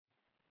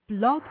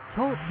Blog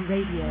Talk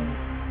Radio.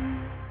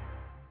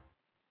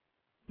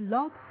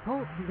 Blog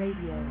Talk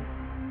Radio.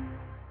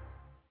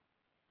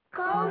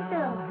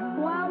 Colder,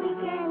 why we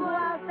can't go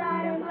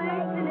outside and play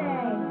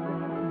today?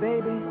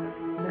 Baby,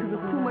 because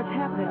there's too much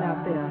happening out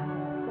there.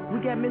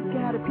 We got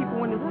misguided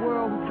people in this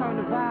world who turn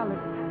to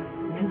violence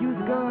and use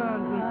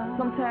guns, and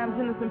sometimes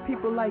innocent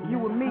people like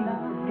you and me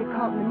get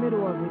caught in the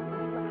middle of it.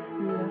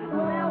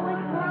 Well,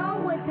 what's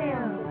wrong with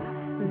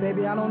them?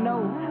 Baby, I don't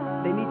know.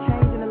 They need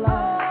change in their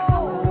lives.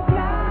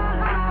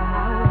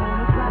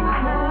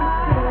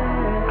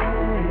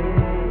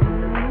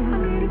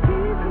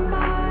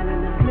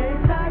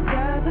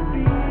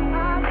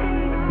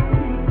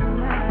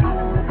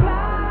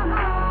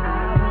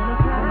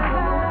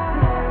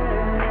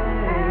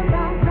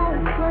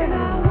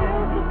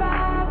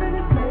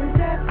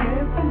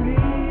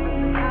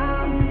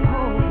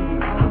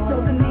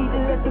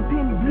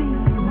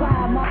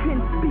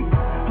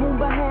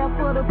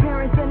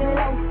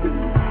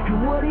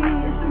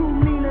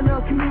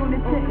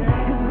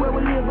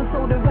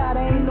 So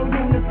divided, ain't no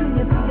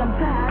unity. You see, I'm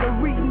tired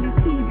of reading these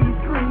TV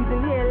screens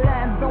and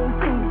headlines on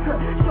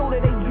Twitter. Show that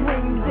they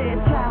dream their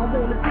child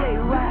wanna play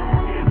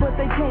right, but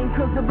they can't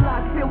 'cause the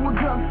block's filled with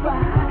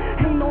gunfire.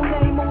 Ain't no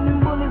name on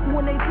them bullets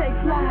when they take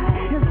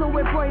flight, and so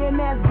we're praying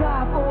that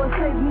God for a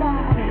safe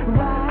night.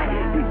 Right?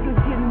 People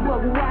getting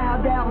buck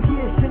wild out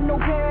here. Should no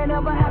parent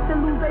ever have to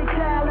lose their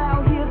child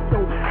out here? So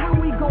how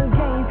we gon'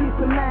 gain peace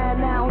of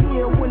mind out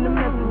here when the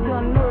message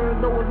unheard,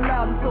 though it's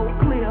loud and so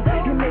clear?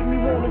 It make me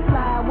wanna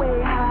fly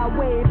away,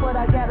 highway, but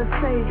I gotta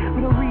say,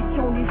 we don't reach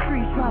on these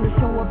streets trying to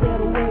show a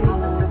better way.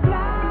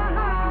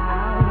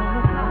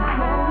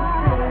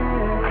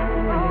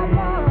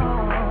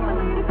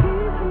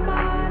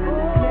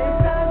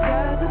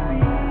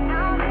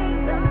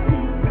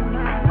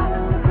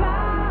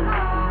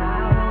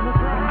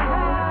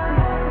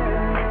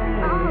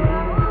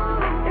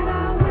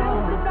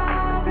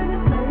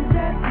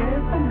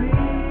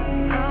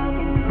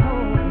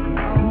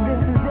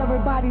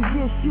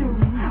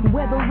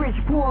 Whether rich,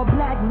 poor,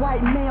 black,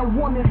 white, man,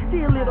 woman,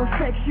 still it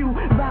affects you.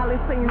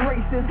 Violence ain't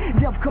racist,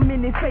 death come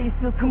in their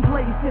faces,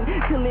 complacent,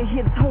 till it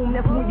hits home,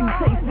 that's when you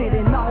taste it.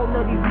 And all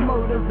of these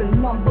murders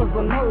and numbers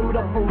unheard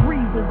of, for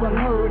reasons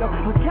unheard of,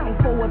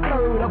 account for a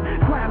third of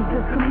crimes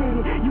just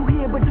committed. You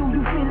hear, but do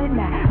you feel it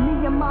now?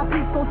 Me and my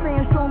people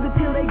stand strong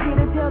until they get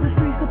it. Tell the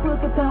streets to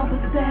put the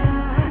thumpers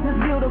down. Let's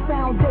build a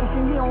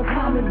foundation here on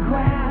common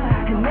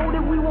ground, and know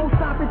that we won't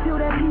stop until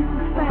that peace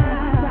is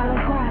found.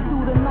 Silent cry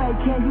through the night,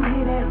 can you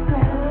hear that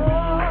sound?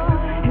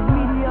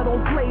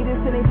 Don't play this,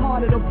 it ain't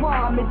part of the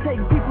problem. It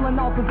takes people in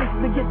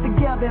opposition to get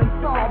together and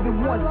solve it.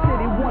 One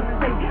city, one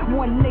state,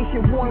 one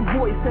nation, one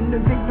voice, and the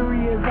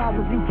victory is ours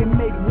if we can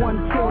make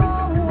one choice.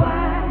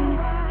 Why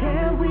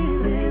can't we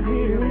live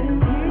here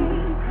in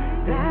peace?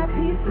 That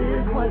peace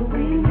is what we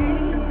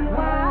need.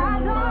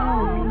 Why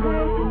don't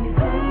they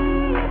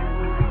see?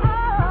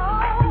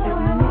 If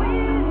we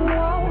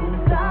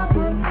won't stop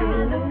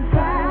until the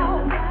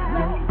sound,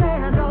 let's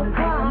stand on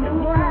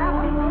common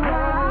ground.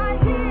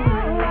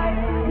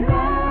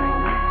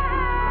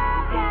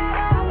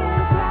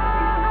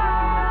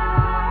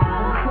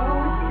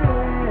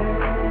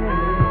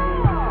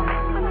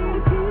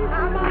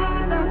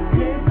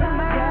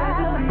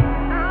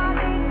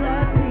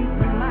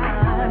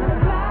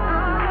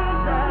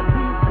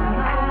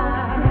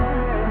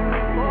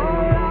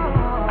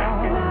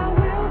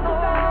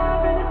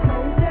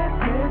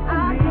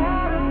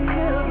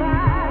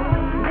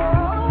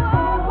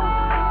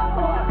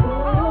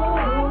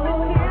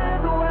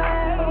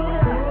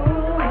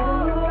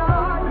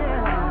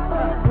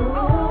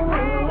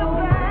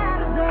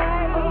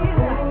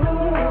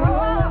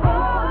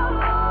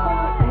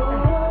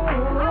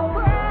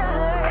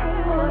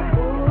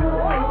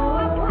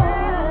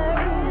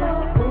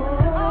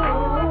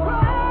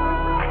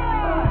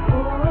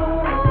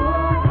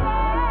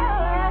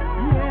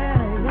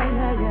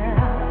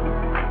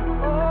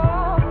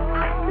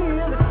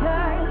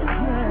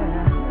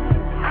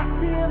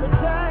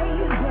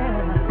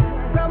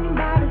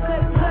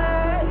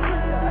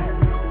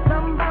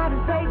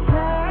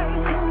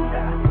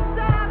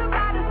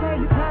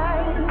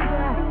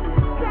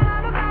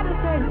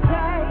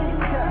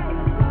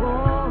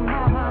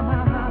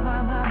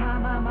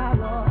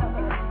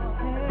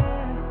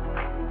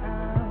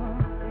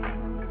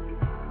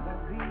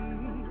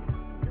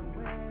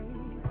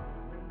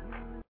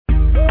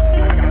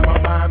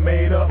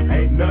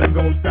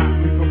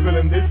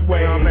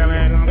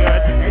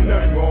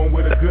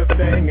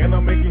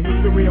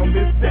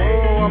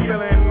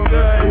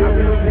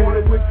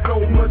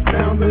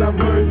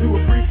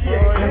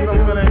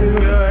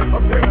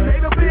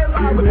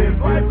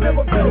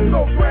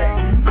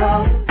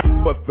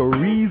 But the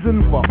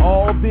reason for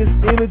all this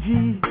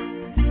energy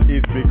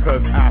is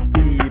because I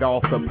feed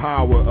off the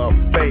power of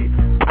faith,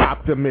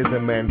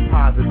 optimism, and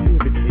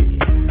positivity.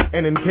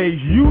 And in case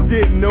you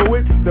didn't know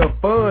it, the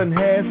fun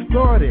has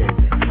started.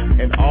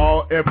 And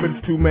all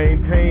efforts to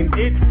maintain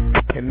it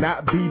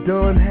cannot be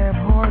done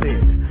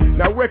half-hearted.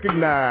 Now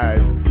recognize,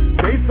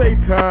 they say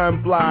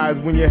time flies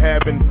when you're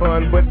having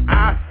fun, but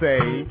I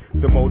say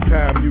the more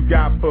time you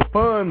got for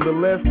fun, the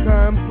less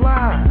time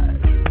flies.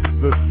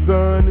 The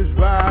sun is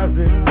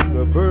rising,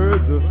 the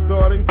birds are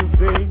starting to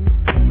sing,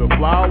 the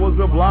flowers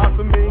are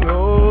blossoming,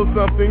 oh,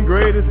 something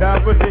great is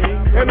happening,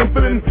 and I'm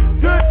feeling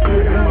good. Got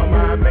my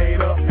mind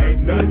made up,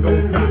 ain't nothing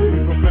gonna stop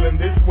me from feeling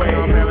this way.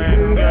 I'm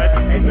feeling good,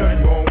 ain't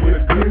nothing wrong with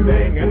a good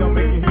thing, and I'm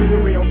making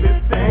history on this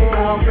thing.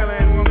 I'm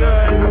feeling good,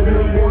 I've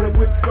been wanted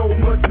with so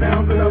much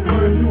now that I've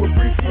learned to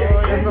appreciate.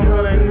 Yes, I'm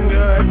feeling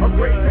good, a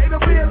great day to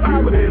be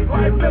alive with this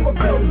life never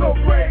felt so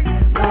great.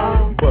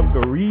 But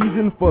the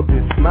reason for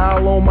this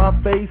smile on my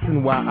face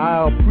and why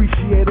I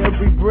appreciate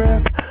every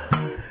breath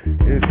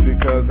is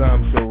because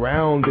I'm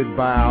surrounded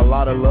by a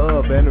lot of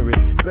love and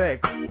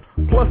respect.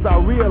 Plus I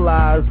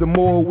realize the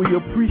more we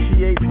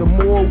appreciate, the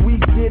more we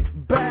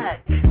get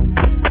back.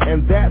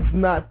 And that's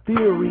not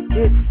theory,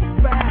 it's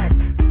fact.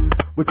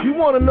 But you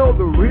want to know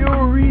the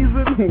real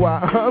reason why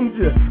I'm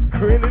just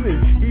grinning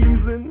and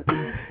cheesing?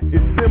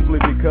 It's simply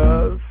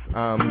because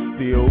I'm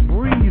still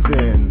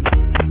breathing.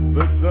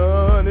 The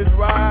sun is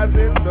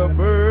rising, the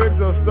birds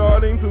are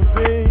starting to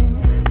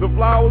sing, the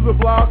flowers are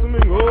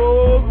blossoming,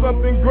 oh,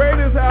 something great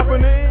is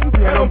happening,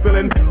 and I'm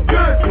feeling good.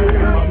 Got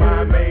my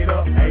mind made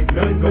up, ain't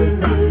nothing gonna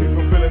stop me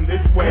from feeling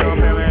this way.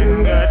 I'm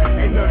feeling good,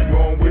 ain't nothing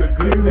wrong with a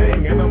good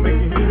thing, and I'm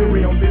making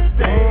history on this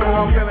thing.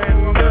 I'm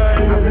feeling good,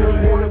 I've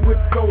been wanted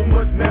with so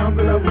much now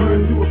that I've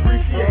learned to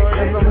appreciate.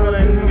 Yes, I'm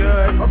feeling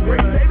good, a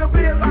great day to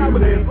be alive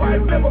with this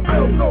life never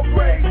felt so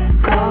great.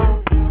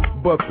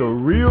 But the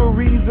real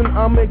reason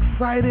I'm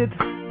excited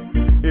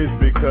is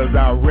because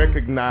I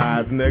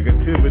recognize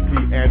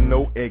negativity and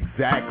know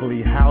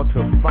exactly how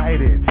to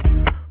fight it.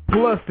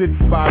 Plus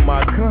it's by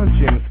my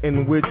conscience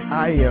in which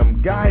I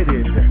am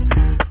guided.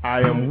 I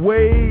am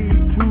way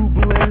too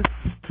blessed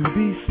to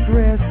be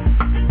stressed.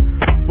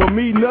 For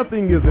me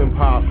nothing is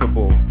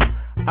impossible.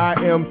 I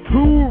am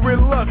too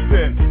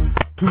reluctant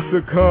to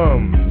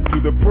succumb to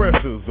the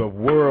pressures of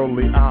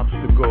worldly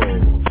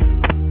obstacles.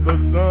 The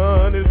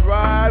sun is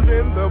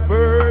rising, the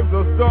birds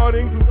are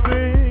starting to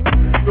sing,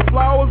 the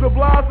flowers are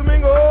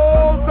blossoming,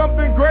 oh,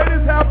 something great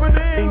is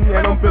happening,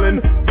 and I'm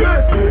feeling good.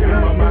 Got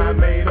my mind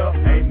made up,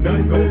 ain't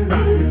nothing gonna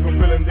stop me from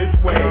feeling this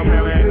way. I'm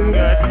feeling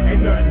good,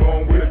 ain't nothing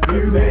wrong with a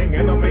good thing,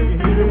 and I'm making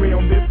history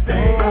on this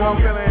thing. I'm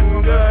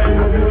feeling good,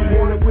 I've been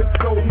wanted with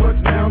so much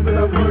now that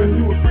I've learned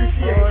to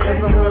appreciate.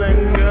 Yes, I'm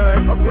feeling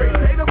good, a great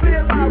day to be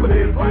alive with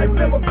this life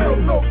never felt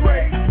so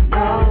great.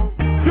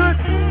 Good.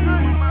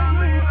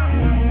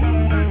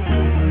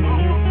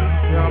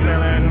 I'm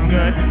feeling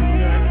good.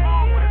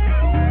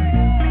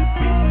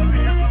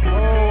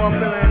 Oh, I'm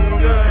feeling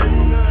good.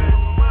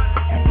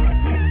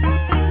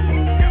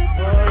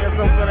 Oh, yes,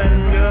 I'm feeling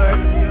good.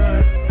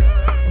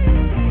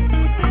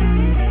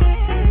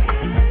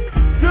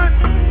 Good.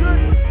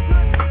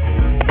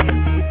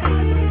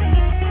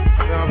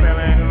 I'm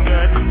feeling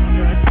good.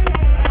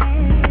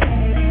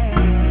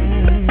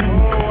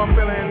 Oh, I'm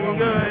feeling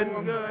good.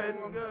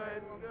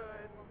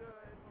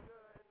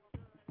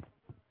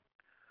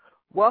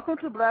 Welcome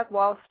to Black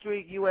Wall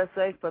Street,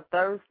 USA for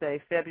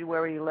Thursday,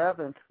 February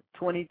 11th,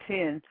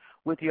 2010,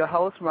 with your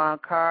host, Ron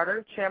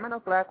Carter, Chairman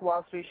of Black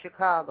Wall Street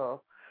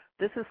Chicago.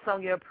 This is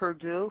Sonia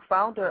Perdue,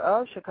 founder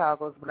of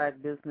Chicago's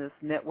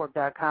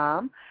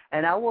BlackBusinessNetwork.com,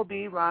 and I will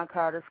be Ron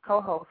Carter's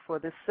co-host for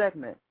this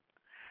segment.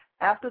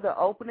 After the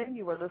opening,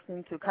 you were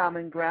listening to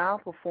Common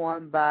Ground,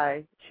 performed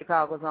by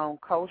Chicago's own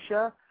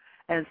Kosha,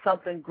 and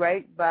Something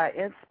Great by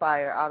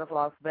Inspire out of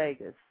Las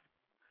Vegas.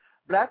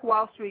 Black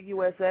Wall Street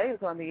USA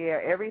is on the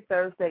air every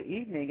Thursday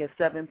evening at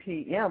 7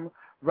 p.m.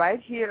 right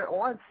here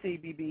on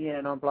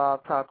CBBN on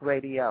Blog Talk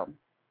Radio.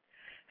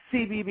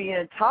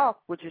 CBBN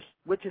Talk, which is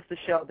the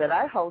show that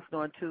I host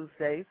on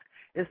Tuesdays,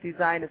 is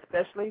designed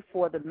especially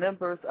for the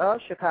members of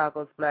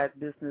Chicago's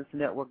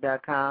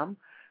BlackBusinessNetwork.com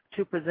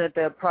to present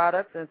their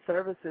products and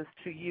services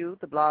to you,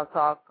 the Blog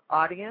Talk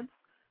audience,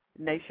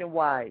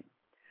 nationwide.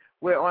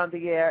 We're on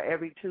the air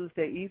every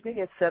Tuesday evening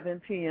at 7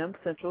 p.m.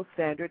 Central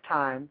Standard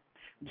Time.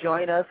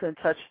 Join us and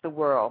touch the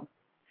world.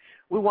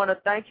 We want to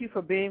thank you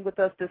for being with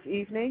us this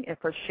evening and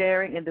for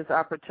sharing in this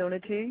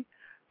opportunity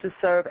to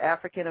serve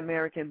African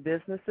American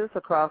businesses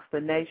across the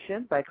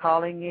nation by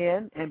calling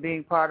in and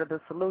being part of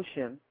the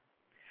solution.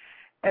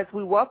 As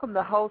we welcome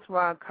the host,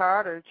 Ron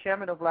Carter,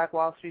 Chairman of Black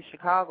Wall Street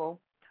Chicago,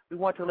 we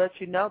want to let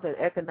you know that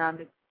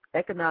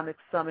Economic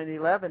Summit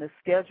 11 is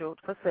scheduled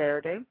for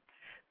Saturday,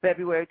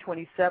 February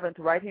 27th,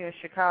 right here in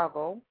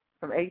Chicago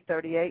from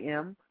 8:30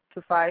 a.m.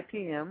 to 5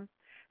 p.m.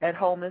 at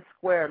Holman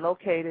Square,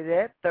 located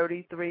at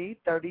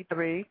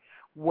 3333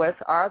 West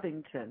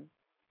Arlington.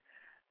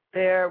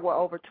 There were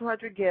over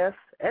 200 guests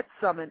at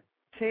Summit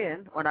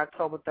 10 on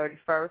October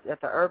 31st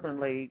at the Urban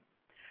League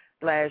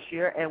last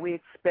year, and we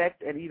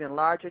expect an even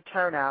larger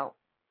turnout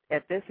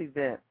at this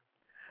event.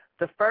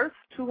 The first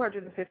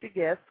 250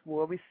 guests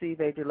will receive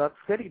a deluxe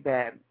goodie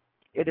bag.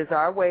 It is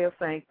our way of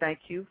saying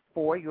thank you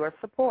for your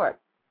support.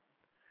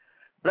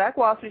 Black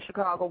Wall Street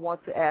Chicago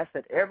wants to ask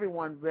that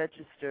everyone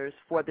registers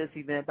for this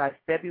event by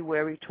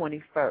February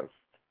 21st.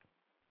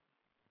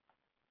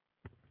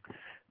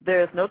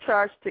 There is no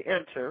charge to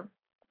enter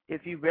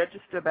if you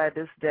register by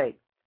this date.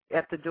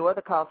 At the door,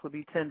 the cost will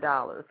be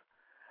 $10.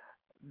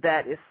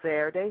 That is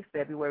Saturday,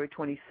 February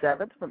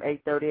 27th from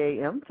 8:30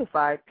 a.m. to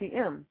 5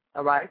 p.m.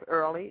 Arrive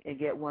early and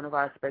get one of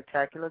our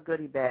spectacular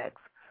goodie bags.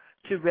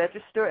 To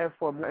register and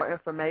for more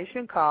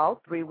information,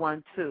 call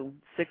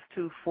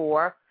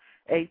 312-624-8351,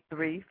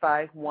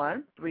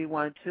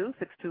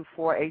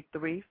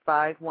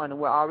 312-624-8351, and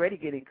we're already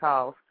getting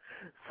calls.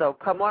 So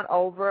come on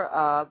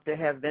over. They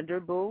have vendor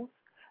booths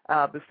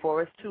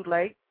before it's too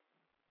late.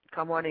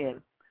 Come on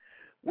in.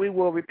 We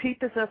will repeat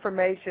this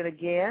information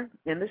again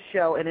in the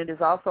show, and it is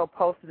also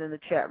posted in the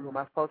chat room.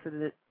 I've posted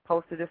it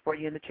for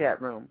you in the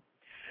chat room.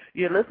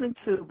 You're listening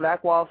to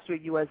Black Wall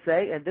Street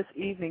USA, and this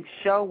evening's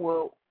show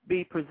will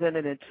be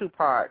presented in two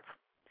parts.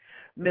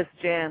 Ms.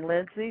 Jan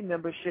Lindsay,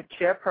 membership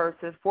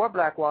chairperson for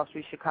Black Wall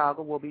Street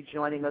Chicago, will be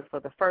joining us for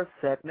the first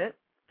segment.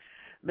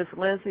 Ms.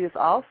 Lindsay is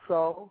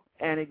also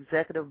an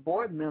executive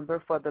board member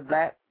for the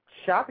Black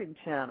Shopping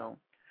Channel.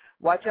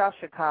 Watch out,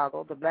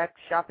 Chicago. The Black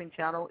Shopping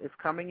Channel is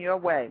coming your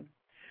way.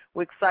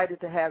 We're excited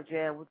to have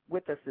Jan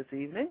with us this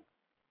evening.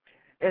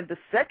 In the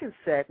second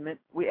segment,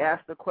 we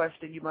ask the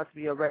question, you must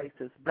be a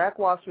racist. Black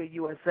Wall Street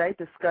USA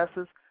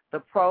discusses the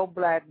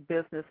pro-black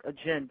business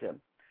agenda.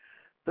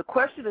 The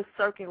question is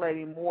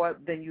circulating more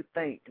than you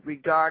think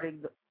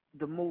regarding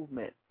the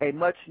movement, a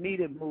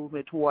much-needed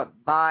movement toward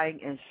buying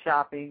and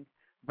shopping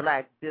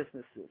black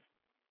businesses.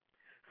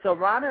 So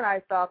Ron and I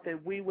thought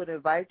that we would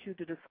invite you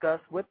to discuss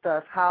with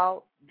us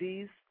how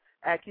these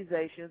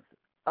accusations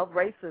of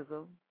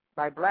racism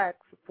by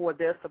blacks for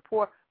their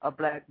support of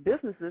black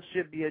businesses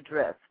should be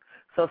addressed.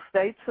 So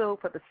stay tuned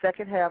for the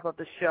second half of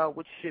the show,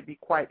 which should be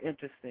quite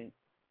interesting.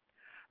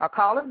 Our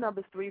call-in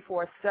number is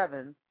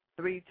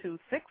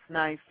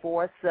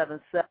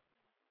 347-326-9477.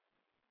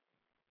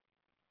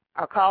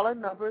 Our call-in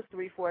number is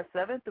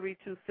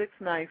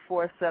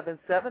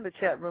 347-326-9477. The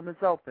chat room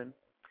is open.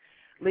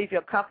 Leave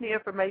your company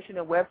information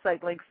and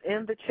website links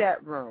in the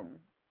chat room.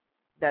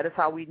 That is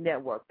how we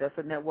network. That's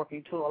a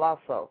networking tool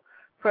also.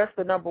 Press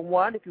the number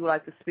 1 if you would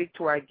like to speak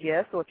to our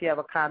guest or if you have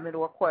a comment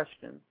or a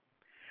question.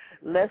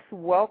 Let's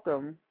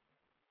welcome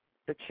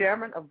the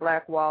chairman of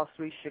Black Wall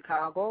Street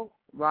Chicago,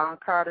 Ron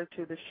Carter,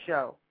 to the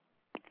show.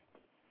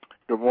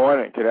 Good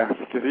morning.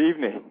 Good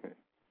evening.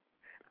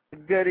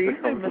 Good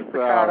evening, Mr.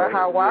 Carter.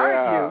 How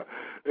are you?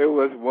 It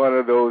was one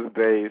of those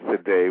days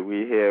today.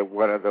 We had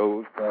one of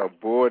those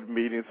board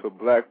meetings for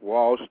Black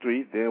Wall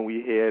Street. Then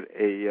we had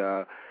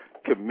a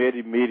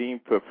committee meeting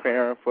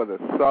preparing for the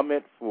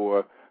summit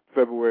for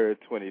February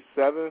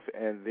 27th,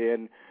 and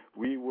then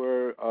we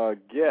were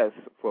guests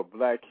for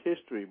Black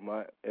History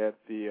Month at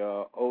the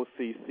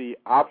OCC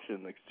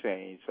Option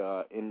Exchange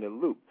in the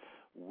Loop,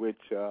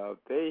 which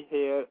they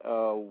had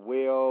a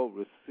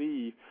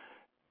well-received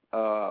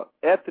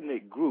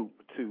ethnic group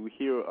to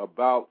hear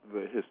about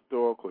the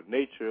historical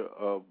nature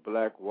of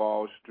Black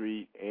Wall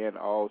Street and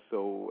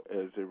also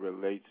as it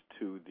relates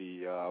to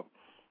the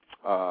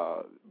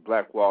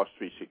Black Wall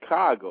Street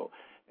Chicago.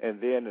 And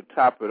then to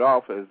top it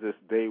off, as this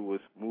day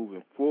was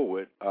moving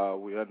forward,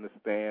 we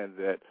understand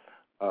that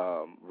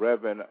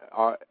Reverend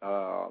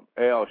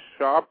Al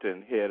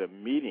Sharpton had a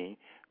meeting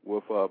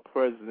with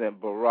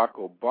President Barack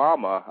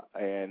Obama,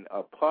 and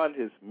upon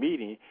his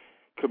meeting,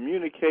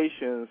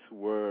 communications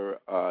were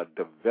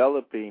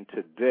developing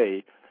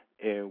today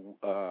in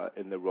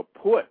the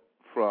report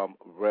from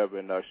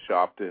Reverend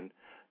Sharpton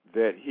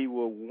that he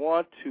will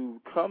want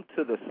to come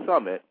to the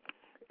summit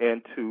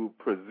and to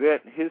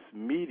present his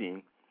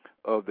meeting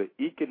of the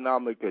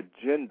economic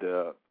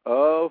agenda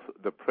of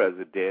the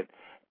president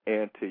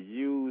and to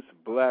use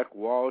Black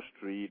Wall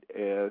Street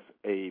as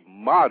a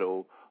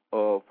model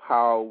of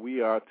how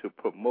we are to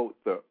promote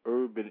the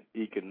urban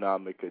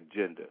economic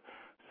agenda.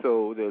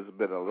 So there's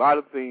been a lot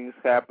of things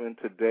happen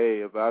today.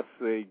 If I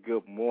say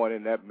good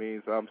morning, that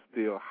means I'm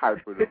still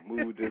hyper to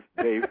move this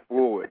day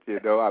forward.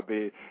 You know, I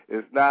mean,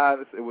 it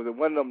was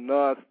one of them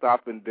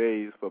non-stopping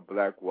days for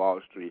Black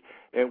Wall Street,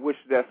 in which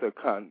that's a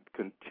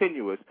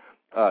continuous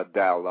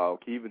dialogue,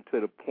 even to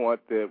the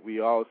point that we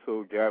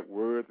also got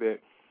word that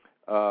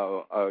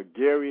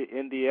Gary,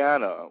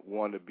 Indiana,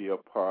 wanted to be a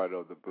part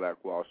of the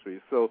Black Wall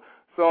Street. So,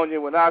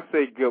 Sonia, when I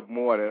say good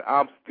morning,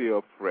 I'm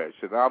still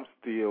fresh and I'm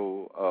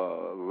still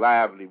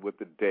lively with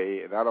the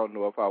day, and I don't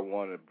know if I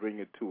want to bring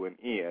it to an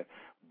end,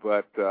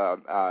 but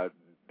I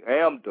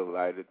am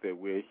delighted that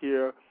we're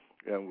here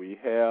and we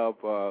have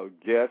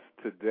guests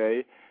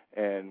today,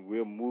 and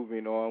we're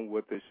moving on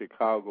with the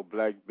Chicago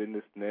Black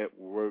Business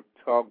Network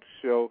talk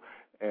show,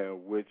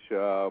 in which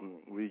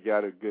we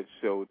got a good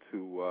show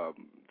to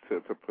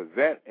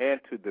present and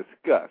to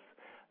discuss.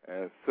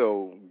 And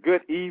so,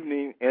 good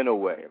evening in a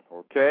way,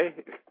 okay?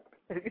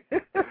 Good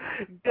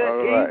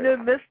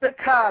evening, Mr.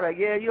 Carter.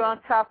 Yeah, you're on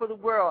top of the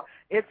world.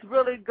 It's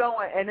really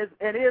going, and it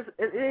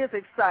is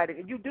exciting.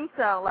 And you do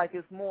sound like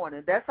it's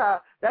morning. That's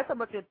how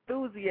much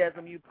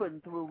enthusiasm you're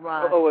putting through,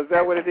 Ron. Oh, is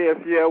that what it is?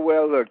 Yeah.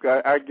 Well, look,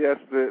 I guess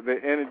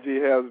the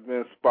energy has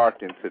been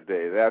sparking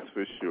today. That's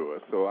for sure.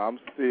 So I'm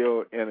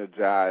still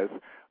energized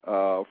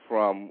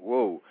from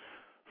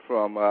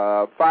from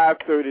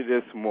 5:30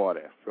 this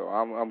morning, so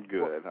I'm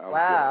good.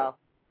 Wow.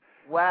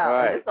 Good. All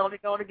right. And it's only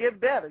going to get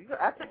better.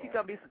 I think you're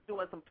going to be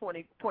doing some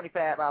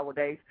 25-hour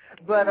days,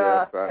 but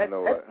yes, I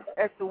know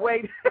that's the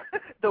way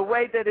the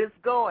way that it's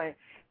going.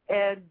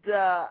 And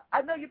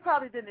I know you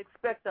probably didn't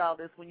expect all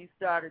this when you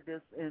started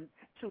this in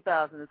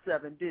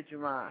 2007, did you,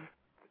 Ron?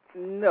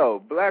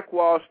 No, Black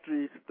Wall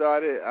Street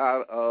started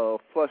out of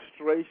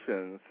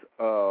frustrations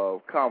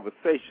of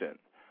conversation,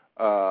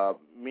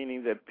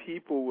 meaning that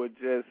people were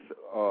just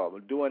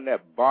doing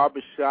that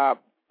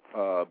barbershop,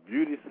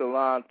 beauty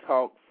salon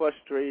talk,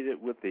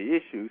 frustrated with the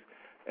issues,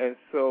 and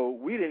so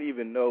we didn't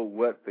even know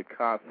what the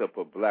concept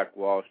of Black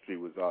Wall Street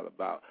was all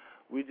about.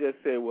 We just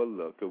said, well,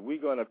 look, if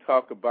we're going to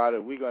talk about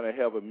it, we're going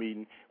to have a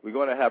meeting, we're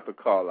going to have to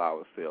call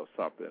ourselves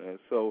something. And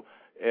so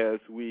as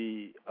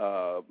we,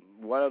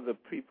 one of the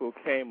people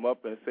came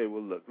up and said,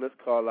 well, look, let's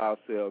call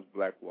ourselves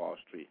Black Wall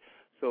Street.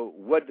 So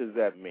what does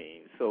that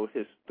mean? So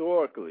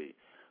historically,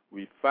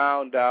 we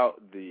found out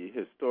the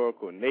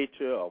historical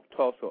nature of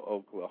Tulsa,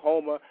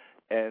 Oklahoma,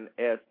 and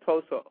as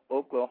Tulsa,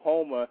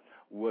 Oklahoma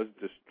was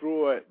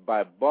destroyed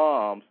by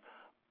bombs,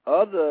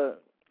 other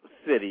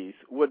cities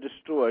were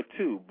destroyed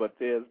too, but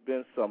there's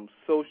been some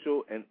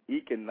social and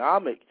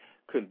economic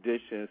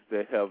conditions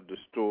that have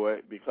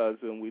destroyed, because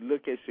when we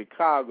look at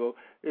Chicago,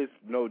 it's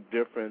no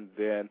different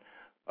than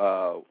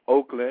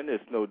Oakland,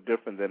 it's no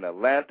different than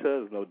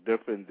Atlanta, it's no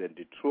different than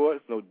Detroit,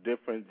 it's no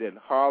different than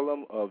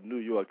Harlem of New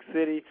York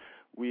City.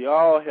 We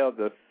all have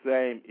the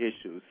same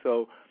issues.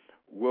 So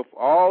with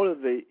all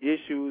of the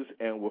issues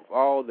and with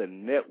all the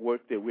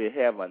network that we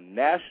have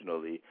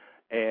nationally,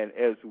 and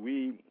as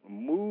we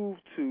move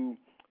to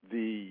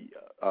the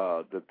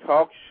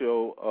talk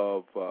show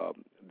of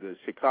the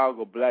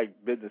Chicago Black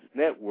Business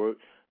Network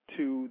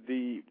to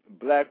the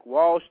Black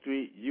Wall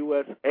Street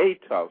USA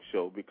talk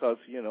show, because,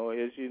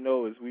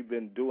 as we've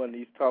been doing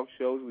these talk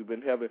shows, we've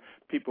been having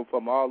people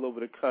from all over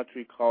the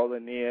country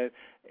calling in,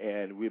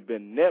 and we've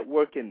been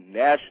networking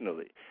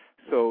nationally.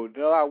 So,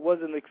 no, I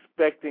wasn't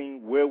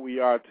expecting where we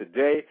are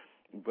today,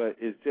 but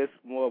it's just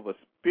more of a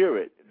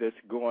spirit that's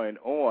going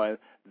on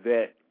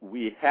that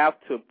we have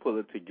to pull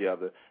it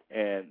together,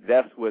 and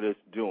that's what it's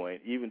doing,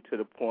 even to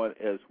the point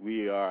as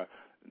we are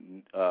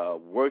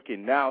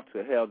working now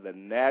to have the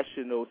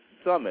National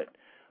Summit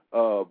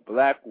of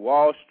Black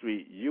Wall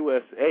Street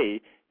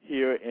USA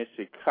here in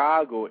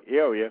Chicago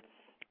area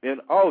in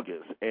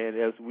August. And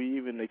as we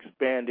even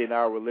expanded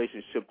our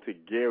relationship to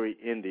Gary,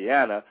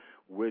 Indiana,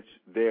 which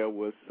there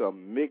was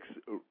some mixed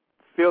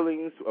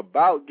feelings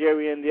about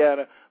Gary,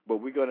 Indiana, but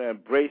we're going to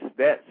embrace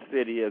that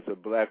city as a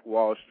Black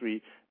Wall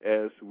Street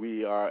as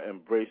we are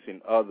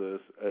embracing others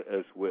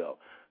as well.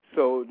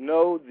 So,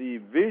 no, the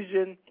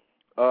vision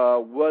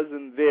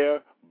wasn't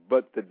there,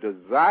 but the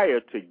desire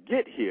to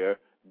get here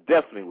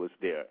definitely was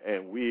there,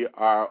 and we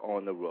are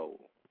on the road.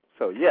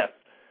 So, yes.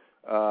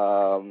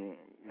 No.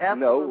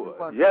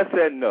 Yes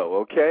and no,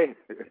 okay?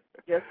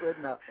 Yes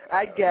and no.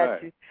 I get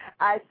right. you.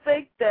 I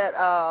think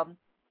that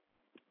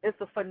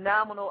it's a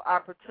phenomenal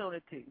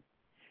opportunity.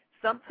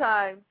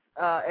 Sometimes,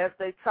 as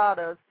they taught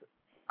us,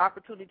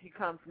 opportunity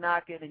comes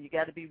knocking, and you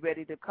got to be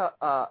ready to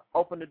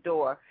open the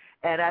door.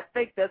 And I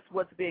think that's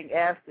what's being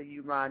asked of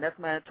you, Ron. That's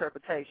my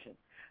interpretation.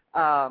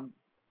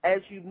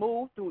 As you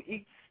move through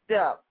each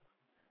step,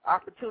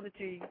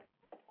 opportunity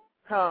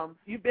comes.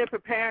 You've been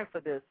preparing for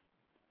this,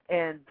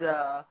 and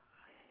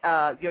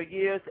your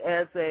years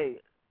as a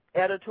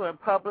editor and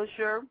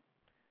publisher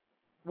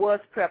was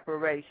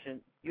preparation.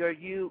 Your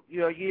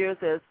years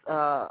as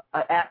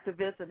an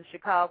activist in the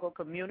Chicago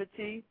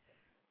community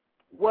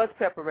was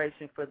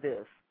preparation for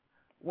this.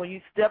 When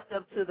you stepped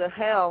up to the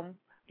helm,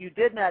 you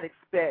did not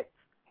expect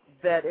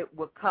that it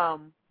would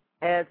come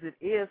as it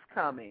is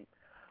coming.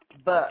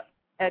 But,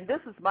 and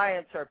this is my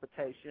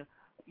interpretation,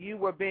 you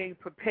were being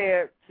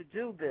prepared to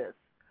do this.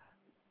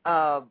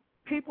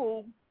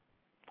 People...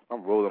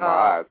 I'm rolling my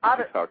eyes. What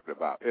are you talking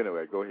about?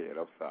 Anyway, go ahead.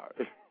 I'm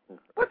sorry.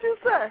 What'd you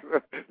say?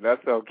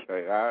 That's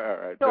okay. All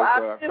right. So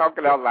I'm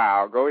talking out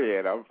loud. Go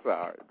ahead. I'm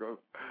sorry.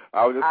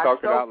 I was just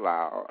talking out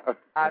loud.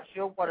 I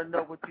sure want to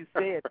know what you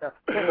said, though.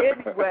 But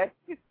anyway,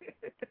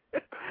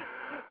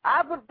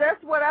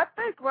 that's what I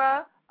think,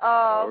 Ron.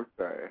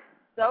 Okay.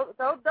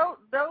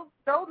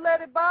 Don't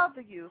let it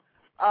bother you.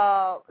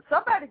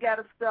 Somebody got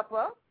to step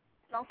up,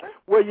 don't they?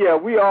 Well, yeah,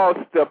 we all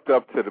stepped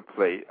up to the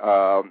plate.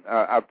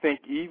 I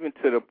think even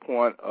to the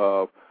point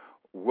of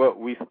what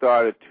we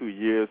started 2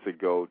 years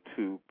ago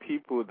to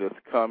people that's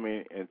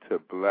coming into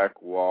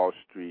Black Wall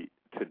Street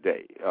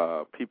today.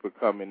 People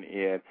coming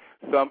in.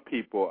 Some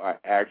people are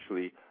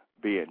actually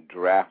being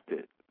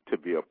drafted to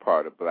be a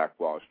part of Black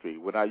Wall Street.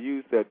 When I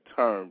use that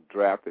term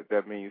drafted,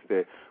 that means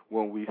that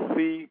when we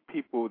see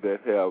people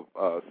that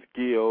have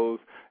skills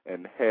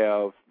and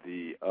have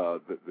the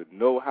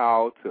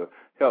know-how to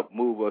help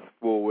move us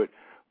forward,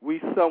 we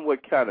somewhat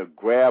kind of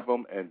grab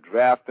them and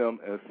draft them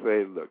and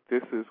say, look,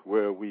 this is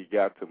where we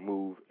got to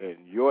move, and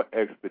your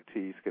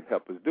expertise can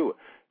help us do it.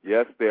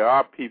 Yes, there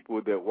are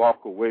people that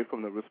walk away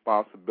from the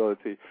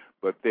responsibility,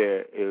 but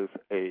there is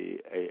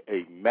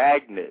a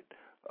magnet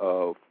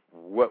of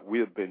what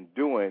we've been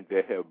doing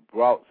that have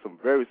brought some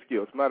very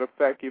skills. Matter of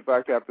fact, if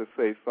I have to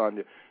say,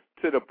 Sonia,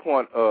 to the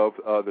point of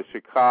the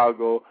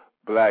Chicago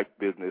Black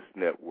Business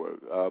Network.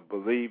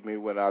 Believe me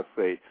when I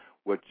say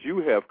what you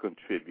have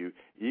contributed,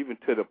 even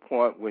to the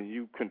point when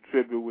you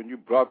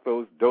brought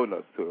those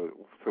donuts to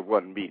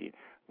one meeting.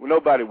 Well,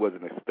 nobody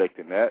wasn't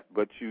expecting that,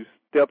 but you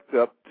stepped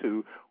up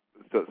to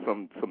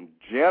some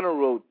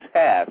general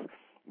tasks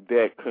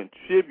that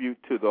contribute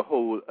to the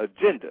whole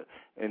agenda,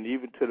 and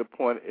even to the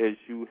point as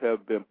you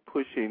have been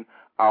pushing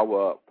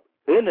our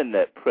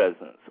internet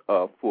presence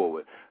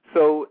forward.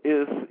 So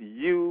is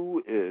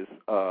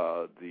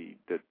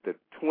the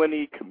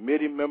 20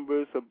 committee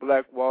members of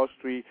Black Wall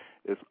Street,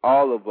 is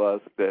all of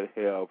us that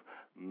have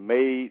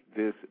made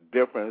this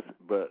difference,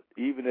 but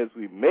even as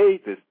we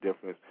made this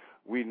difference,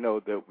 we know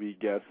that we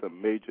got some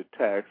major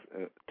tasks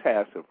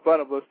in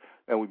front of us,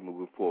 and we're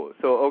moving forward.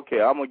 So,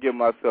 okay, I'm going to give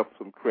myself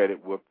some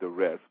credit with the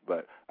rest,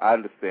 but I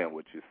understand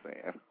what you're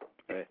saying.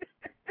 Okay.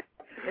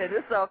 And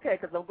it's okay,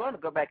 because I'm going to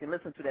go back and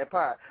listen to that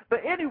part.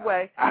 But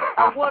anyway,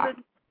 I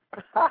wanted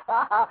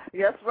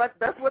yes, right,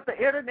 that's what the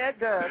internet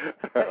does.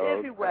 But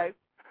anyway,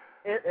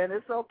 and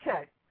it's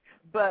okay.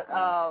 But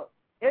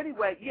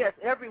anyway, yes,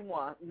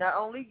 everyone, not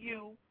only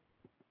you,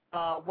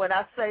 when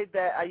I say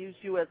that, I use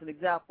you as an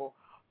example,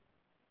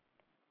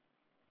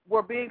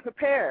 we're being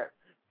prepared.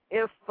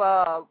 If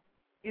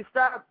you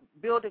start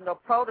building a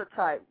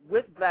prototype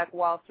with Black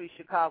Wall Street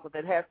Chicago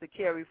that has to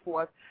carry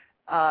forth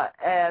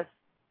as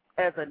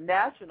a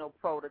national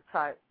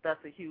prototype, that's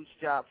a huge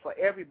job for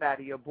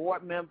everybody, your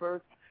board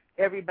members,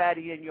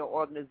 everybody in your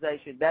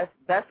organization.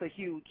 That's a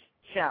huge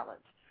challenge.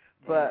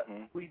 But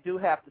we do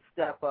have to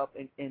step up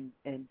and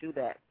do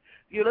that.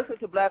 You listen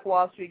to Black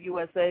Wall Street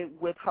USA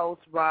with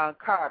host Ron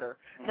Carter.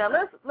 Now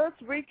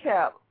let's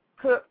recap.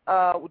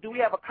 Do we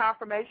have a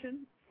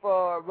confirmation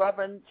for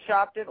Reverend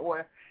Sharpton,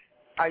 or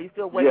are you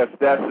still waiting? Yes,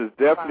 that is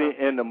definitely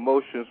in the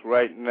motions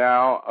right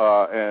now,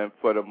 and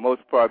for the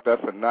most part,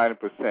 that's a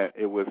 90%.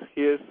 It was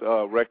his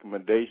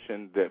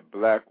recommendation that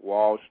Black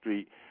Wall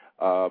Street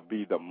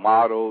be the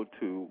model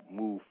to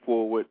move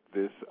forward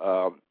this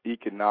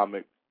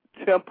economic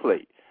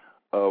template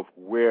of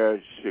where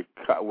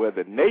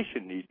the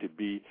nation needs to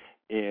be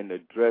in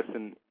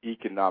addressing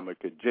economic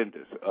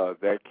agendas.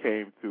 That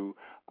came through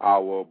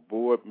our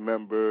board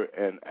member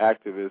and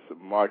activist,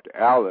 Mark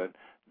Allen,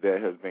 that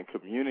has been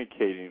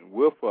communicating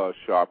with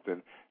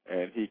Sharpton,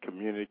 and he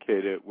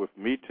communicated with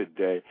me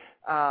today.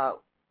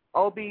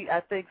 Obi, I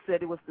think,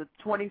 said it was the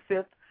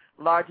 25th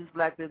largest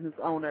black business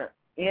owner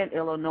in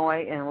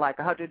Illinois and like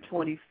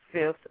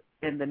 125th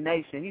in the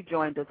nation. He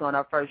joined us on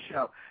our first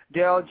show.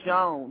 Daryl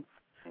Jones,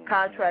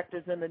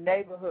 contractors in the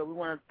neighborhood. We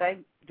want to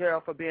thank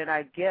Daryl for being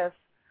our guest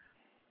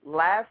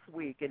last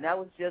week, and that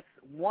was just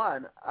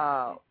one.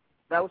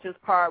 That was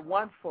just part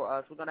one for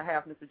us. We're going to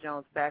have Mr.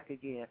 Jones back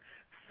again.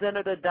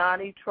 Senator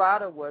Donnie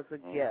Trotter was a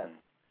guest.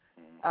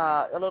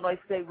 Illinois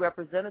State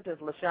Representative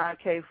LaShawn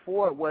K.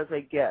 Ford was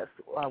a guest.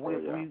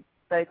 We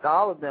thank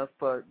all of them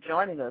for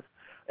joining us.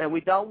 And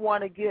we don't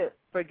want to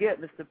forget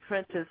Mr.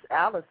 Prentice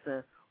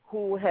Allison,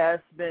 who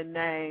has been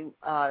named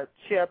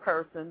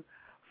chairperson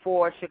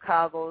for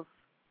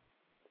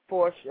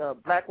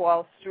Black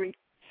Wall Street.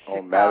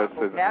 On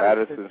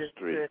Madison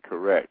Street,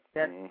 correct.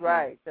 That's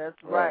right.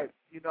 That's right.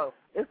 You know,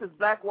 this is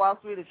Black Wall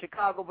Street and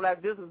Chicago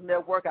Black Business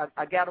Network.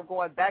 I got them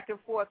going back and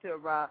forth here,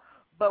 Ron.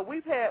 But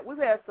we've had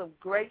some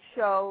great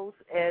shows,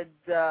 and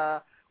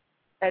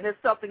it's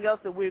something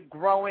else that we're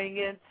growing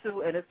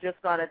into, and it's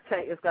going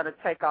to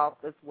take off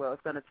as well.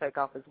 It's going to take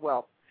off as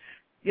well.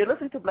 You're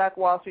listening to Black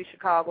Wall Street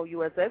Chicago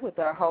USA with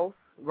our host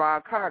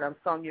Ron Carter. I'm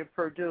Sonia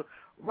Purdue.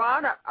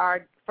 Ron,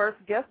 our first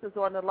guest is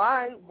on the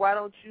line. Why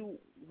don't you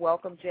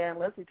welcome Jan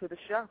Lindsay to the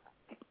show?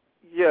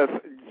 Yes,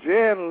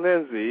 Jan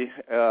Lindsay,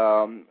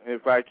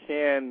 if I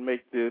can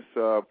make this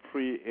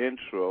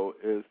pre-intro,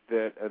 is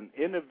that an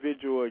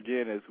individual,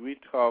 again, as we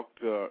talked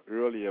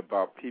earlier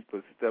about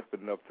people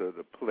stepping up to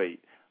the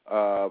plate,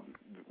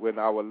 when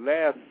our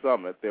last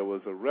summit, there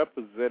was a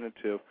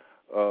representative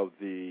of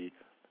the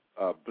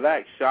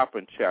Black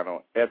Shopping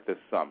Channel at the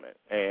summit,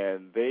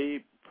 and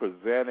they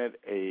presented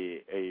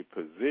a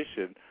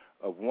position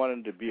of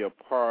wanting to be a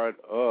part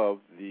of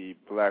the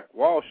Black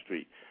Wall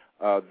Street.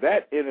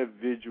 That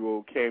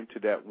individual came to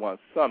that one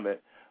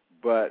summit,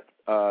 but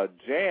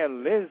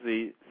Jan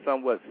Lindsay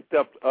somewhat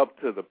stepped up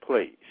to the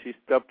plate. She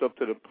stepped up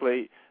to the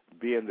plate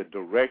being the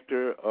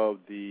director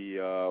of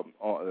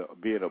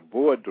being a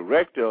board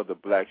director of the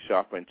Black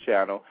Shopping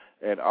Channel,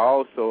 and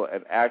also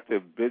an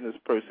active business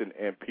person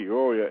in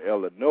Peoria,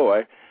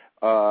 Illinois.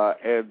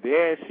 And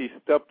then she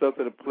stepped up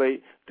to the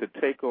plate to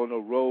take on a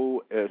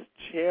role as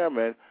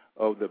chairman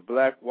of the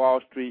Black Wall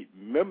Street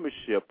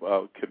Membership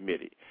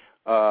Committee,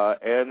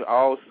 and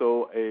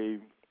also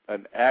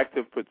an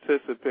active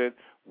participant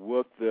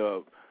with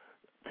the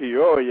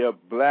Peoria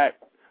Black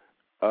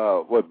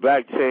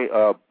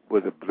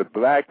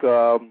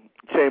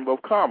Chamber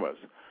of Commerce.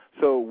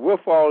 So with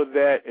all of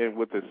that, and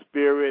with the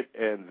spirit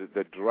and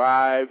the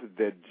drive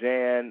that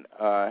Jan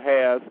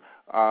has,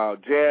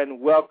 Jan,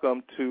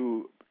 welcome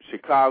to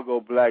Chicago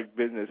Black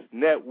Business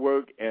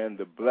Network, and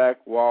the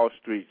Black Wall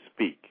Street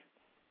Speak.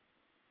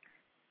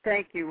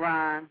 Thank you,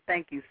 Ron.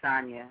 Thank you,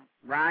 Sonia.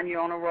 Ron,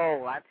 you're on a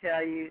roll. I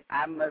tell you,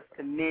 I must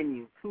commend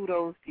you.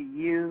 Kudos to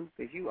you,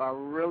 because you are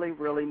really,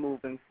 really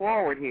moving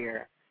forward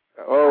here.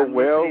 Oh,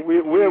 well,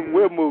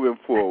 we're moving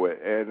forward,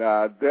 and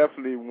I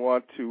definitely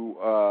want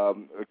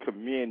to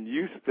commend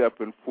you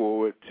stepping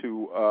forward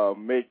to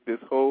make this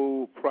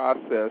whole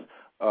process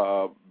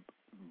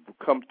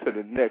come to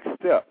the next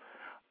step.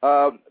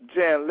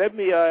 Jan, let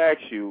me ask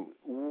you,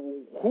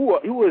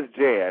 who is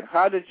Jan?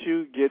 How did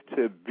you get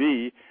to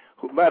be?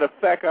 Matter of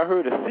fact, I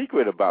heard a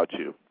secret about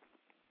you.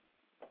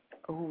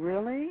 Oh,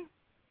 really?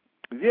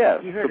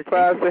 Yes,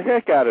 surprised the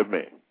heck out of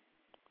me.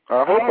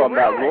 I hope I'm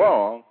not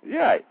wrong.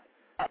 Yeah.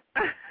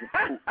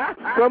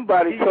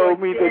 Somebody told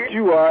me that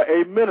you are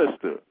a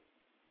minister.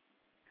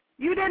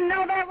 You didn't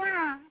know that,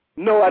 Ron?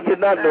 No, I did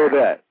not know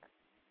that.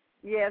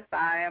 Yes,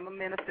 I am a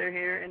minister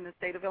here in the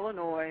state of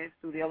Illinois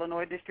through the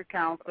Illinois District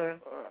Council,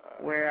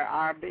 where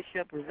our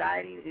bishop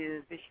residing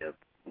is Bishop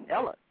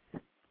Ellis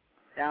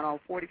down on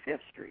 45th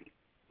Street.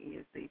 He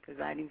is the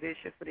presiding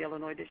bishop for the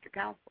Illinois District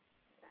Council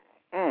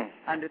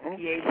under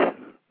the PA.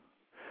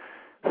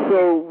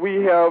 So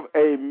we have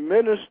a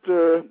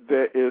minister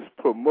that is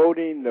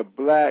promoting the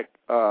Black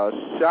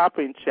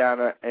Shopping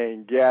Channel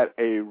and got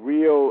a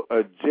real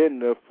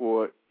agenda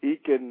for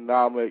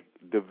economic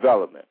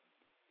development.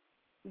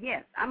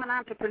 Yes, I'm an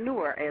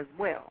entrepreneur as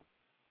well.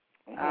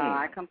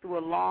 I come through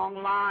a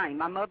long line.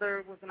 My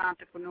mother was an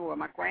entrepreneur.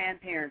 My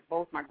grandparents,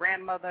 both my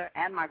grandmother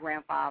and my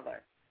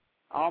grandfather,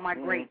 all my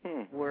greats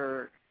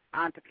were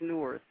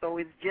entrepreneurs. So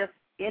it's just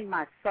in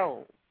my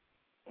soul.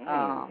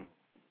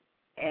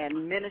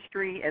 And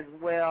ministry as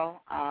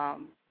well. I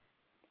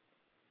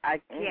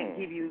can't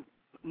give you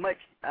much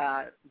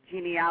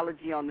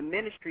genealogy on the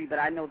ministry, but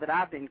I know that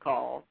I've been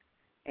called,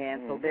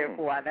 and so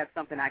therefore that's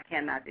something I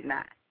cannot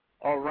deny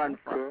or run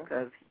from,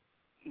 because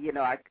you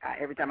know, I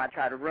every time I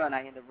try to run,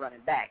 I end up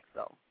running back.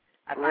 So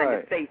I find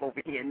it safe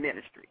over here in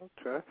ministry.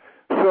 Okay.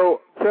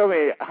 So tell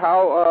me,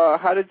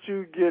 how did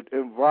you get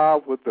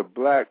involved with the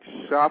Black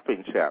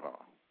Shopping Channel?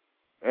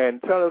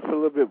 And tell us a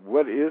little bit,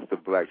 what is the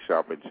Black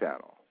Shopping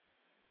Channel?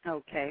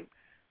 Okay.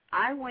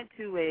 I went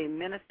to a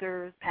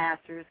ministers,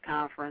 pastors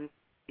conference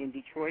in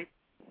Detroit,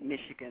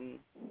 Michigan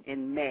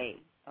in May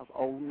of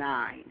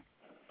 2009,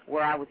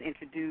 where I was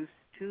introduced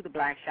to the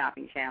Black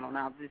Shopping Channel.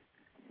 Now,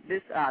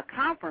 this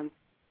conference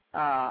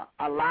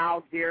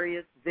allowed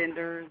various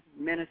vendors,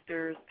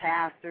 ministers,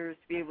 pastors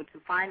to be able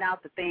to find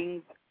out the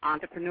things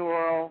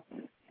entrepreneurial.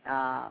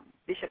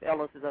 Bishop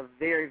Ellis is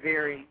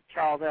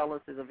Charles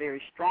Ellis is a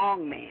very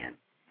strong man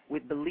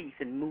with belief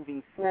in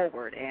moving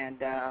forward. And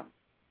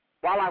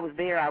while I was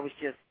there, I was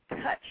just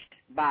touched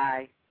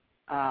by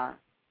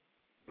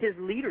his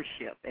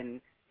leadership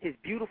and his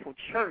beautiful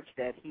church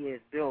that he has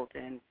built,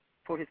 and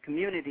for his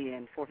community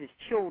and for his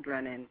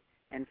children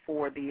and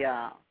for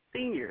the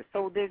seniors.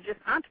 So they're just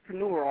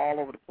entrepreneur all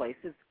over the place.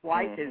 His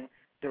wife is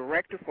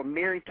director for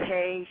Mary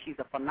Kay. She's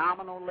a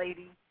phenomenal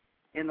lady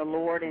in the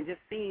Lord, and just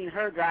seeing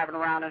her driving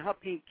around in her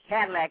pink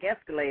Cadillac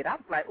Escalade, I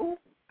was like, ooh,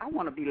 I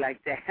want to be like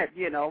that,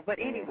 you know. But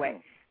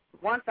anyway,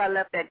 once I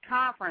left that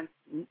conference,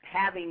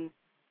 having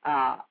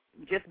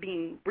just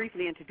being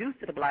briefly introduced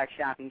to the Black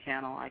Shopping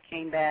Channel, I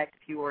came back to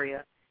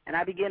Peoria, and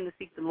I began to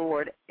seek the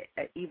Lord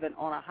even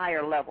on a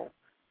higher level,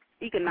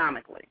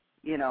 economically.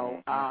 You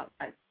know,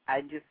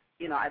 I just,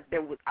 you know,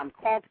 I'm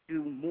called to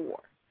do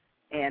more.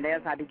 And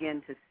as I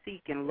began to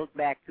seek and look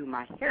back through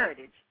my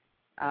heritage,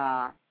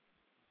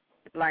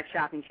 the Black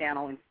Shopping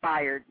Channel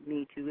inspired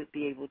me to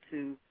be able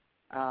to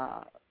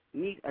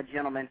meet a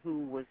gentleman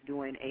who was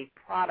doing a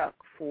product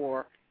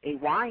for a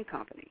wine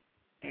company.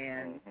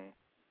 And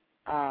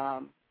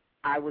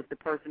I was the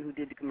person who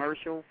did the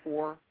commercial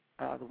for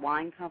the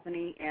wine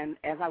company. And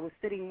as I was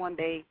sitting one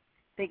day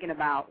thinking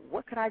about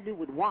what could I do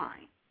with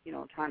wine, you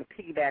know, trying to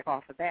piggyback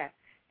off of that,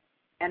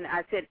 and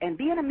I said, and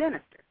being a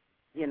minister,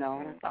 you know,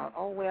 and I thought,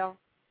 oh, well,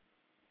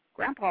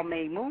 Grandpa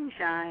made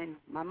moonshine,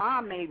 my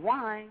mom made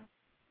wine,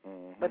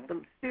 but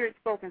the Spirit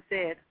spoke and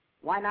said,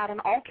 why not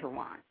an altar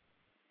wine?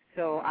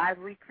 So I've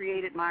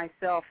recreated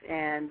myself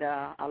and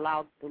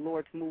allowed the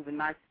Lord to move in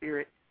my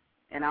spirit,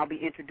 and I'll be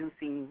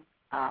introducing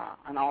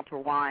an altar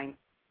wine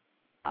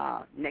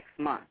next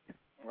month.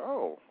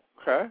 Oh,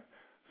 okay.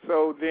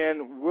 So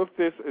then with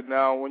this,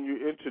 now when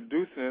you're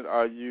introducing it,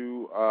 are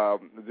you,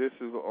 this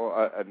is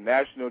a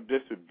national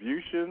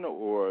distribution,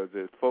 or is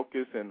it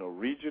focus in a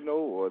regional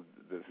or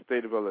the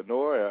state of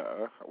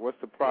Illinois? What's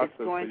the process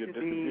for your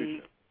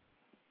distribution?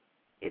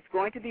 It's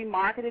going to be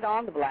marketed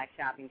on the Black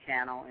Shopping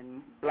Channel,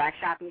 and Black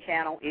Shopping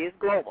Channel is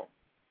global.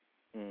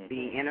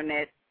 The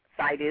Internet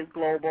site is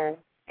global,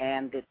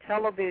 and the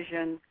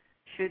television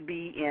should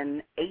be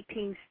in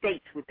 18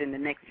 states within the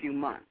next few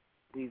months.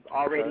 We've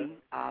already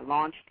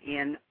launched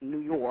in New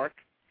York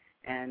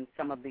and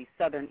some of the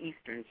southern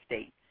eastern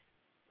states.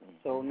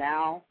 So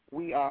now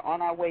we are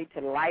on our way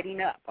to lighting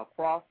up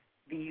across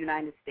the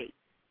United States,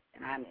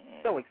 and I'm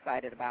so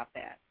excited about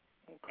that.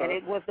 And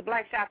it was the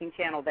Black Shopping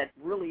Channel that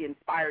really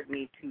inspired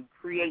me to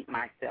create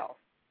myself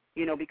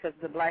because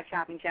the Black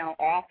Shopping Channel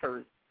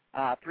offers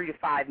 3 to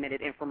 5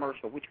 minute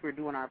infomercial, which we're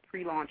doing our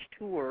pre-launch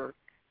tour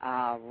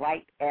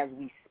right as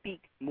we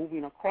speak,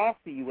 moving across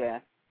the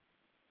U.S.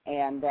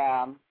 And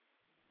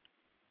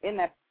in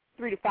that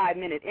 3 to 5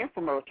 minute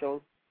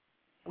infomercial,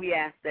 we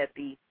ask that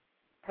the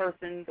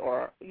persons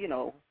or,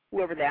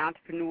 whoever the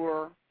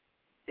entrepreneur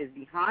is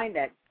behind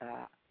that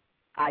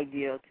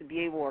idea to be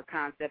able, or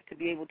concept, to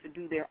be able to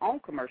do their own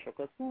commercial,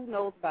 because who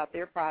knows about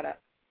their product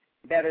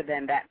better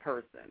than that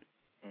person?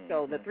 Mm-hmm.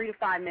 So the 3 to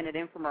 5 minute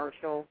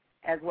infomercial,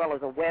 as well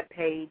as a web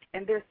page,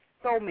 and there's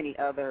so many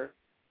other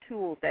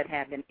tools that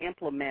have been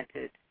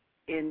implemented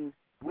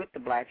with the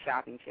Black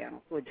Shopping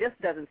Channel. So it just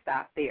doesn't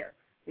stop there.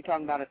 We're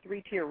talking about a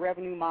 3-tier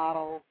revenue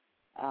model,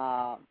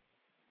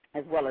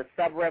 as well as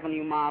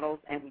sub-revenue models,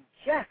 and we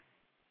just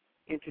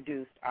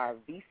introduced our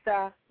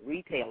Visa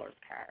Retailer's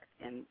Card,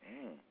 and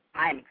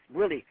I'm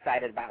really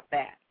excited about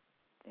that.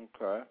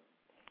 Okay.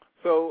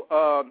 So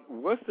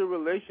what's the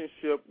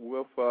relationship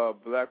with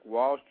Black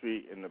Wall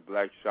Street and the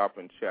Black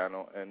Shopping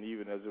Channel, and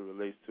even as it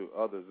relates to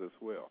others as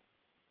well?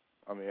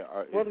 I mean,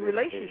 the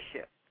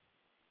relationship.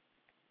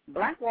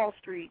 Black Wall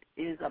Street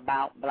is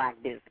about black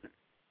business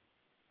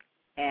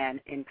and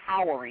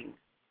empowering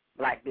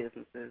black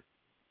businesses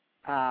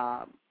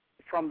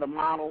from the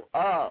model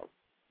of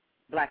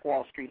Black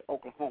Wall Street,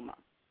 Oklahoma.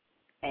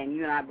 And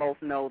you and I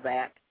both know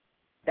that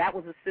that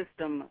was a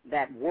system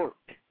that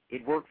worked.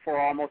 It worked for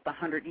almost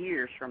 100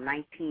 years, from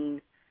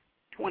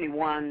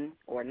 1931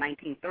 or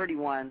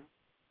 1931,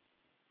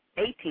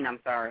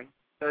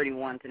 31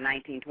 to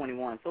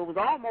 1921. So it was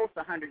almost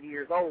 100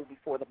 years old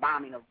before the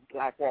bombing of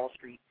Black Wall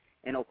Street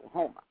in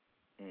Oklahoma.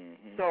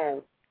 Mm-hmm.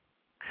 So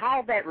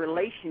how that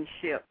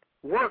relationship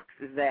works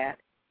is that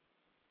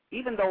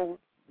even though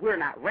we're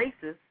not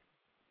racist,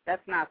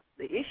 that's not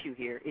the issue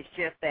here. It's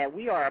just that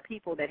we are a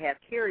people that have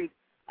carried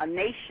a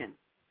nation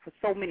for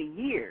so many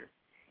years,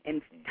 and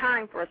it's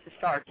time for us to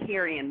start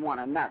carrying one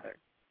another.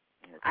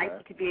 Okay. I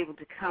need to be able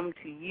to come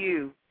to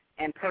you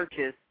and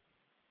purchase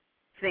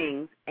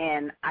things,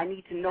 and I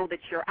need to know that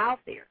you're out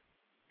there.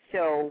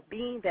 So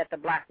being that the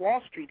Black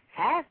Wall Street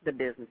has the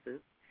businesses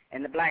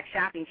and the Black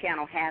Shopping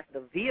Channel has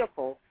the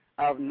vehicle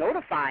of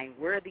notifying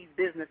where these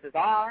businesses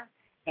are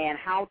and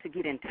how to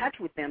get in touch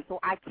with them so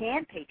I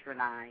can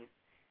patronize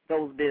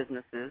those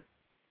businesses,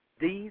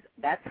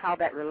 that's how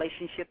that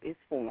relationship is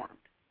formed.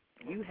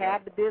 You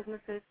have the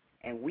businesses,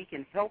 and we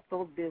can help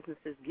those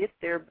businesses get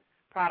their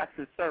products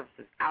and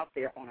services out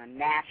there on a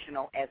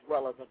national as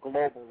well as a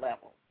global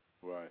level.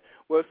 Right.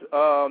 Well,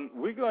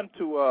 we're going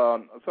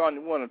to, Sonia,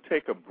 we want to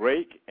take a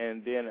break,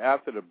 and then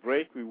after the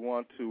break, we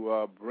want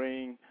to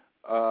bring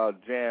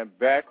Jan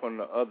back on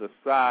the other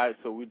side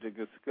so we can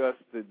discuss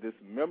this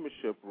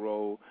membership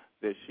role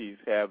that she's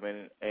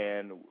having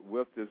and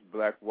with this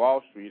Black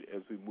Wall Street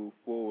as we move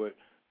forward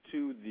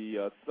to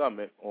the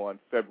summit on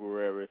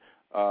February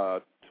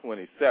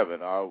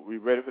 27. Are we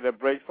ready for that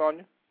break,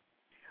 Sonia?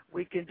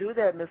 We can do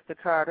that, Mr.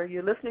 Carter.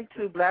 You're listening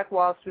to Black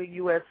Wall Street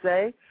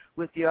USA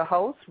with your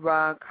host,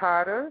 Ron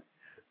Carter.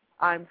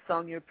 I'm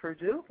Sonia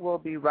Purdue. We'll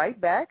be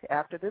right back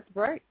after this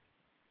break.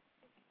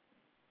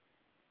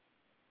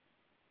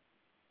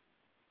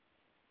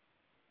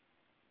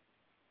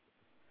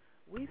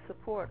 We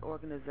support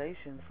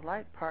organizations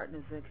like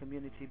Partners in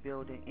Community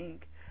Building,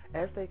 Inc.,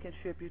 as they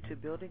contribute to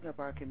building up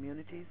our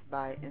communities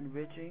by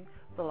enriching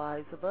the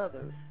lives of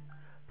others.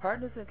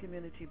 Partners in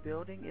Community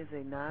Building is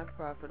a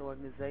nonprofit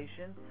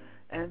organization,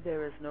 and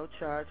there is no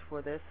charge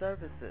for their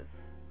services.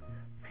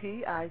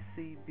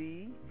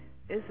 PICB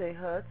is a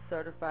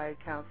HUD-certified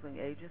counseling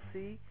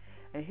agency,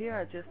 and here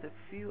are just a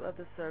few of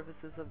the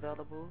services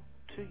available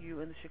to you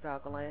in the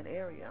Chicagoland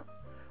area.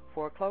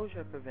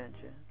 Foreclosure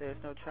prevention, there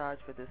is no charge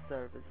for this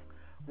service.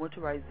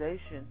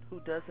 Winterization, who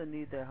doesn't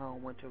need their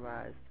home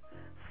winterized?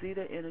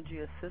 CEDA energy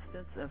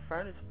assistance and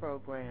furnace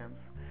programs.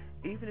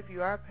 Even if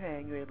you are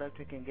paying your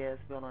electric and gas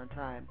bill on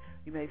time,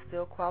 you may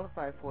still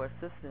qualify for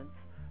assistance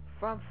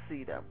from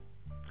CEDA.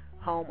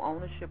 Home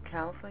ownership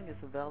counseling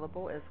is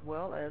available, as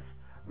well as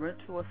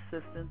rental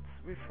assistance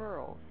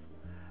referrals.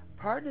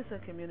 Partners in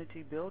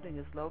Community Building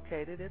is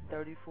located at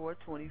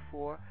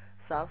 3424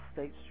 South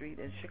State Street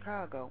in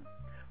Chicago.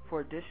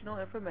 For additional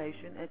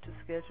information and to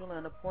schedule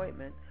an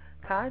appointment,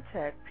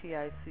 contact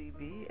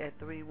PICB at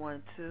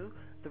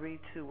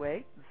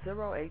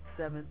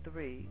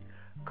 312-328-0873.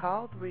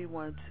 Call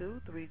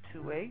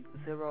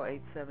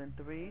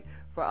 312-328-0873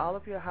 for all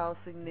of your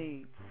housing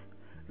needs.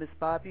 Ms.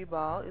 Bobby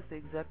Ball is the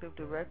Executive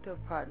Director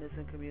of Partners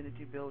in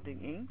Community Building,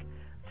 Inc.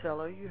 Tell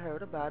her you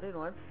heard about it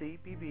on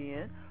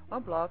CBBN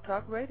on Blog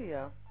Talk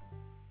Radio.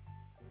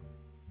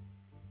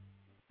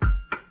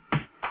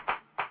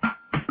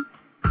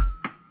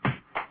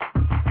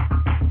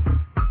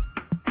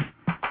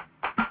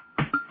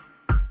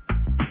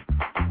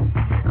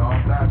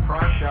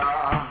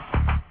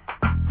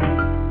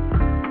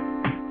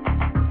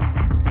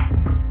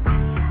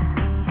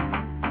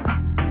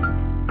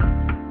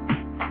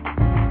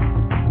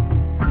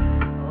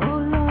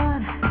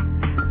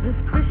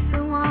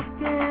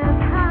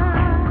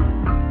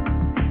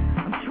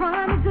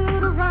 Trying to do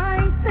the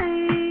right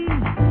thing.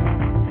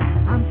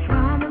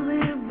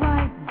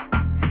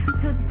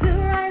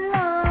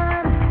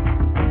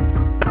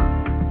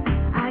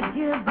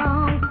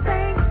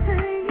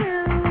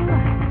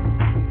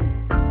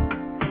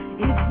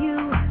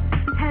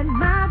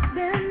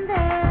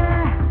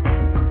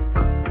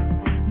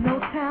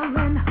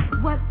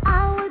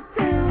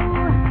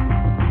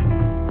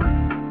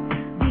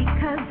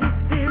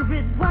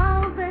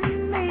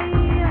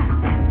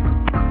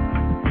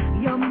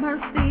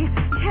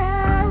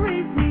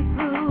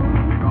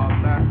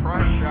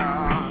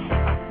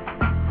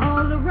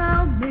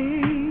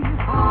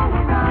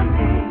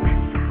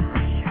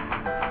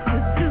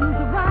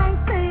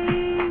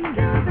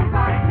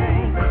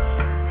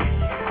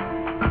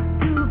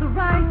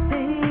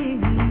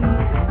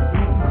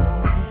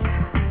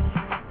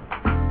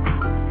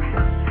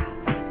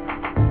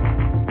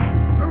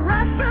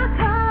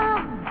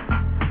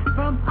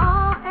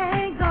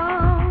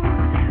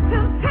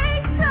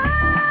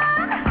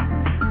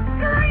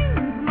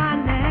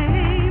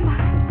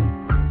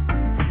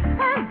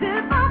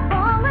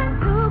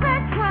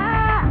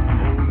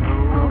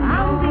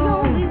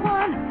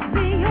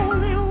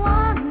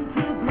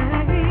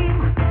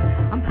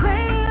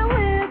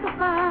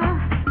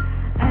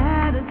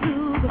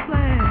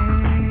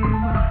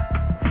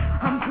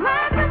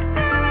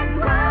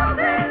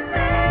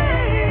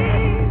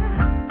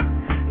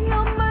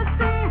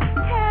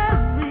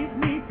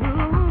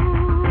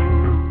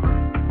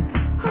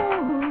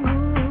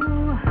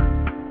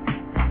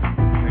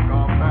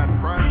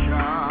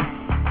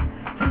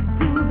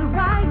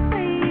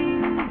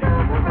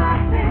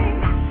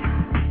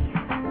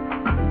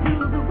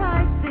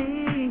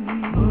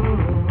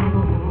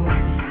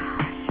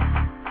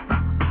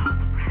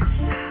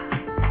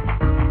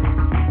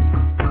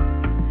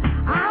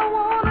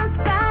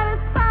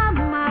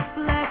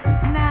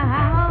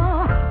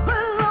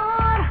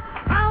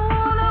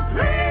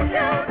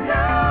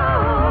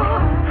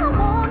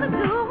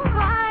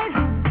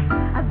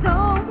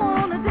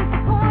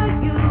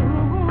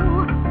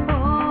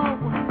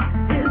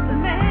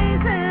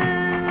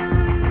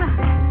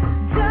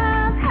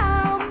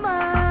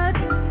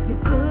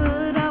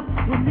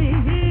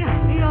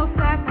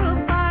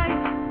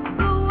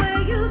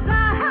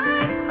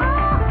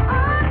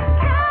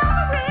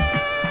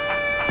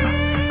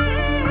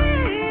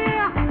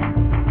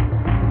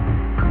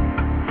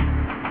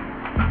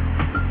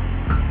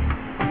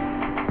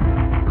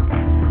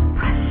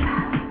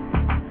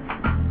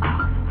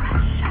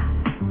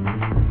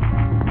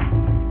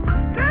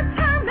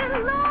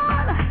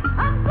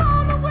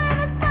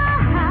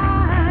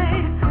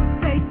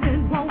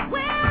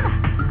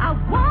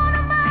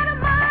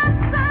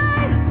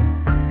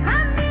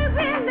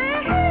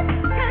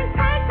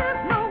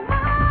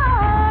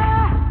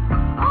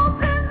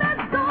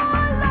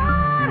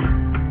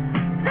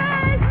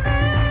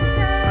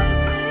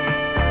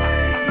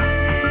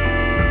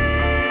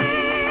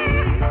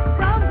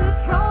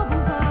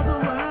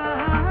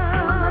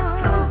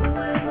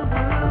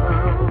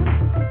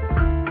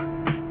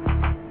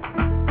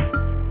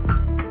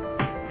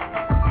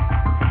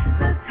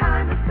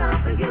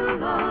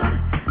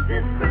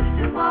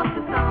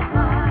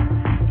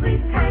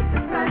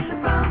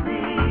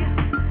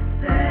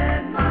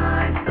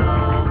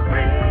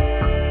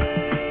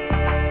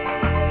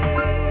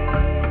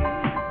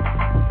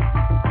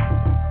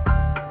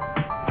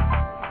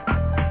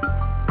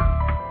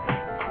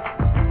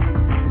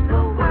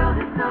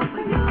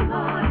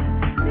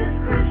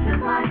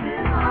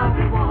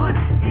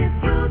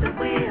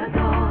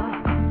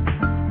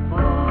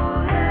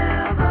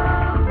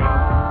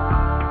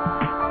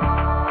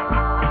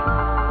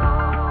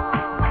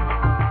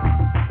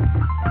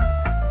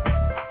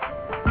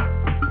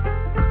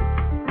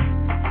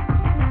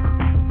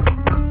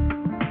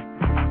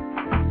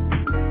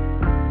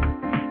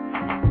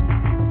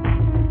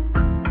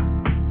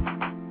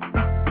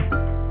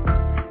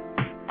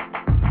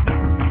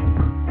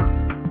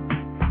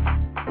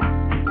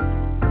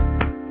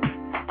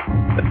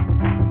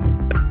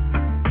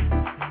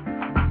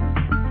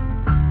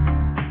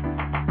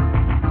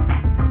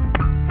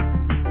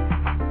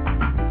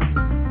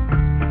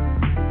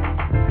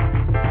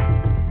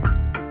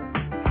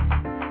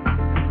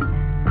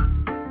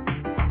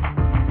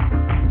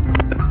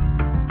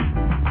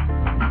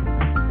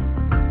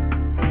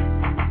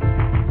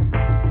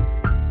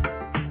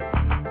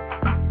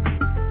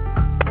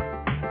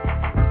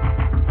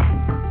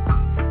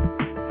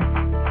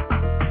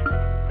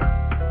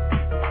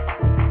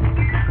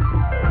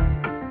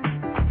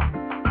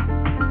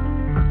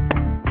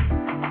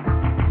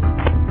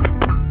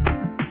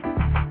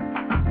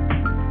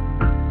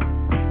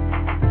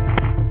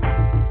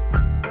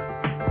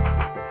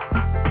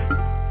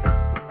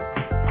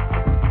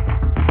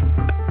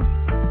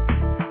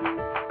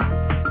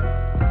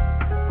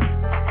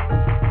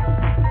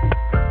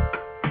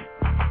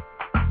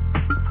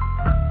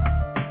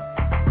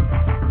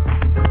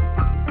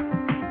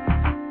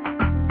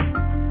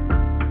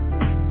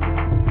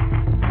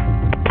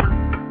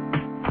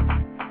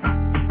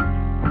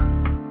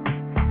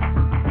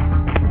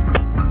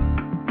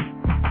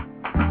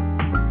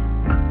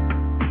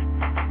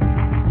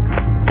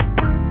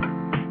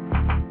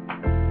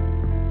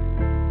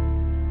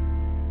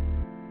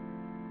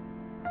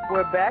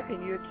 back,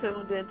 and you're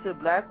tuned into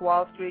Black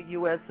Wall Street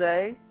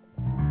USA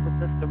with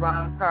Mr.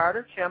 Ron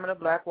Carter, Chairman of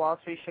Black Wall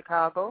Street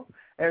Chicago,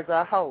 as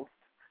our host.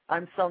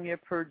 I'm Sonia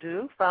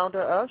Purdue,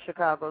 founder of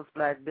Chicago's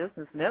Black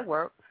Business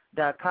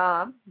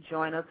Network.com.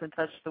 Join us and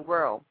touch the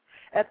world.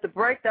 At the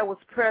break, that was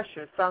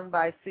Pressure, sung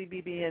by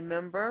CBBN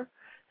member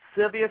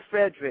Sylvia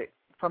Frederick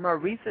from her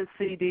recent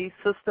CD,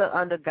 Sister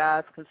Under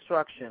God's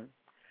Construction.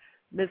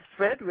 Ms.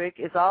 Frederick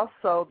is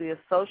also the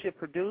associate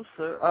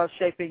producer of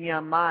Shaping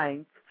Young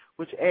Minds,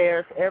 which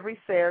airs every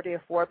Saturday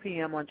at 4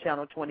 p.m. on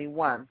Channel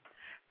 21.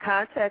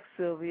 Contact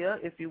Sylvia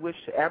if you wish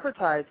to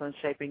advertise on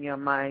Shaping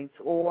Young Minds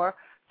or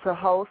to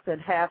host a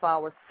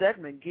half-hour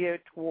segment geared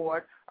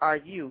toward our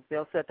youth.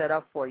 They'll set that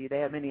up for you. They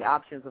have many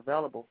options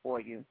available for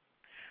you.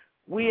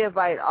 We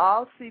invite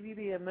all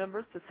CBBN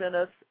members to send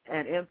us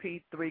an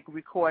MP3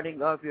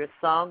 recording of your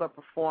song or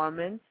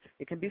performance.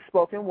 It can be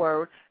spoken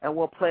word, and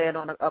we'll play it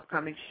on an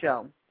upcoming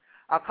show.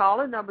 Our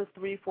call-in number is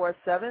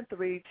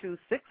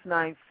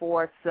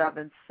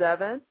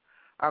 347-326-9477.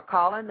 Our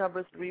call-in number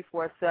is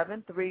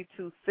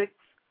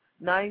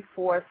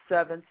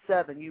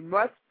 347-326-9477. You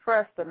must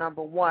press the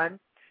number 1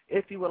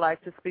 if you would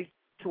like to speak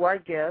to our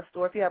guest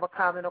or if you have a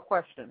comment or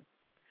question.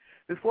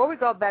 Before we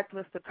go back to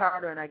Mr.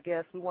 Carter and our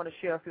guest, we want to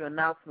share a few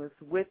announcements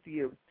with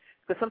you.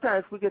 Because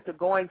sometimes we get to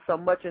going so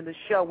much in the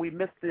show, we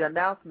miss the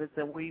announcements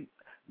and we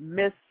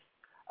miss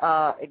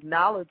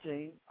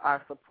acknowledging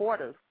our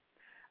supporters.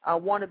 I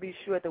want to be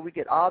sure that we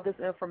get all this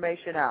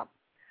information out.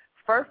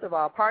 First of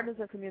all, Partners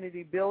in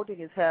Community Building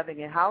is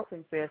having a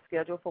housing fair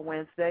scheduled for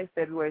Wednesday,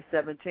 February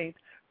 17th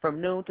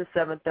from noon to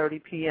 7:30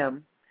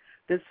 p.m.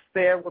 This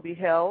fair will be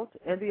held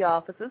in the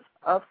offices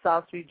of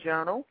South Street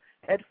Journal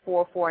at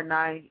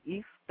 449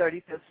 East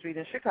 35th Street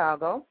in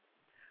Chicago.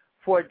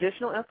 For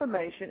additional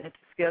information and to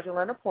schedule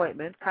an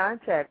appointment,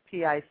 contact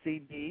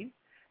PICB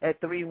at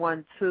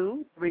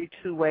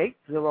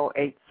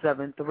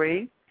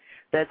 312-328-0873.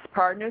 That's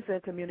Partners in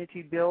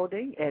Community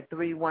Building at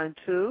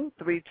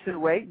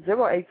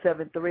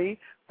 312-328-0873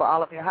 for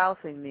all of your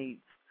housing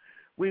needs.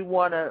 We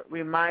want to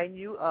remind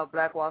you of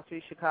Black Wall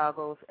Street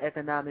Chicago's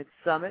Economic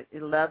Summit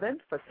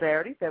 11 for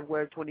Saturday,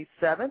 February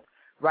 27th,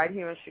 right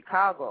here in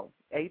Chicago,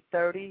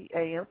 8:30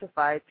 a.m. to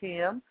 5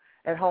 p.m.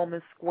 at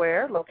Holman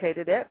Square,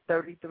 located at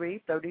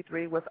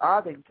 3333 West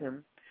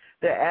Arlington.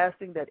 They're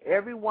asking that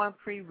everyone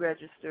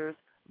pre-registers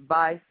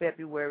by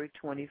February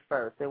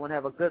 21st. They want to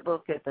have a good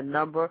look at the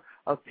number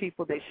of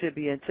people they should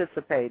be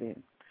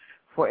anticipating.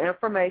 For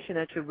information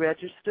and to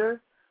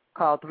register,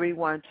 call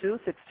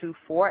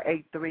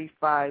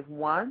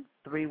 312-624-8351,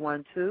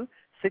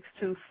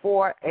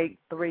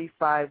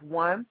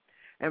 312-624-8351.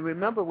 And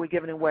remember, we're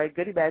giving away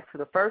goodie bags for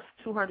the first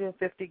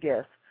 250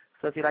 guests.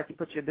 So if you'd like to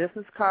put your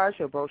business cards,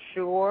 your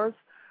brochures,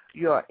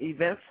 your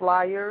event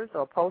flyers,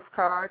 or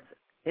postcards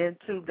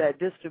into that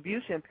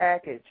distribution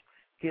package,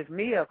 give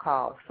me a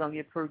call,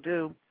 Sonia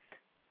Purdue,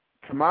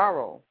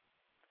 tomorrow,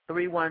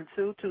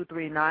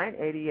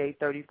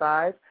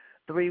 312-239-8835,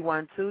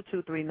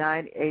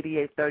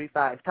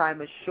 312-239-8835.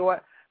 Time is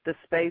short. The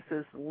space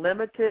is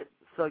limited,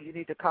 so you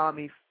need to call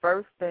me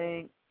first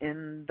thing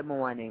in the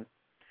morning.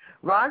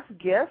 Ron's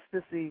guest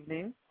this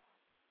evening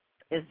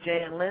is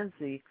Jan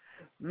Lindsay,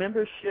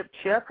 membership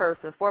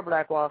chairperson for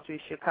Black Wall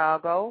Street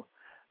Chicago.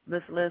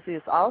 Ms. Lindsay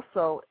is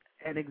also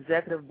an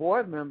executive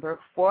board member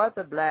for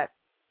the Black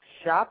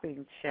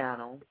Shopping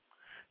Channel.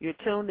 You're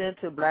tuned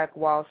into Black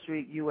Wall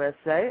Street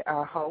USA.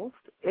 Our host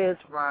is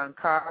Ron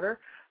Carter.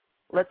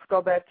 Let's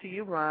go back to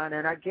you, Ron,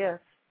 and our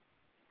guest.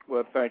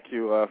 Well, thank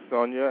you,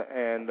 Sonia,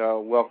 and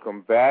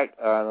welcome back,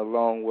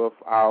 along with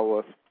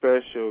our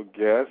special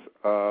guest,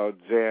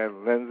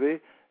 Jan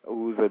Lindsay,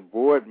 who's a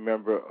board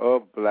member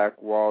of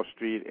Black Wall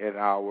Street and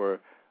our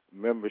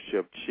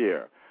membership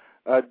chair.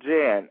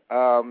 Jan,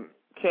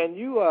 can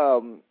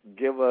you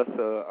give us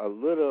a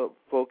little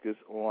focus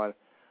on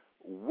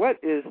what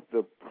is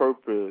the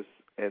purpose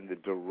and the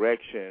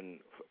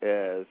direction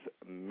as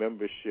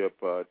membership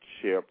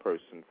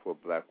chairperson for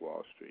Black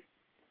Wall Street?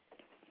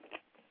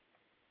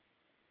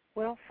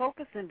 Well,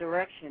 focus and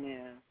direction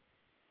is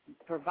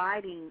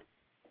providing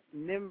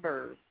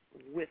members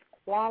with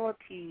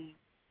quality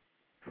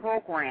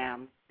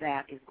programs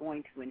that is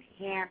going to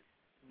enhance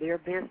their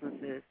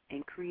businesses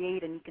and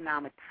create an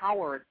economic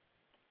power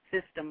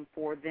system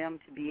for them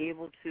to be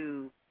able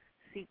to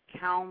seek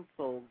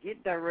counsel,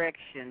 get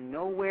direction,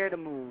 know where to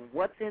move,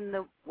 what's in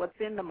the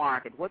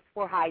market, what's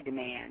for high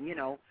demand,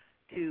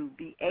 to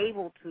be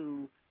able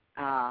to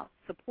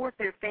support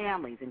their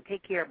families and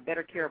take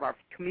better care of our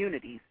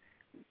communities,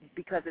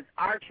 because it's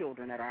our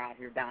children that are out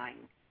here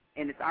dying,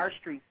 and it's our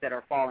streets that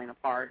are falling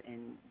apart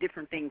and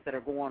different things that are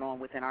going on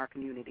within our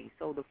community.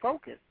 So the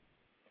focus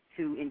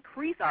to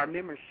increase our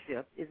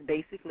membership is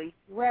basically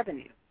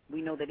revenue.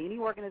 We know that any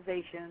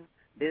organization,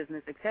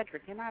 business, etc.,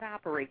 cannot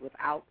operate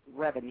without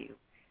revenue.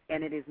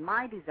 And it is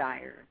my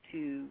desire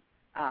to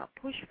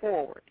push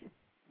forward,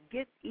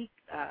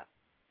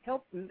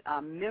 help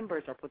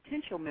members or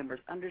potential members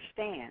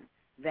understand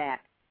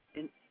that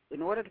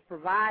in order to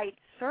provide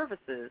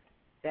services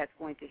that's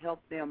going to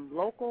help them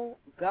local,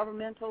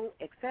 governmental,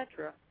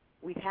 etc.,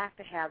 we have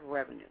to have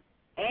revenue.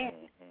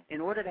 And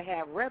in order to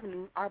have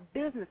revenue, our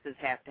businesses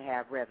have to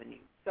have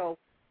revenue. So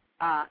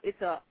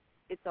it's a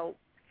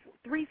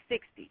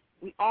 360.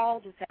 We all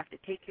just have to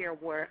take care of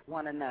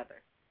one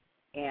another.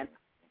 And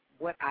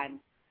what I'm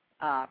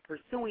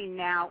pursuing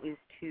now is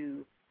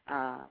to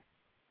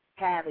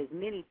have as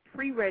many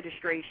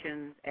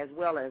pre-registrations as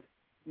well as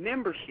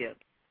membership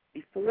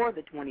before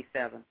the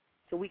 27th,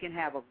 so we can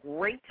have a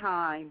great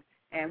time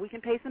and we can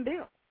pay some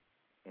bills.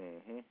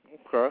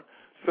 Okay.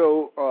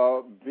 So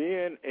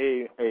being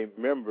a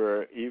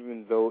member,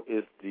 even though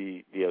it's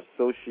the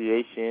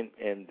association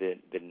and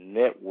the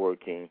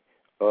networking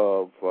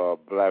of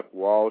Black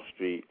Wall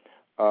Street,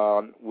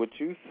 would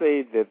you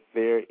say that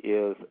there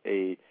is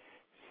a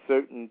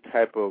certain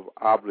type of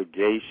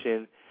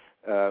obligation,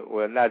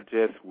 well, not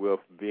just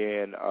with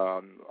being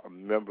a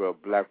member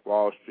of Black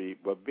Wall Street,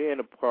 but being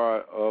a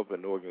part of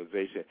an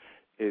organization?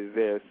 Is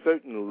there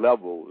certain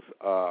levels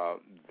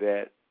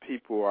that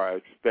people are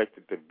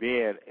expected to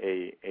being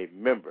a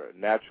member?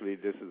 Naturally,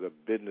 this is a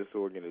business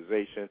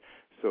organization,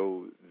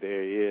 so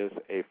there is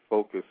a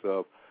focus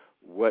of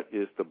what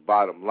is the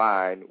bottom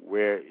line,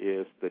 where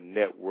is the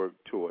network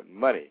toward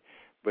money.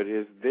 But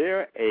is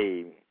there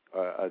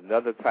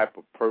another type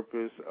of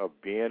purpose of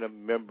being a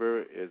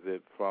member? Is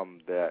it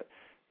from that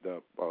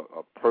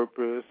a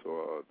purpose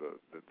or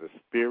the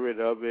spirit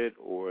of it,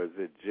 or is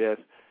it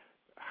just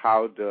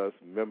how does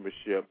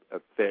membership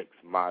affects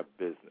my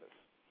business?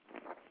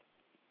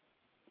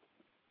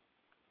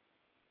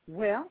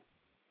 Well,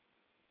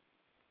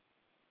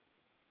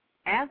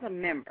 as a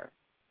member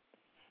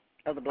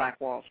of the Black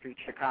Wall Street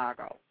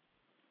Chicago,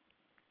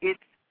 it's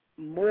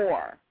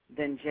more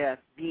than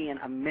just being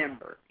a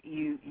member.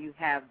 You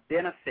have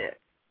benefits.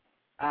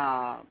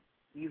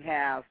 You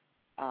have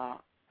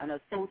an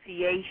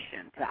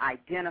association to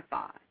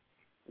identify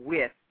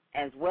with,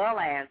 as well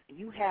as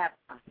you have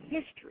a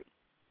history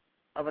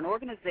of an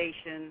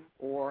organization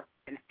or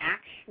an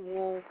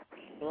actual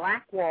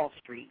Black Wall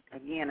Street,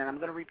 again, and I'm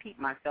going to repeat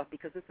myself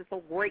because this is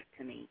so great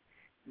to me,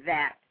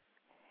 that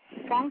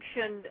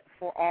functioned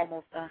for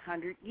almost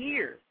 100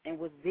 years and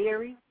was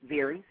very,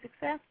 very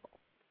successful.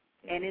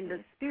 And in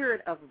the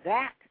spirit of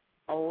that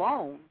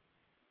alone,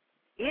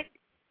 it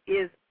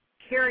is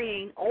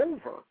carrying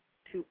over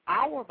to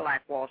our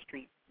Black Wall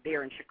Street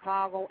there in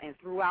Chicago and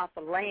throughout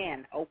the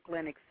land,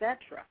 Oakland,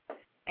 etc.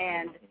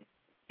 And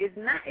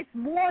it's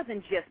more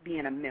than just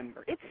being a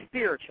member. It's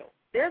spiritual.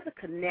 There's a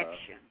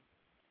connection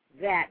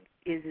that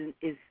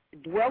is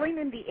dwelling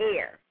in the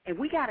air, and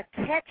we got to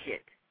catch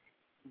it,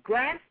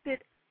 grasp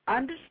it,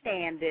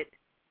 understand it,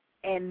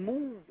 and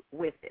move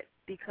with it,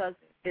 because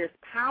there's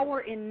power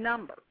in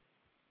numbers.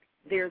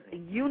 There's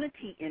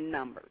unity in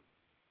numbers.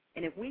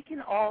 And if we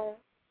can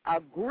all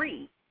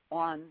agree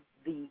on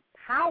the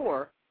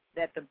power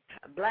that the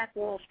Black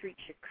Wall Street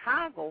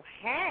Chicago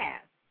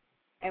has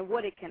and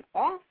what it can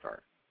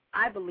offer,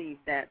 I believe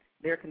that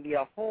there can be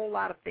a whole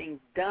lot of things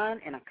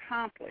done and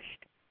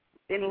accomplished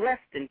in less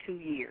than 2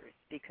 years,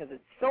 because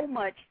it's so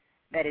much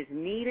that is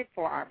needed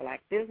for our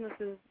Black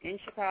businesses in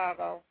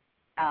Chicago.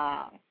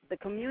 The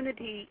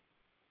community,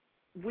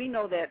 we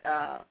know that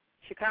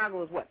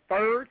Chicago is,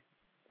 third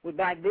with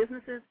Black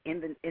businesses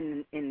in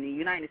the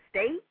United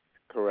States?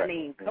 Correct. I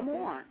mean, come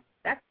on.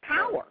 That's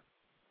power.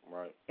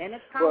 Right. And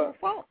it's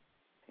powerful.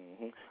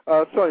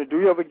 Sonia, do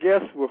we have a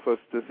guest with us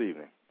this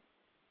evening?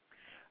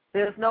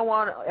 There's no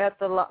one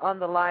on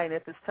the line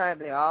at this time.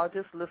 They're all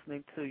just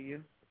listening to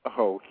you.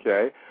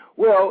 Okay.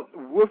 Well,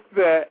 with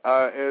that,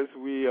 as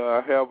we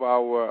have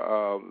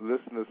our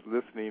listeners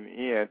listening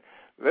in,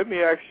 let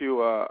me ask you,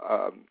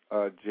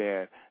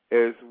 Jan,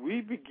 as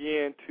we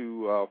begin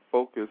to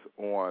focus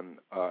on,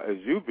 as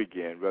you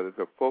begin, rather,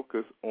 to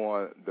focus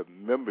on the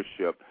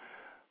membership,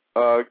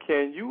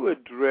 can you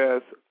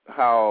address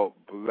how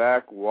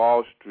Black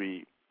Wall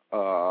Street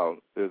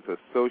is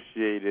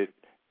associated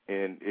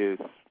and is,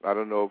 I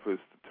don't know if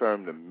it's the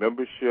term the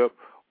membership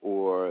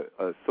or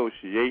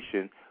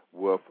association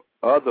with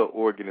other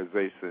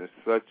organizations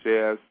such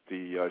as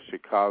the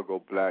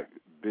Chicago Black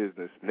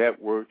Business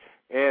Network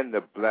and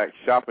the Black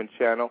Shopping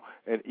Channel,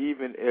 and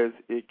even as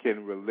it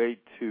can relate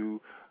to,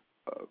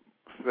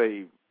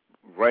 say,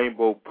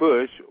 Rainbow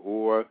Push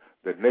or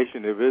the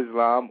Nation of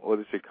Islam or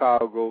the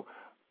Chicago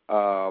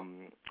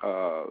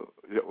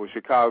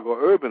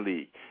Urban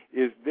League?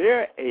 Is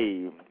there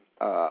a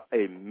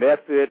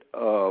method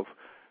of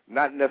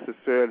not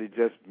necessarily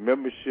just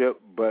membership,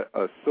 but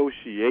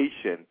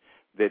association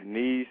that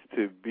needs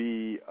to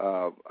be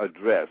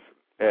addressed,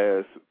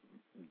 as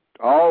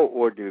all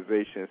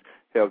organizations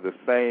have the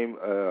same,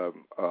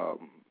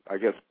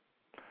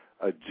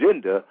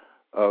 agenda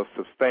of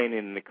sustaining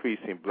and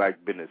increasing Black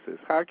businesses?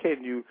 How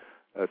can you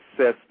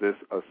assess this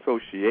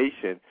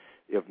association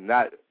if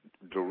not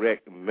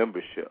direct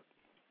membership?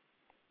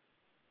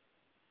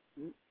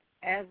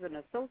 As an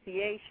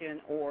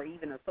association, or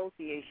even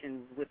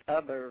associations with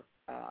other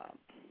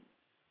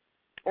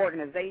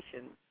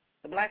organizations,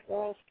 the Black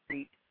Wall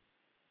Street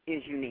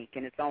is unique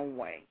in its own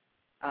way.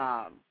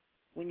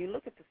 When you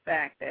look at the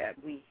fact that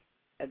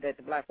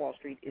the Black Wall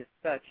Street is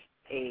such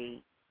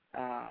a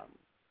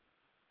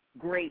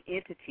great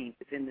entity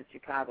within the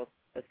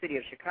city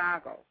of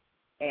Chicago,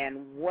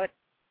 and what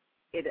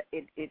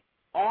it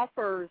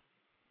offers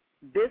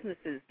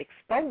businesses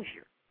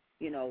exposure.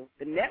 You know,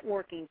 the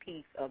networking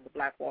piece of the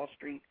Black Wall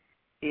Street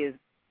is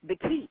the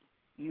key.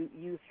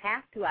 You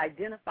have to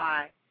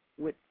identify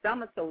with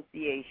some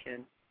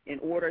association in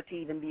order to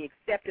even be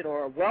accepted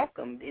or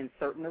welcomed in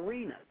certain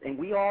arenas, and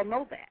we all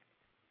know that.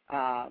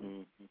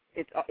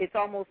 It's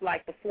almost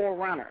like the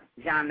forerunner,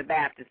 John the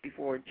Baptist,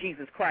 before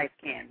Jesus Christ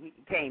came.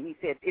 He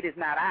said, "It is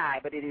not I,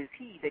 but it is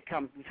he that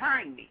comes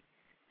behind me."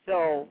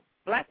 So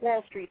Black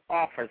Wall Street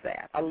offers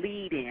that, a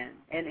lead-in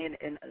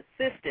and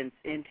assistance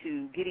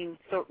into getting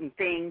certain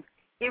things,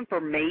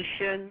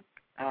 information,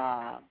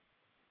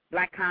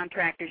 Black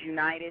Contractors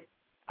United,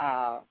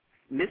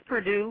 Miss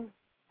Purdue,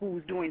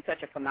 who's doing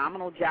such a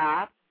phenomenal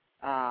job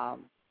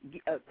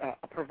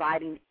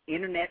providing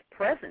Internet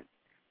presence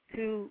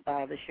to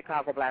the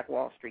Chicago Black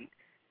Wall Street.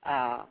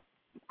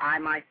 I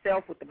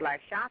myself, with the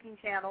Black Shopping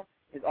Channel,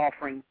 is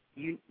offering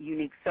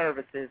unique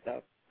services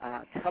of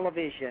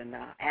television,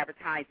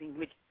 advertising,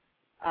 which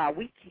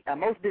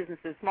most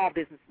businesses, small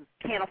businesses,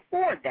 can't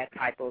afford that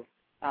type of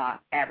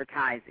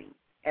advertising,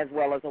 as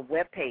well as a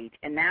web page.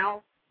 And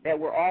now that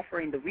we're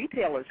offering the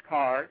retailer's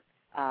card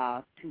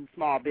to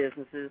small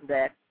businesses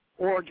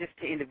or just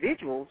to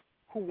individuals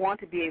who want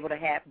to be able to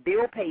have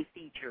bill pay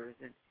features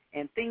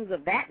and things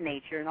of that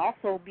nature, and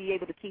also be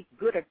able to keep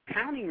good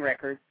accounting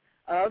records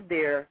of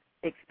their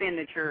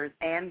expenditures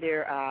and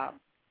their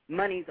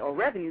monies or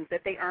revenues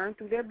that they earn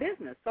through their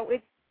business. So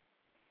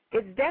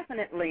it's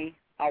definitely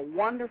a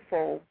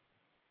wonderful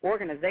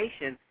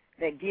organization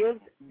that gives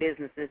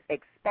businesses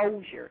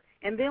exposure.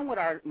 And then with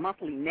our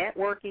monthly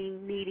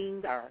networking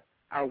meetings,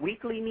 our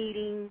weekly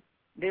meetings,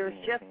 there's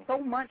just so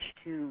much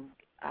to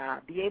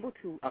be able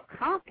to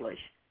accomplish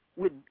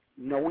with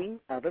knowing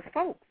other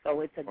folks.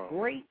 So it's a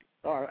great,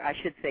 or I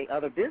should say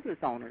other business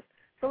owners.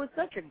 So it's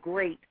such a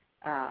great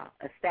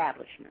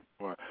establishment.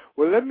 Right.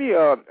 Well, let me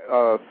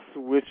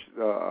switch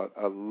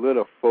a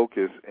little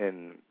focus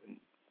in,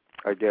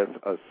 I guess,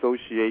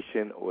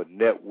 association or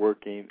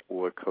networking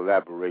or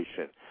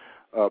collaboration.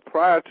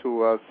 Prior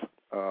to us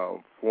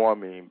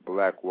forming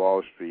Black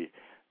Wall Street,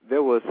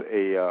 there was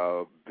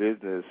a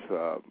business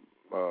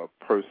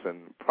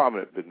person,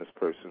 prominent business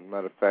person.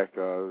 Matter of fact,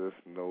 there's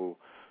no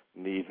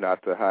need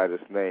not to hide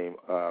his name.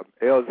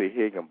 Elsie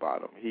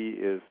Higginbottom. He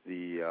is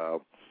the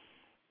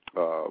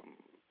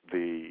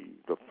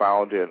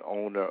founder and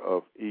owner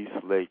of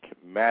East Lake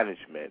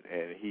Management,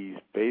 and he's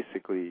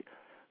basically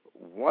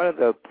one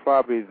of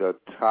probably the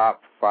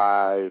top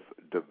 5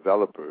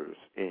 developers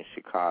in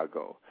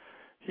Chicago.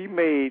 He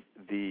made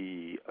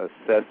the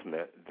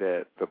assessment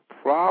that the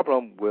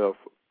problem with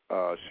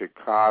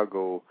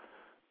Chicago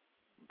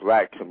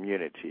Black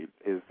community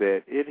is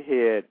that it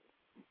had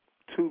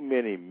too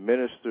many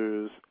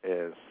ministers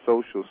and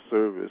social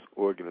service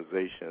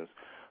organizations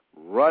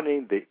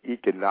running the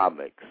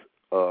economics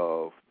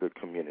of the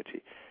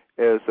community.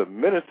 As a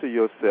minister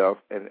yourself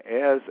and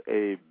as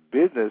a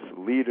business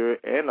leader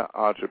and an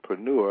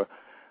entrepreneur,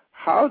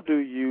 how do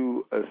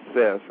you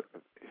assess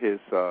his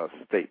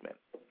statement?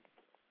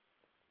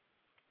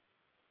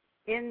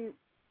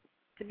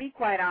 To be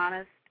quite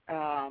honest,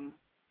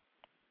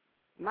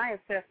 my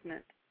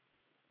assessment,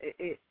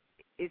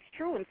 it's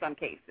true in some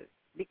cases,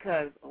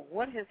 because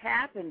what has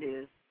happened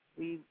is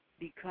we've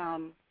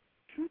become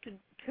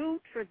too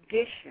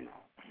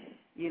traditional.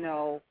 You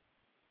know,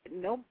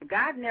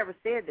 God never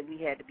said that we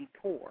had to be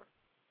poor.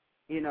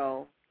 You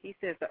know, he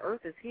says the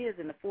earth is his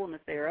and the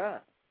fullness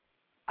thereof.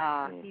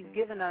 He's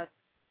given us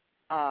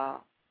a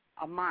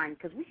mind,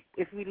 because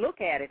if we look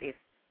at it, if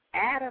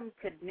Adam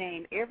could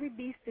name every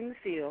beast in the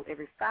field,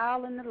 every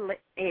fowl in the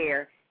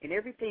air, and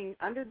everything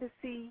under the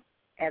sea,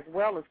 as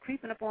well as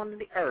creeping up onto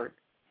the earth,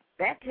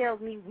 that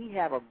tells me we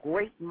have a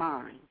great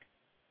mind.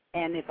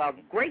 And if our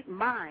great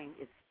mind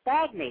is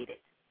stagnated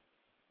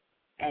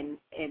and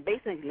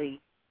basically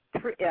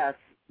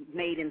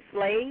made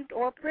enslaved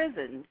or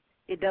imprisoned,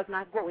 it does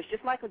not grow. It's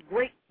just like a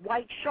great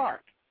white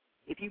shark.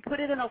 If you put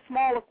it in a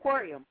small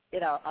aquarium,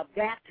 it'll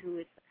adapt to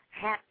its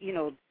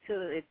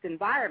to its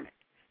environment.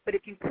 But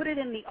if you put it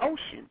in the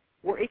ocean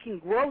where it can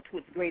grow to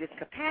its greatest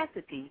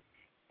capacity,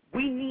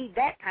 we need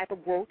that type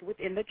of growth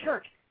within the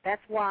church.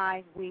 That's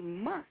why we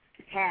must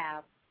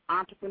have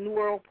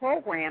entrepreneurial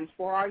programs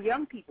for our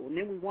young people. And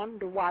then we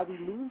wonder why we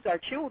lose our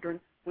children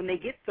when they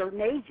get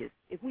certain ages.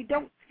 If we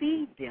don't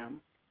feed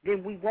them,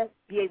 then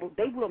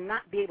they will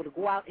not be able to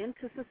go out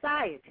into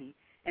society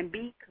and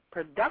be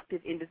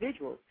productive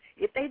individuals.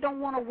 If they don't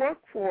want to work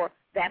for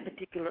that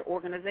particular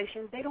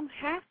organization, they don't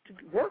have to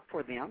work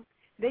for them.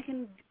 They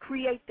can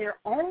create their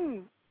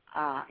own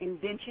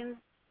inventions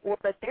or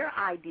let their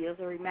ideas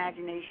or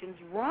imaginations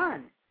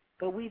run.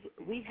 But we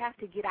have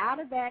to get out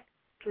of that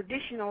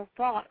traditional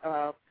thought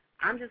of,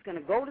 I'm just going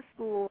to go to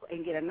school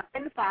and get a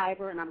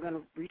 9-to-5 and I'm going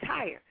to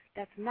retire.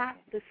 It's not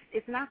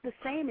the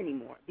same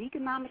anymore. The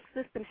economic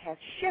system has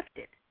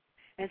shifted.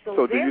 And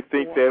so do you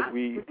think that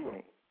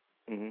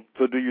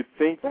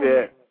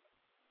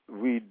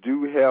we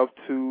do have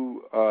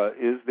to,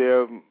 is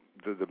there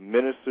the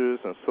ministers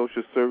and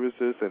social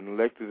services and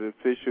elected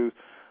officials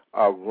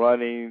are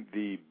running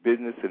the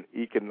business and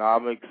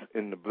economics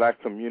in the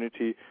black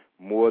community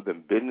more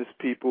than business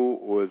people,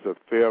 or is a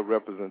fair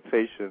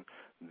representation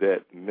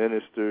that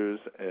ministers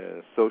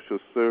and social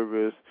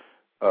service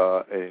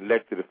and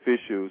elected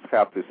officials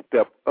have to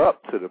step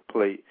up to the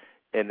plate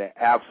in the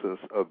absence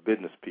of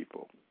business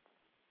people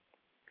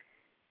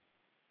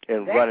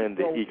and running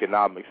the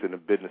economics and the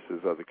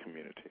businesses of the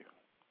community?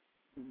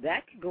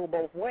 That could go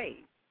both ways.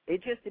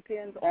 It just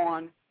depends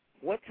on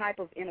what type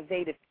of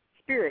innovative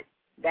spirit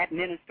that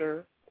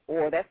minister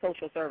or that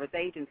social service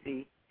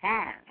agency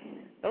has.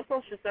 Those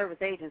social service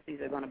agencies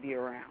are going to be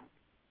around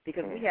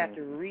because we have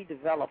to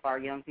redevelop our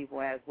young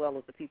people as well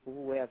as the people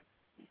who have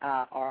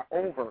are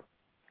over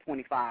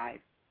 25.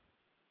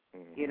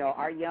 You know,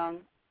 our young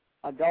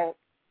adults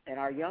and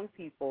our young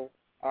people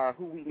are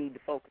who we need to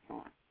focus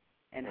on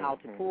and how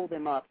to pull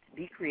them up to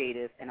be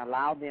creative and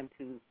allow them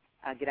to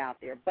get out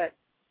there. But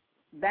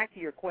back to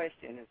your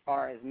question as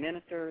far as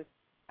ministers,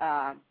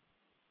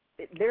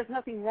 there's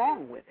nothing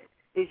wrong with it.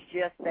 It's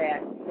just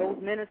that those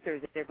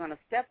ministers, if they're going to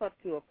step up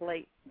to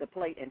the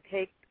plate and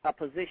take a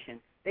position,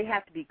 they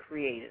have to be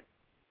creative.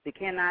 They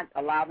cannot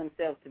allow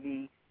themselves to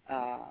be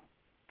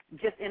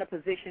just in a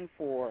position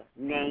for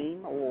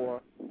name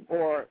or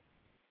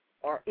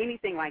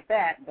anything like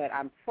that. But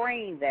I'm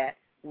praying that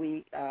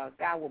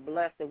God will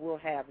bless that we'll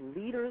have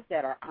leaders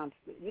that are,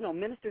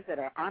 ministers that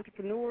are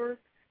entrepreneurs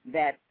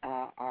that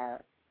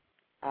are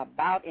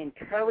about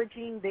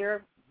encouraging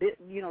their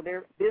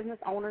business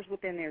owners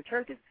within their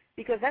churches,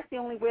 because that's the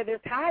only way their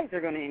tithes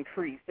are going to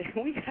increase.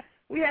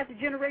 We have to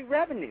generate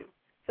revenue.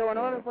 So in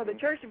order for the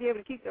church to be able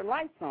to keep their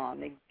lights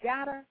on, they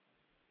got to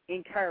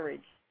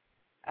encourage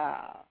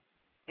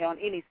on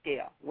any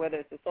scale, whether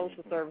it's a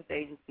social service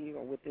agency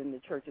or within the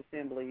church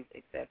assemblies,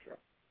 etc.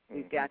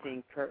 We've got to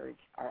encourage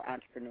our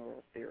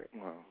entrepreneurial spirit.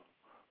 Wow.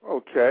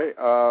 Okay.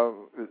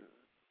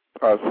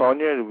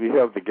 Sonia, do we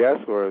have the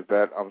guest, or is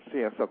that I'm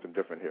seeing something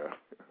different here?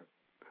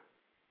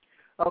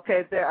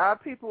 Okay, there are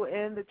people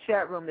in the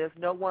chat room. There's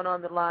no one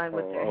on the line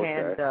with their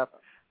hand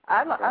up.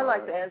 I'd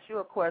like to ask you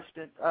a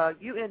question.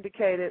 You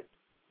indicated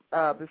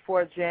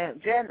before Jan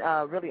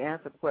really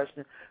answered the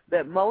question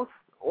that most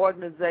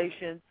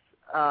organizations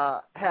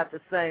have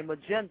the same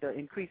agenda,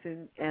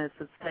 increasing and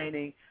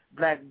sustaining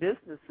black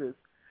businesses,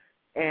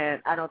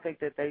 and I don't think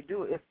that they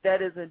do. If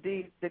that is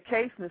indeed the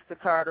case, Mr.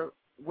 Carter,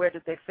 where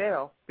did they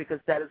fail? Because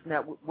that is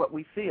not what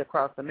we see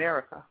across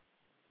America.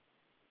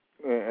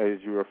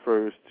 As you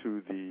refers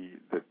to the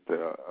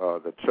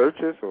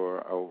churches,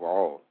 or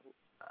overall?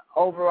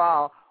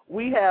 Overall,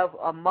 we have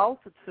a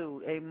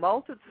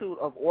multitude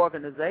of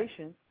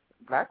organizations,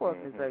 black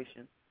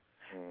organizations,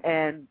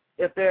 and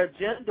if their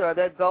agenda or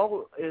their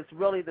goal is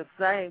really the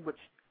same, which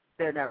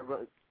they're not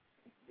really,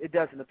 it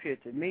doesn't appear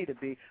to me to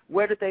be,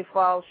 where did they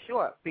fall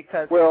short?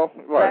 Because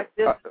black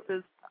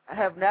businesses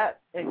have not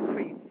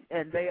increased,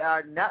 and they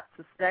are not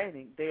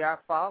sustaining. They are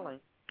falling.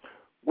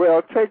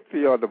 Well, take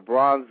the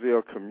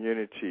Bronzeville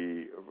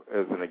community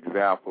as an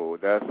example.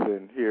 That's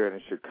here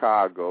in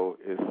Chicago.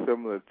 Is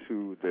similar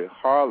to the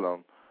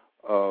Harlem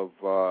of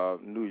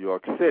New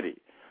York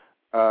City.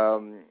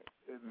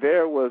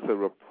 There was a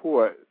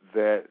report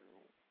that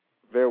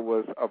there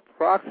was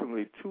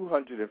approximately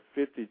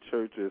 250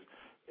 churches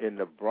in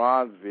the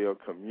Bronzeville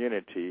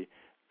community,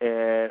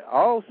 and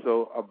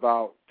also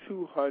about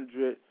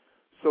 200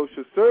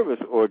 social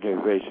service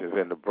organizations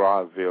in the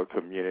Bronzeville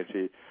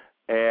community,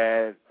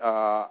 and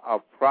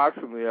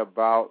approximately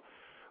about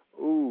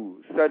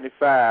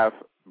 75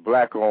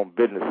 black-owned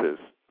businesses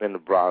in the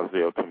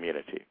Bronzeville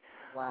community.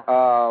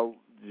 Wow.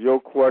 Your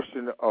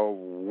question of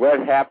what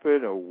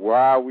happened or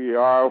why we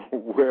are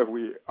where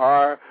we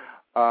are,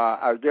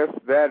 I guess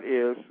that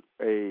is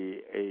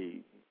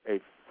a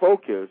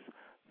focus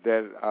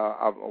that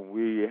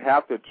we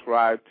have to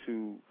try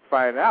to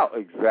find out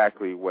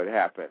exactly what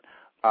happened.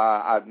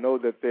 I know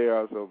that there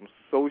are some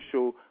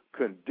social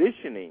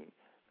conditioning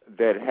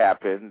that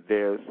happened.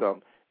 There's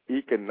some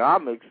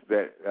economics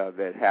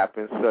that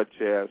happened,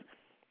 such as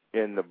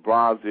in the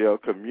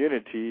Bronzeville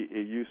community,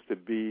 it used to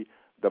be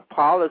the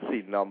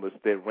policy numbers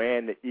that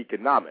ran the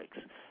economics.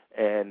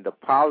 And the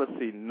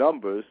policy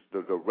numbers,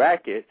 the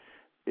racket,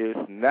 is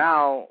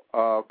now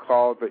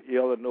called the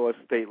Illinois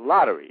State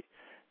Lottery.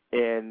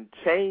 And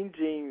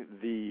changing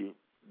the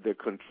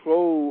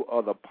control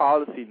of the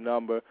policy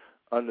number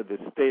under the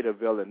state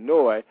of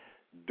Illinois,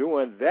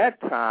 during that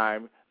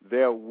time,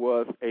 there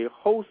was a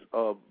host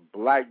of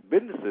black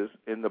businesses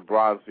in the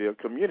Bronzeville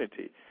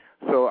community.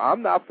 So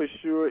I'm not for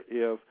sure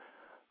if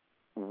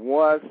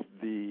once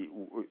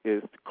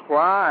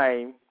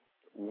crime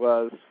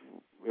was,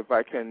 if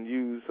I can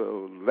use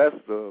loss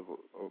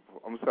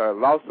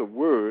of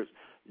words,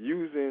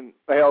 using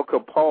Al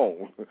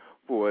Capone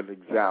for an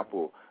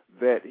example,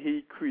 that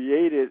he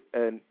created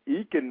an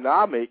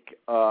economic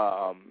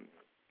an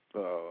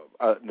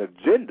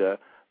agenda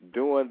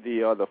during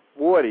the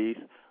 40s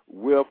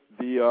with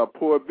the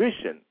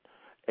prohibition.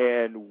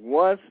 And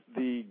once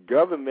the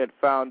government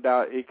found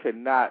out it could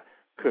not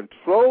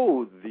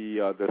control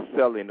the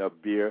selling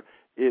of beer,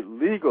 it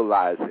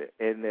legalized it.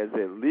 And as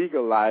it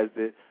legalized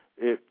it,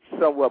 it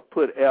somewhat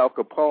put Al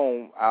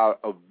Capone out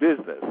of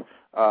business.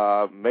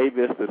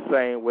 Maybe it's the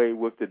same way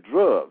with the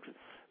drugs.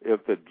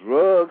 If the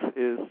drugs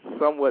is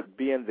somewhat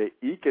being the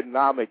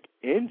economic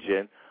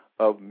engine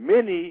of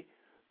many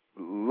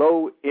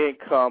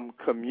low-income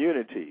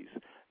communities,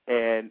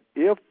 and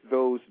if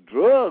those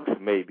drugs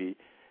maybe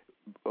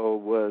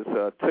was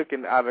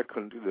taken out of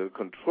the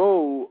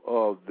control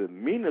of the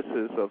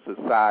meannesses of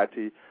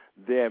society,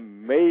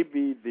 then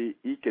maybe the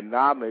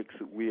economics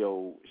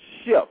will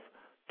shift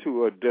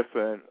to a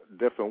different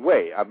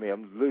way. I mean,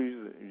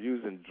 I'm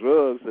using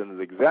drugs as an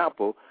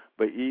example,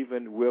 but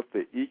even with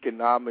the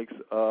economics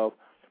of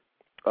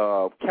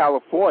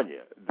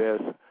California,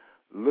 there's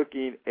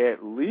looking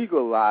at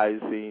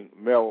legalizing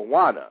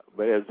marijuana,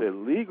 but as it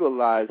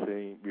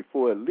legalizing,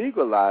 before it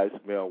legalized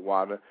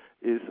marijuana,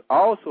 is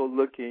also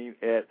looking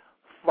at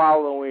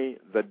following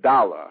the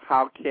dollar.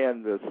 How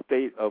can the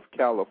state of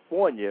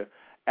California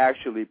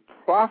actually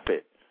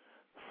profit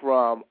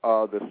from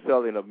the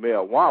selling of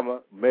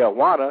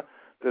marijuana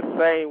the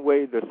same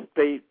way the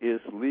state is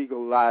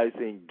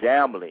legalizing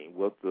gambling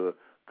with the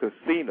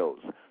casinos?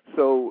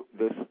 So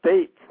the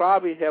state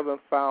probably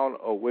haven't found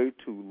a way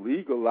to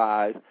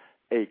legalize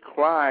a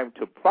crime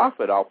to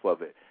profit off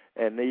of it.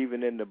 And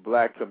even in the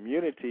black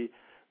community,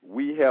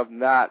 we have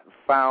not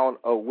found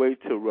a way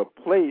to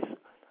replace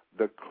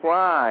the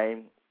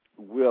crime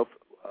with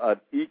an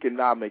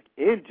economic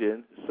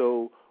engine,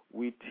 so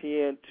we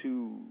tend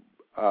to,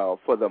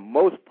 for the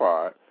most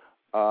part,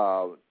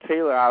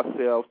 tailor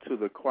ourselves to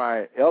the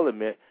crime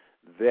element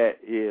that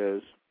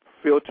is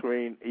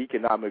filtering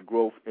economic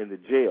growth in the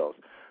jails.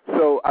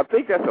 So I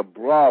think that's a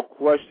broad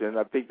question.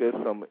 I think there's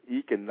some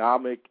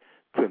economic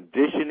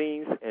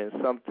conditionings, and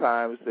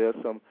sometimes there's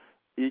some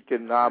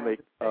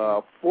economic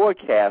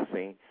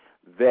forecasting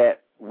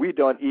that we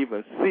don't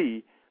even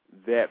see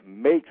that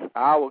makes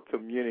our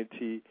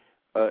community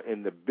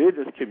in the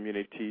business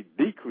community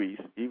decrease,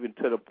 even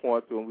to the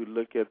point when we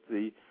look at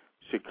the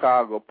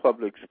Chicago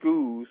public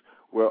schools,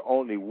 where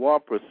only 1%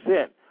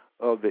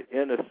 of the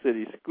inner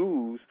city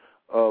schools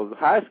of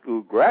high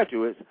school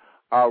graduates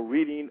are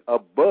reading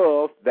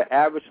above the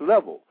average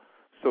level.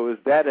 So is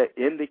that an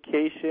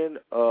indication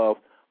of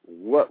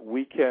what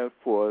we can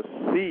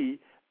foresee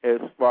as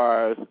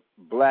far as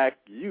black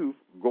youth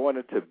going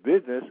into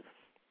business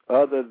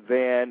other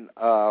than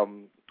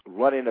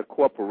running a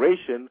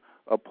corporation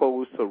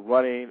opposed to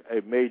running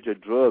a major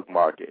drug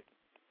market?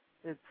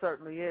 It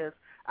certainly is.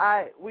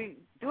 We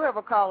do have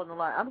a call on the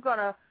line. I'm going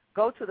to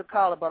go to the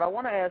caller, but I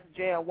want to ask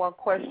Jan one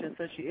question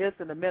since she is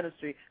in the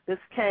ministry. This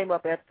came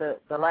up at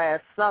the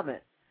last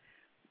summit.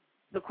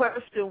 The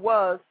question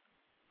was,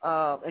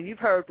 and you've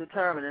heard the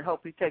term, and I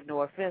hope you take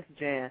no offense,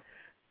 Jan,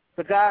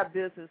 the God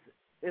business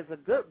is a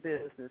good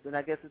business, and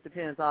I guess it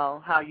depends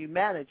on how you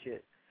manage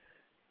it.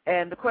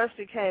 And the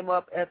question came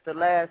up at the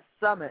last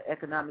summit,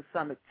 Economic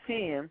Summit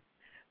 10,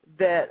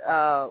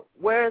 that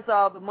where is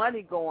all the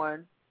money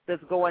going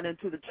that's going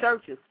into the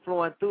churches,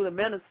 flowing through the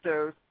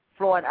ministers,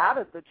 flowing out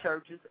of the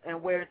churches,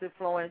 and where is it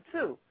flowing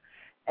to?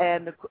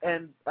 And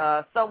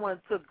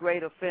someone took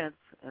great offense,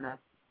 and I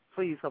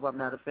please hope I'm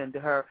not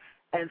offending her,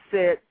 and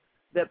said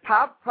that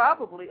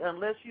probably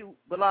unless you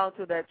belong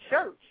to that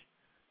church,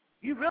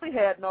 you really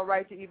had no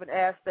right to even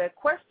ask that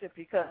question,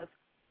 because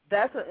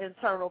that's an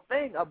internal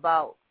thing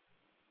about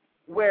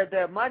where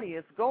their money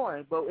is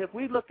going. But if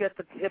we look at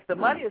if the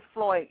money is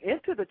flowing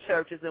into the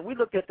churches and we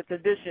look at the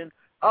condition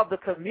of the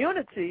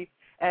community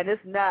and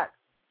it's not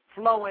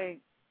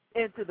flowing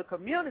into the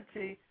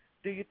community,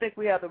 do you think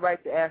we have the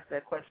right to ask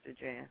that question,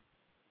 Jan?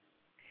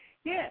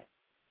 Yes.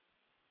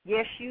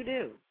 Yes, you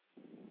do.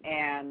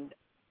 And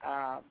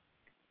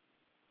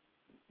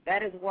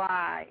that is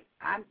why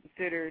I'm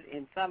considered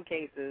in some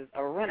cases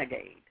a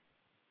renegade,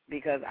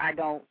 because I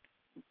don't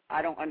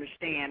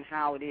understand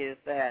how it is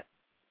that,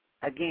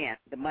 again,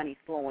 the money's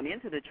flowing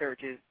into the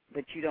churches,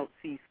 but you don't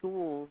see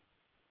schools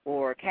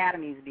or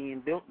academies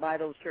being built by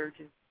those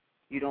churches.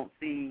 You don't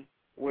see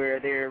where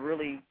they're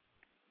really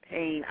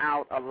paying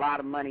out a lot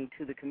of money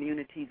to the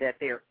community that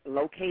they're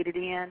located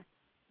in.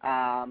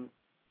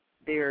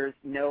 There's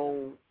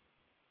no,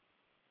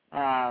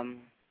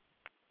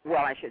 well,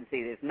 I shouldn't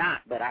say there's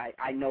not, but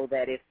I know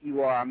that if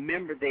you are a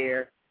member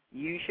there,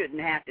 you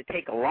shouldn't have to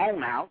take a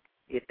loan out.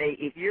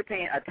 If you're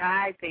paying a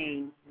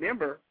tithe-paying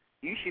member,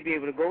 you should be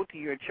able to go to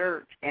your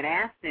church and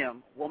ask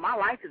them, well, my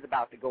life is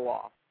about to go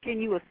off. Can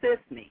you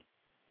assist me?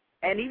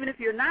 And even if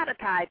you're not a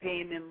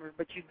tithe-paying member,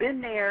 but you've been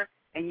there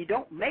and you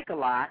don't make a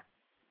lot,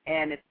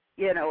 and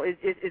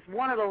it's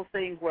one of those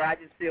things where I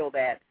just feel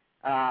that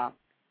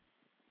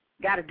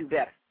got to do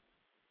better,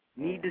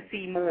 need to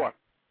see more,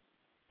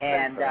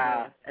 and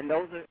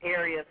those are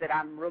areas that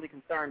I'm really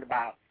concerned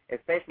about,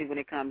 especially when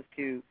it comes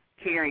to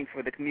caring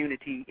for the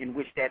community in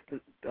which that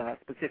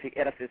specific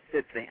edifice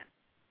sits in.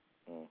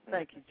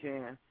 Thank you,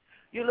 Jan.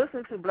 You're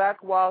listening to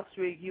Black Wall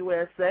Street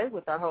USA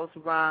with our host,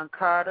 Ron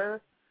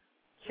Carter,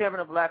 chairman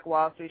of Black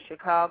Wall Street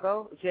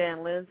Chicago.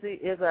 Jan Lindsay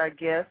is our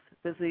guest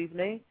this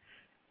evening.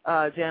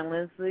 Jan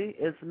Lindsay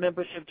is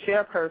membership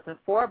chairperson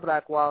for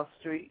Black Wall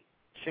Street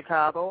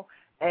Chicago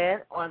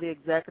and on the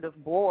executive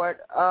board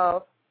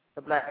of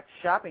the Black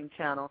Shopping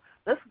Channel.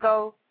 Let's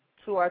go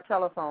to our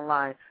telephone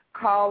line.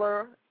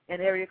 Caller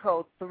in area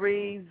code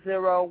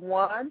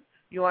 301.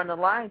 You're on the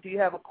line. Do you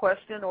have a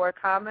question or a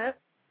comment?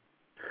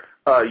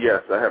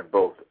 Yes, I have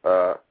both.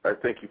 I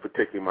thank you for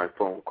taking my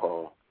phone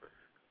call.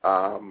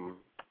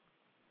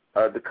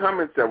 The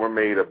comments that were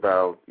made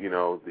about,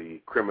 the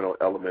criminal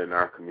element in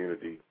our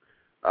community,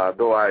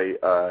 though I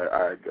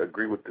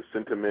agree with the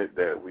sentiment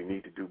that we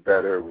need to do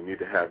better, we need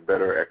to have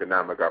better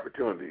economic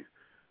opportunities,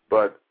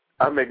 but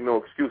I make no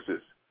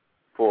excuses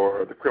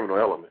for the criminal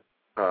element.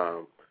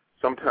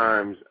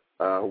 Sometimes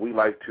we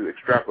like to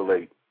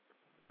extrapolate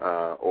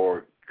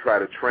or try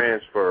to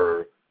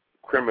transfer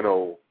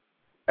criminal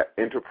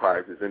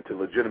enterprises into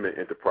legitimate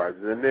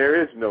enterprises, and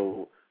there is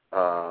no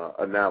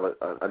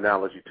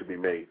analogy to be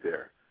made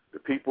there. The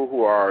people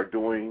who are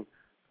doing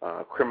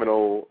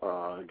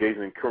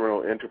engaging in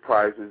criminal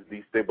enterprises,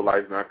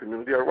 destabilizing our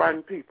community, are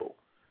rotten people,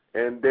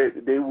 and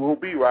they will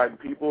be rotten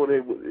people.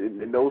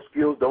 And those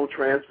skills don't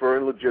transfer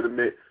in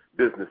legitimate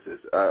businesses.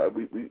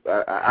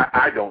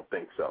 I don't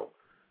think so.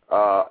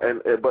 But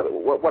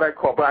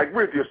I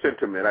agree with your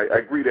sentiment. I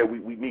agree that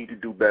we need to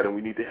do better.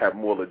 We need to have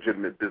more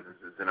legitimate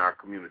businesses in our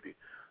community.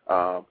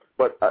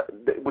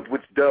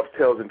 Which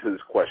dovetails into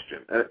this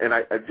question. And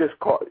I just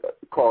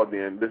called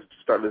in,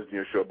 started listening to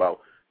your show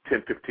about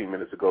 10, 15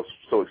 minutes ago,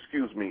 so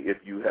excuse me if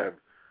you have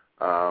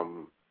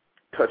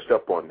touched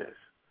up on this.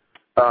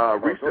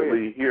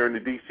 Recently, here in the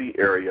D.C.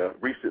 area,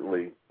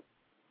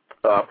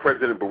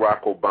 President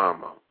Barack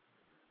Obama,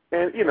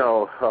 and,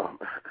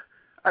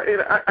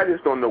 I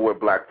just don't know where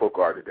black folk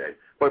are today,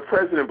 but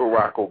President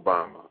Barack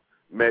Obama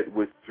met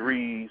with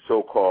 3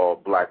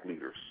 so-called black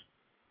leaders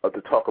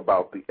to talk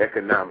about the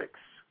economics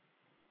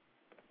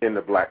in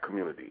the black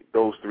community.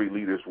 Those 3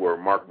 leaders were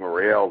Mark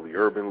Morrell, the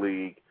Urban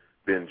League,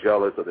 Ben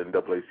Jealous of the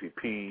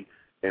NAACP,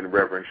 and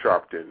Reverend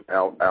Sharpton,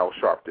 Al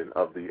Sharpton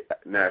of the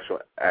National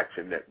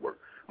Action Network.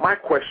 My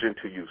question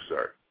to you,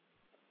 sir,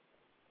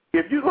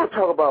 if you're going to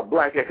talk about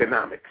black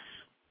economics,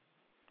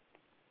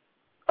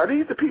 are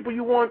these the people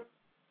you want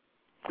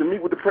to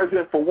meet with the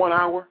president for 1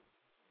 hour?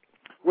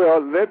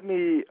 Well, let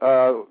me,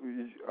 so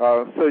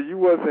you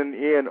wasn't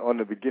in on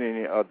the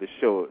beginning of the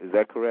show, is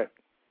that correct?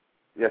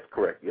 Yes,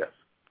 correct, yes.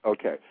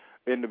 Okay.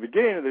 In the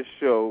beginning of the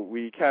show,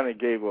 we kind of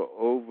gave an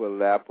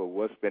overlap of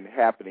what's been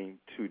happening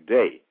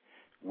today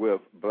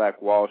with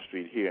Black Wall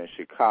Street here in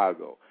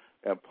Chicago.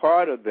 And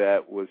part of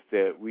that was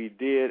that we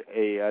did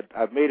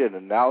I made an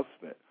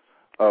announcement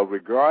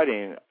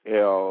regarding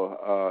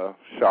Al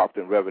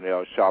Sharpton, Reverend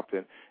Al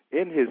Sharpton,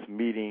 in his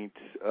meetings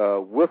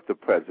with the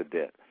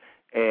president.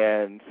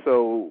 And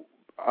so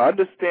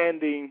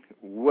understanding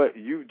what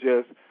you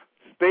just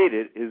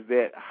stated is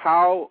that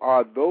how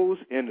are those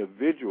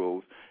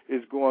individuals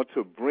is going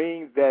to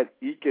bring that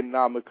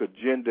economic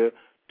agenda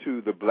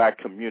to the black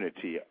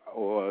community,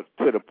 or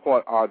to the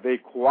point, are they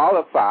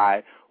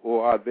qualified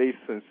or are they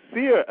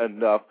sincere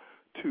enough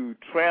to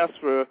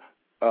transfer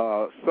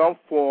some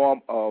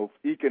form of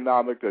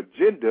economic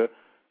agenda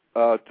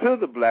to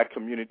the black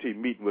community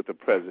meeting with the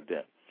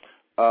president?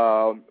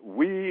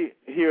 We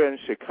here in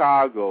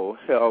Chicago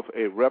have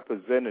a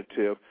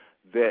representative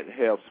that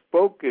have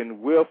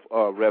spoken with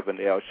Reverend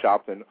Al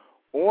Sharpton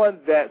on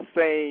that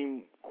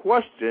same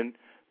question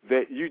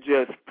that you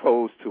just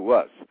posed to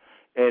us.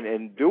 And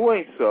in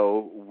doing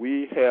so,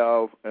 we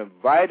have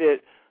invited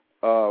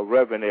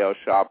Reverend Al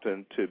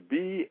Sharpton to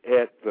be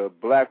at the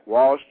Black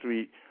Wall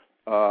Street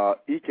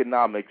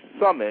Economic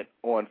Summit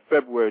on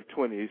February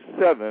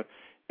 27th,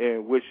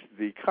 in which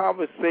the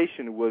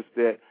conversation was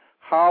that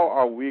how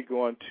are we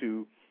going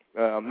to,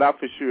 I'm not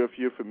for sure if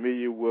you're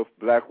familiar with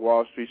Black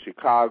Wall Street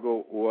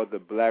Chicago or the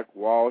Black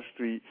Wall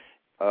Street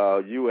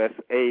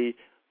USA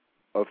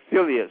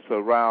affiliates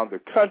around the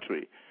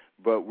country,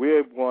 but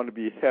we're going to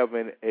be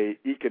having an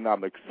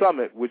economic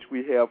summit, which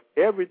we have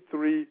every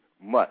 3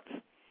 months.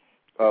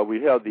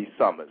 We held these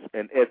summits.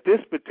 And at this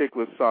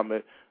particular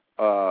summit,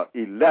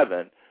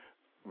 11,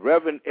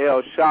 Reverend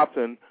Al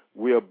Sharpton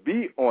will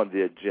be on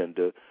the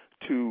agenda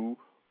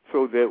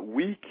so that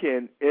we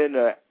can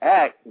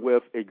interact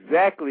with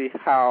exactly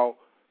how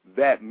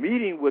that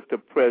meeting with the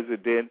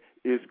president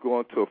is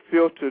going to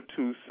filter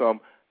to some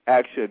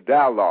actual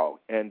dialogue.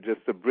 And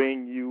just to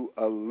bring you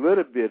a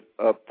little bit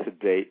up to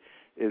date,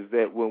 is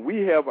that when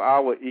we have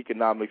our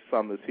economic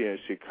summits here in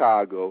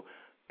Chicago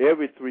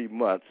every 3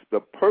 months, the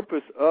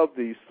purpose of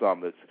these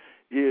summits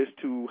is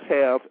to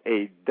have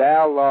a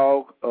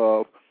dialogue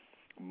of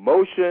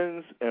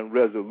motions and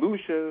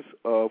resolutions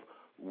of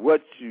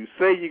what you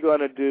say you're going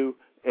to do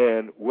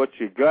and what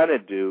you're going to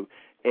do,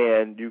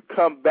 and you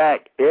come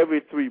back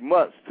every 3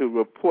 months to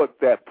report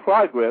that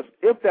progress,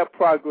 if that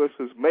progress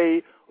was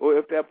made or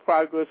if that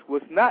progress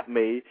was not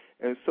made,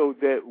 and so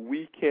that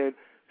we can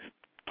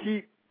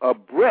keep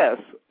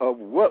abreast of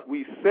what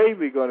we say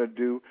we're going to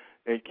do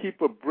and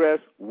keep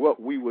abreast what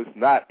we was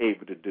not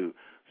able to do.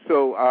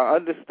 So I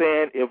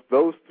understand if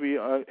those 3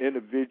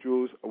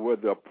 individuals were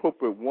the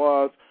appropriate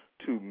ones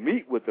to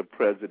meet with the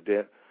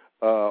president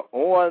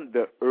on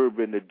the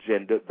urban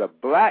agenda, the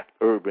black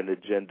urban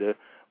agenda,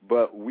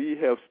 but we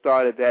have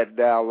started that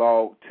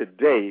dialogue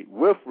today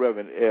with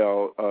Reverend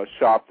L.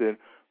 Sharpton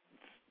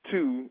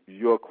to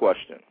your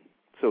question.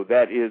 So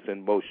that is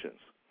in motions.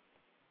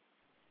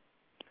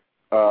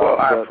 Well,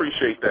 I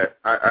appreciate that.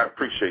 I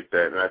appreciate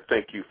that, and I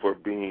thank you for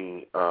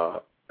being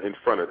in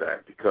front of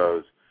that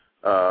because,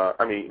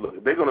 I mean,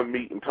 look, they're going to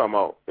meet and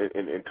talk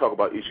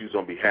about issues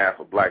on behalf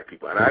of black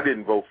people, and I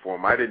didn't vote for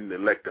them. I didn't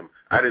elect them.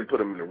 I didn't put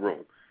them in the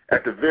room.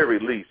 At the very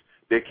least,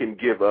 they can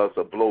give us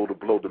a blow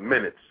the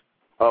minutes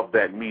of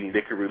that meeting.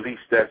 They can release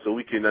that so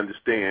we can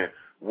understand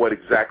what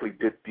exactly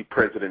did the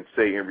president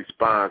say in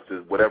response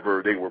to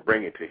whatever they were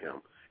bringing to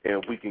him.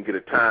 And if we can get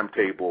a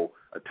timetable,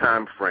 a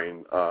time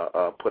frame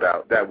put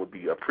out, that would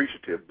be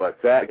appreciative.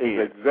 But that again,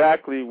 is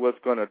exactly what's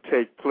going to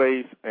take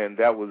place, and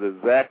that was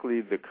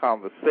exactly the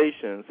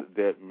conversations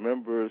that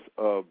members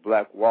of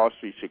Black Wall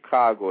Street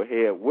Chicago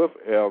had with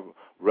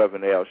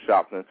Reverend L.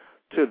 Sharpton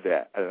to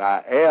that. And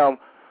I am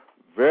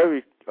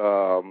very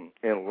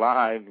in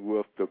line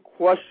with the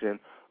question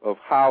of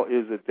how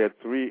is it that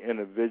three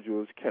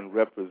individuals can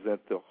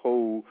represent the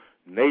whole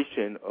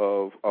nation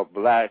of a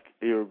black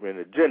urban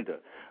agenda.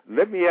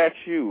 Let me ask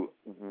you,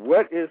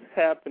 what is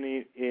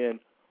happening in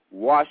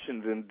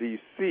Washington,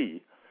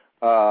 D.C.,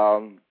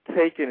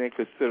 taking in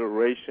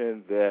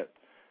consideration that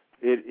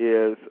it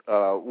is,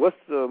 what's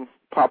the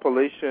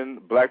population,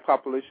 black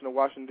population of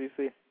Washington,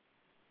 D.C.?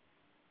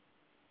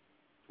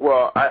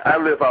 Well, I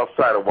live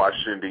outside of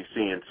Washington,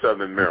 D.C. in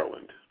southern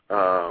Maryland.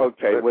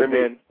 Okay, let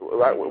me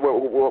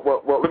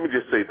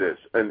just say this.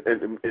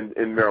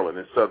 In Maryland,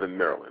 in southern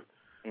Maryland,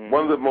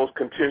 one of the most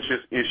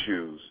contentious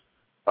issues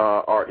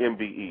are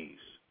MBEs.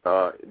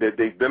 That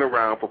they've been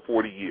around for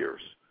 40 years,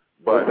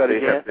 but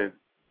they have been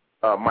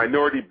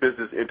minority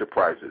business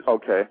enterprises.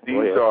 Okay.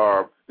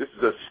 This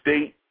is a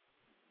state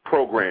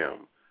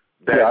program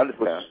that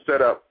was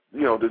set up,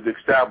 to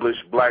establish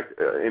black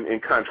in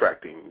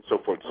contracting and so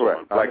forth and so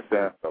on. Black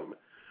business development.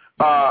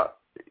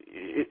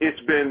 It's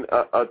been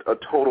a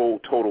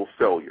total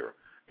failure,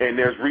 and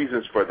there's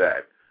reasons for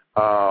that.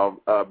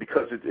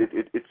 Because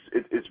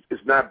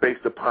it's not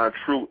based upon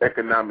true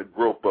economic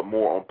growth, but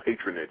more on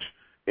patronage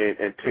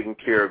and taking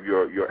care of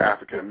your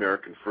African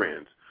American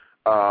friends.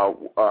 But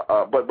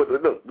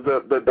look,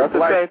 that's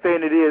the same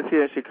thing it is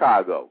here in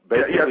Chicago.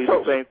 Basically,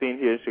 the same thing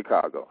here in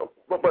Chicago.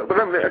 But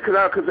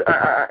because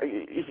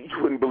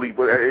you wouldn't believe,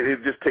 but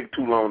it just take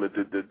too long to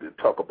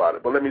talk about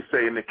it. But let me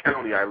say, in the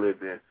county I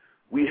live in,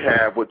 we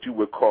have what you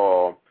would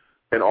call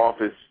an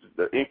office,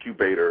 the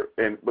incubator,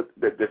 but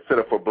that's set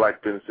up for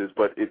black businesses,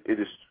 but it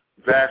is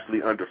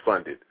vastly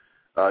underfunded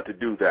to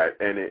do that,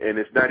 and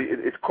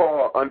it's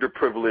called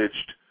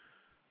underprivileged,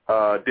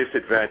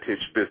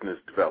 disadvantaged business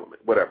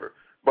development, whatever.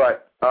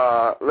 But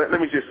let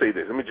me just say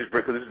this. Let me just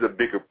because this is a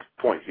bigger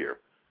point here,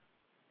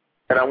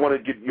 and I want to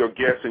get your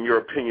guess and your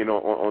opinion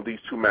on these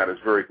two matters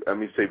very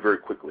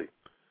quickly.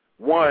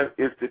 One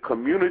is the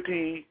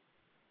Community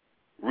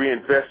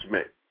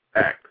Reinvestment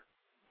Act.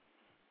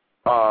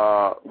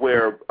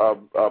 Where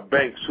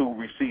banks who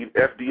receive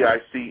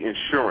FDIC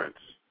insurance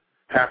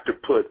have to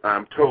put,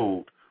 I'm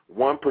told,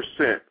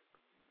 1%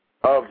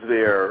 of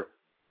their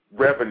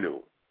revenue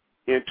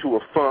into a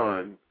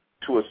fund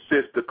to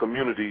assist the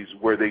communities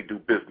where they do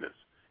business.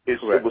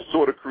 It was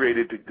sort of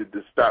created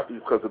to stop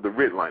because of the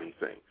redlining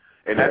thing.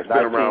 And that's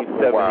been around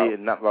for a while.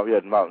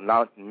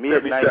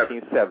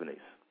 Mid-1970s.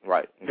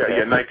 Right. Okay.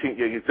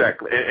 Yeah,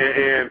 exactly.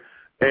 And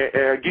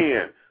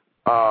again,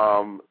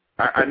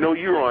 I know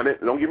you're on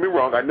it. Don't get me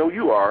wrong. I know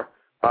you are.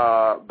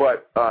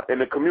 But in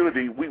the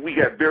community, we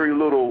got very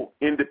little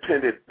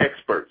independent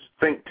experts,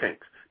 think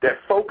tanks, that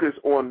focus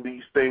on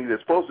these things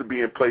that's supposed to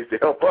be in place to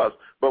help us,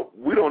 but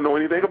we don't know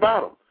anything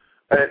about them.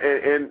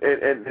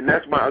 And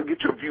that's I'll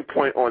get your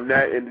viewpoint on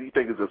that. And do you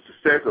think it's a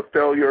success, a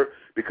failure?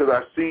 Because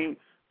I see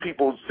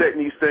people setting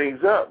these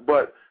things up,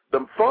 but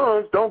the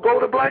funds don't go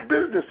to black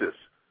businesses.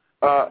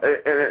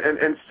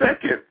 And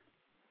second,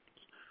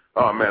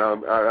 oh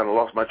man, I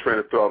lost my train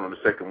of thought on the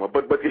second one.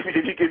 But if you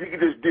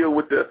could just deal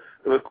with the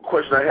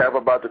question I have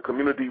about the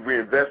Community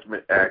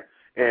Reinvestment Act,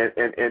 and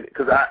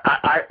because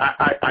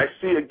I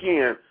see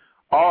again,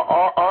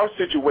 our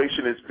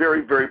situation is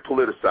very, very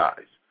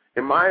politicized.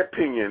 In my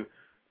opinion,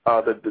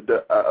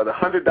 the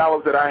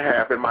 $100 that I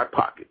have in my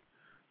pocket,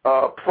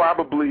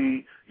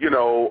 probably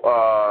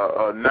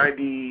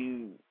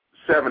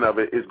 97 of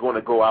it is going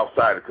to go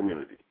outside the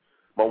community.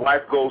 My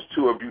wife goes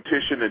to a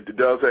beautician and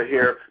does her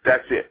hair.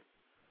 That's it.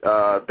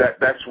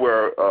 That's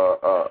where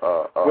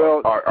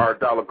our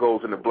dollar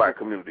goes in the black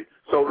community.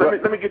 So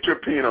let me get your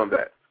opinion on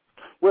that.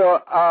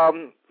 Well,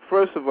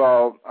 first of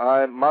all,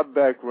 my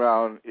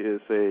background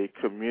is a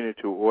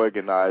community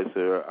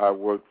organizer. I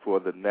work for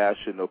the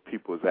National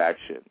People's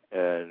Action,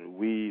 and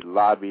we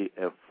lobbied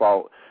and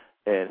fought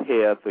and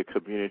had the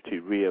Community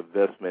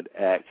Reinvestment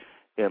Act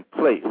in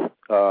place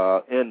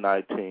in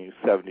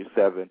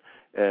 1977,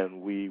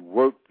 and we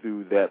worked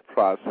through that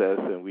process,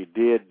 and we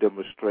did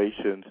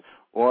demonstrations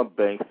on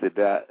banks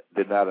that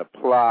did not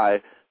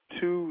apply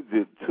to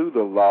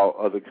the law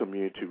of the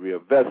community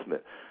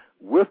reinvestment.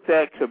 With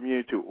that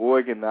community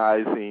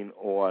organizing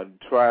on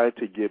trying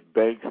to get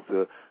banks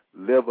to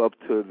live up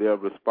to their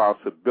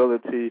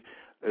responsibility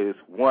is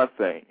one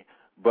thing,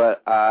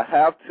 but I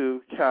have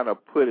to kind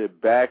of put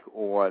it back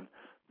on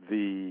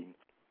the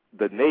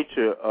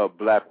nature of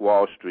Black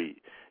Wall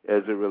Street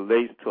as it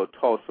relates to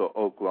Tulsa,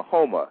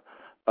 Oklahoma,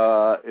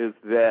 is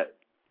that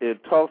in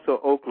Tulsa,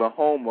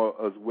 Oklahoma,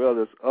 as well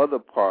as other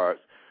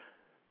parts,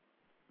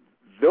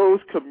 those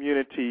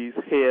communities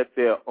had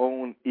their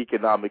own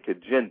economic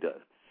agenda.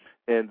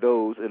 And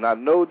I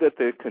know that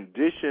the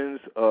conditions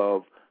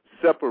of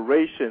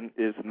separation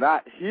is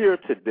not here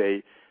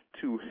today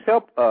to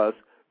help us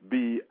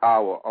be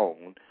our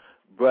own.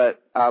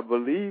 But I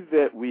believe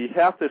that we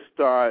have to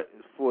start,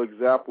 for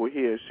example,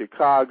 here in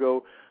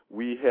Chicago,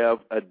 we have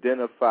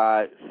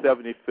identified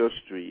 75th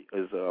Street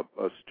as a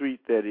street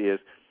that is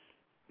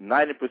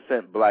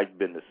 90% black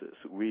businesses.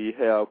 We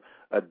have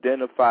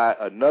identified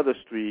another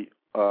street,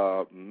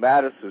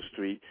 Madison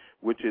Street,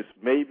 which is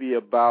maybe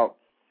about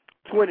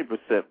 20%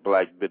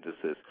 black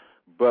businesses.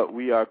 But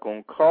we are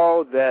going to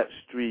call that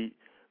street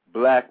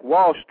Black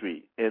Wall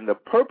Street. And the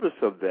purpose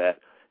of that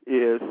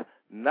is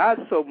not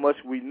so much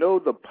we know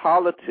the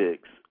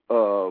politics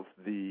of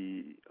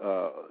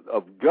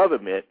of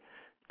government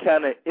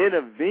kind of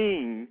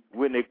intervene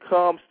when it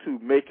comes to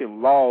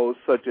making laws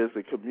such as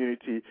the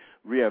Community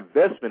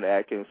Reinvestment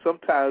Act, and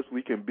sometimes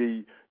we can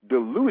be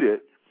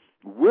diluted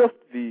with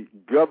the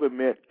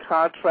government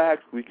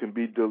contracts. We can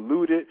be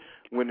diluted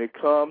when it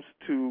comes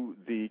to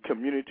the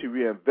Community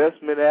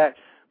Reinvestment Act.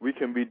 We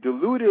can be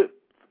diluted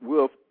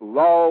with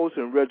laws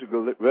and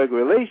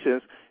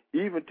regulations,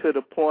 even to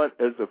the point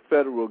as the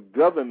federal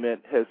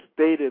government has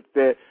stated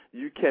that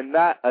you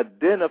cannot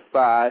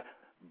identify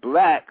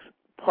blacks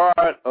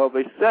part of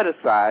a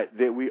set-aside,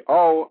 that we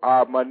all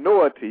are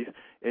minorities,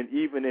 and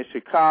even in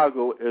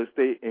Chicago, as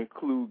they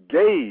include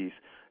gays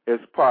as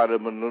part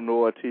of a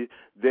minority,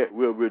 that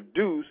will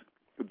reduce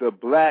the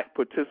black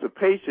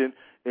participation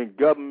in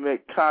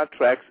government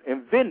contracts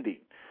and vending.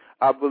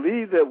 I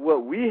believe that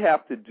what we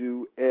have to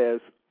do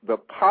as the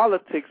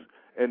politics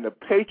and the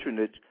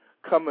patronage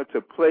come into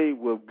play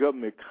with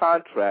government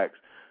contracts,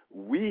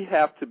 we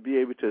have to be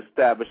able to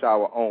establish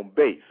our own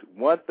base.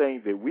 One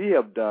thing that we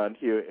have done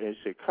here in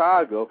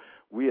Chicago,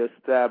 we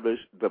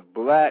established the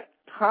black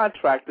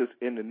contractors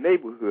in the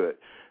neighborhood,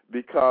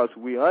 because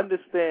we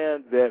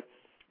understand that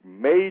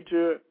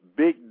major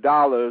big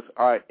dollars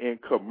are in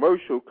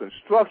commercial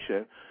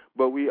construction,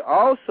 but we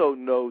also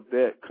know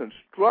that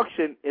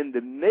construction in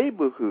the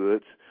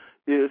neighborhoods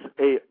is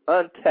a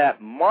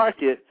untapped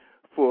market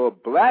for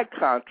black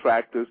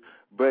contractors,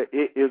 but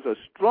it is a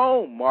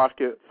strong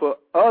market for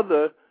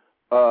other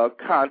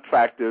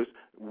contractors.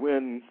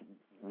 When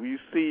we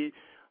see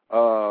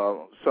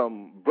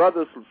some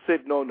brothers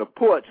sitting on the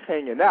porch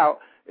hanging out,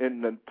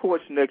 in the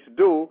porch next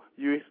door,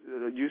 you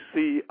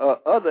see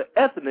other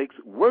ethnics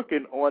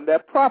working on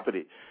that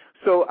property.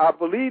 So I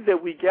believe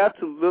that we got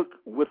to look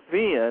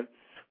within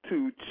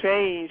to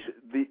change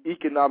the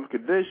economic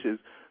conditions.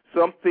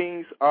 Some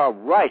things are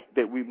right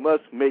that we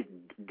must make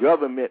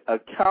government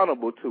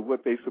accountable to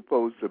what they're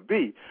supposed to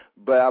be.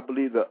 But I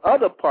believe the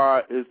other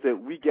part is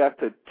that we got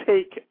to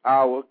take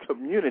our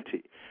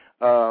community.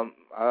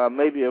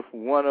 Maybe if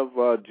one of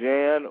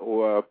Jan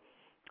or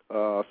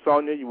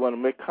Sonia, you want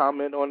to make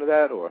comment on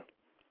that? Or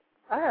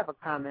I have a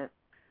comment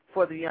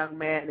for the young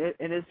man,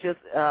 and it's just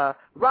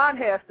Ron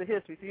has the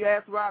history. So you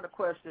ask Ron a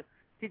question,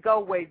 he go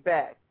way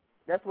back.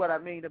 That's what I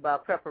mean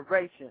about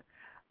preparation.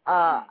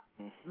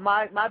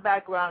 My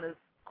background is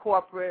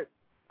corporate,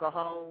 go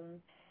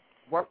home,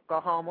 work, go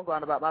home. I'm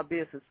going about my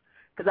business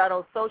because I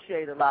don't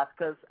associate a lot,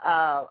 because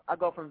I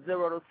go from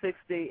 0 to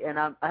 60, and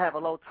I have a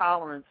low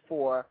tolerance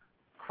for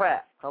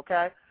crap,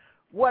 okay?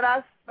 What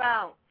I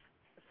found,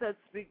 since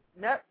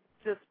not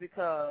just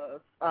because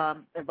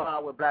I'm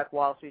involved with Black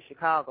Wall Street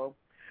Chicago,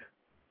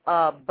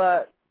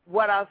 but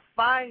what I'm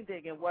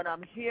finding and what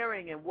I'm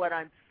hearing and what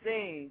I'm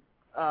seeing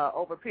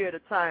over a period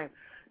of time,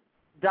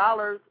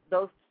 dollars,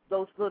 those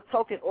little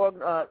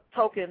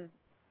token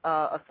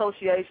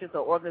associations or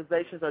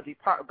organizations or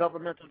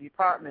governmental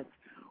departments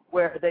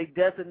where they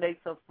designate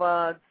some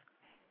funds,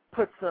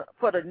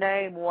 put a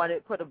name on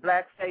it, put a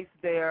black face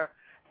there,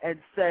 and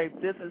say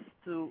this is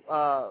to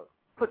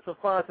put some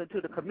funds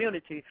into the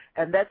community,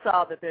 and that's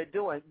all that they're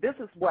doing. This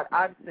is what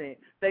I'm seeing.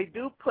 They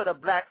do put a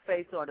black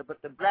face on it,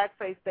 but the black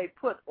face they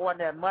put on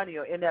that money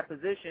or in that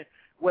position,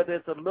 whether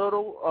it's a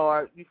little,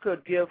 or you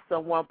could give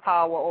someone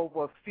power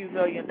over a few $1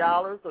 million,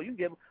 or you can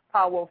give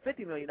power over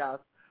 $50 million.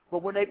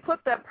 But when they put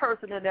that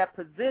person in that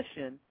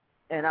position,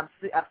 and I've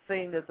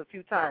seen this a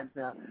few times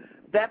now,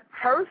 that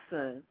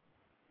person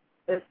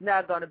is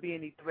not going to be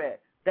any threat.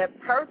 That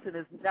person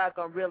is not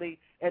going to really,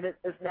 and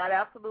it's not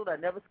absolute, I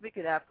never speak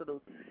in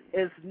absolute,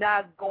 is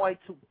not going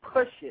to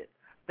push it.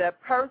 That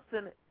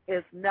person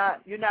is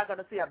not, you're not going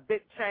to see a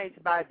big change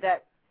by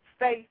that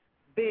face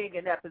being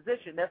in that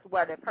position. That's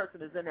why that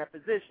person is in that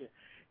position.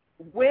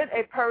 When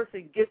a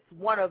person gets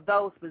one of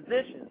those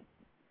positions,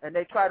 and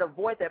they try to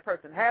avoid that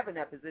person having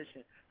that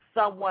position,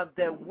 someone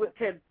that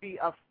can be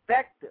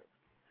effective.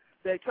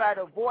 They try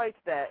to avoid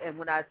that, and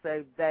when I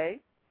say they,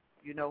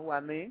 you know who I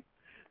mean?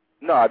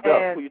 No, I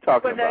don't. Who you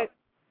talking about?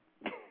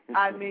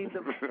 I mean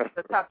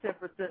the top 10%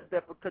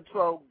 that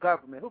control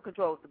government. Who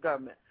controls the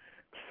government?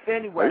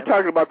 Anyway. Are you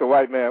talking about the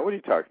white man? What are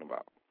you talking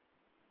about?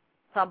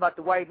 Talking about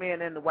the white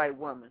man and the white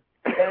woman.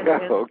 And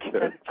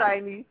the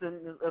Chinese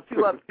and a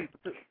few other people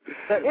too.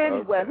 But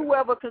anyway,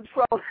 whoever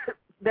controls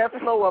that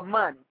flow of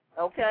money,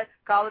 okay?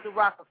 Call it the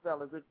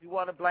Rockefellers if you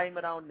want to blame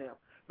it on them.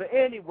 But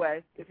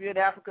anyway, if you're in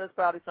Africa, it's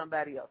probably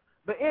somebody else.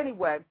 But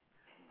anyway,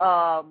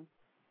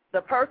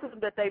 the person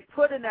that they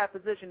put in that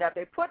position, that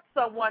they put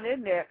someone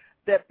in there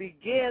that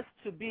begins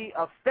to be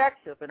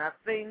effective, and I've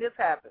seen this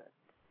happen,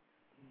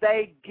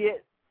 they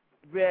get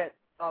rid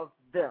of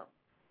them.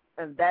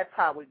 And that's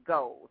how it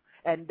goes.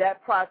 And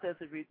that process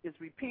is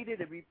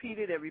repeated and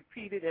repeated and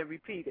repeated and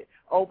repeated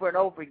over and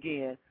over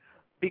again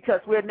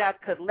because we're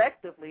not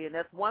collectively, and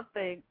that's one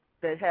thing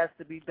that has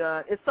to be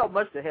done. It's so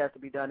much that has to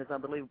be done. It's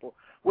unbelievable.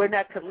 We're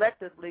not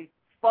collectively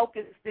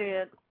focused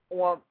in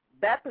on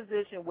that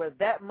position where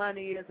that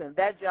money is and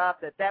that job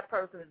that that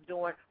person is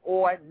doing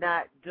or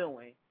not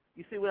doing.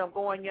 You see where I'm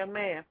going, young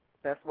man?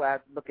 That's why I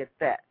look at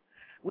that.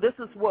 Well, this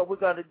is what we're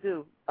going to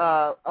do.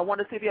 I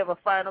want to see if you have a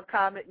final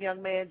comment,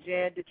 young man.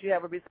 Jan, did you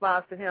have a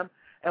response to him?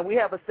 And we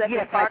have a second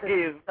part. Yes, I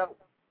do. So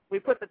we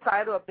put the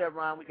title up there,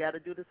 Ron. We got to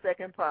do the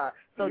second part.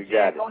 So,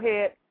 Jan, go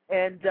ahead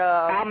and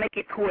I'll make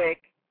it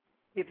quick.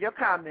 Give your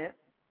comment.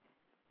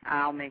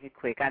 I'll make it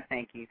quick. I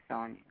thank you,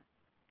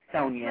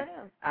 Sonia.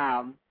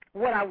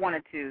 What I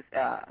wanted to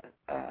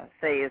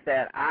say is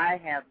that I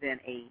have been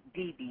a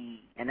DBE,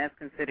 and that's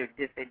considered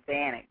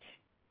disadvantaged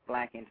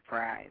black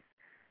enterprise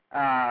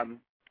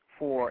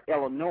for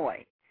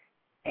Illinois.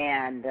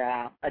 And,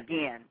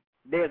 again,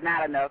 there's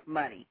not enough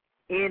money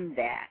in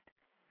that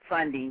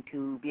funding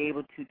to be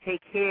able to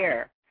take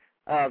care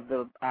of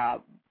the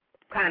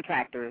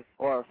contractors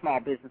or small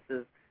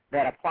businesses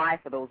that apply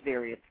for those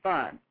various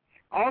funds.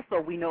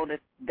 Also, we know that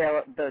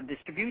the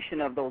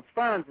distribution of those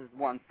funds is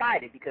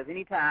one-sided because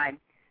anytime,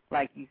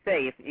 like you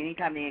say,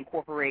 anytime they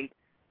incorporate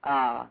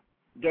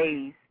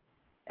gays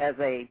as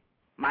a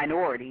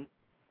minority,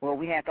 well,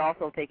 we have to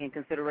also take in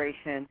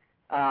consideration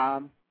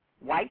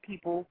white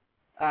people,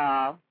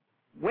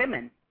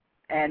 women,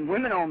 and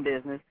women-owned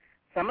business.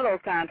 Some of those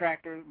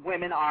contractors,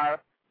 women,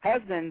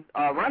 husbands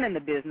are running the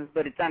business,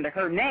 but it's under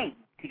her name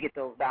to get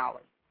those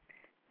dollars.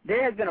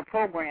 There has been a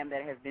program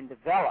that has been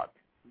developed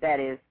that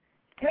is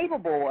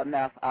capable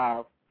enough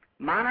of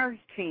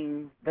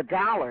monitoring the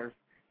dollars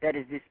that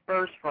is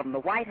dispersed from the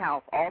White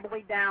House all the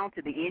way down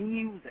to the end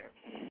user.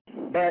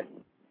 But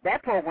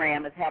that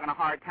program is having a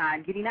hard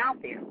time getting out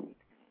there.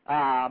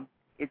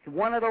 It's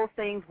one of those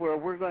things where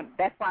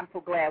that's why I'm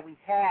so glad we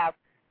have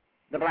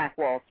the Black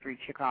Wall Street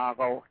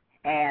Chicago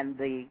and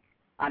the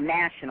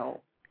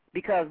national,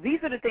 because these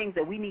are the things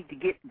that we need to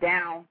get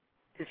down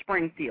to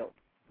Springfield.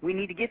 We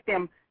need to get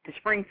them to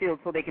Springfield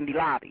so they can be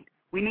lobbied.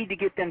 We need to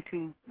get them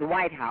to the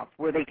White House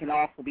where they can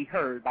also be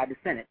heard by the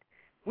Senate.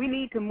 We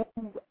need to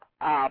move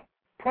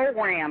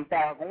programs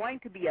that are going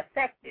to be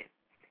effective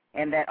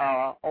and that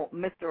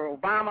Mr.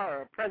 Obama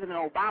or President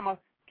Obama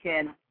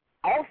can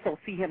also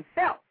see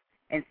himself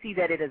and see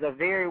that it is a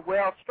very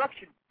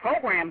well-structured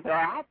programs that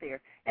are out there.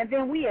 And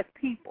then we as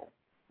people,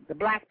 the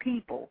black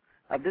people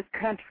of this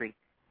country,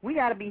 we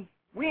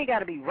ain't got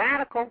to be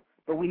radical,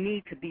 but we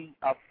need to be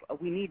a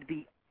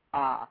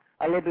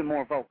little bit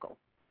more vocal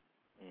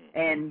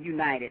and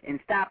united and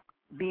stop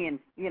being,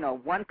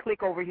 one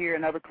click over here,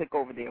 another click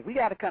over there. We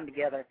got to come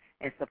together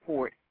and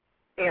support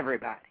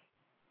everybody.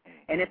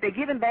 And if they're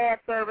giving bad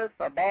service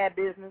or bad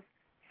business,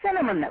 send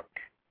them a note.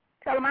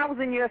 Tell them I was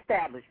in your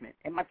establishment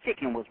and my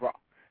chicken was raw.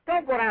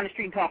 Don't go down the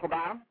street and talk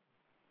about them.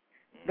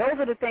 Those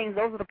are the things,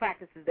 those are the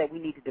practices that we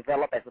need to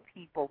develop as a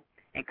people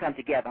and come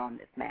together on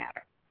this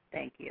matter.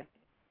 Thank you.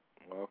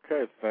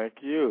 Okay, thank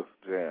you,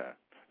 Jan.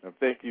 And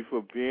thank you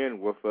for being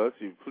with us.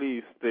 You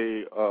please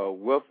stay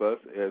with us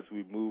as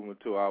we move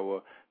into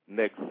our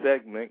next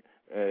segment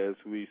as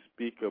we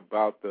speak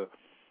about the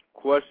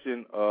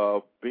question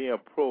of being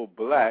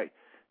pro-black.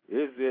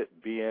 Is it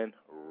being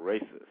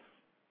racist?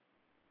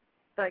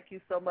 Thank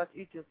you so much,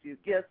 each of you.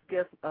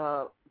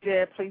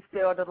 Jan, please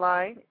stay on the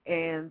line,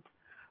 and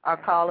our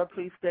caller,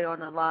 please stay on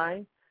the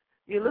line.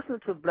 You're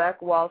listening to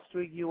Black Wall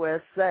Street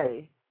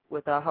USA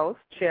with our host,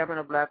 Chairman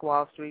of Black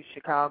Wall Street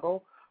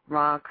Chicago,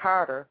 Ron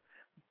Carter.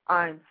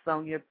 I'm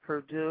Sonia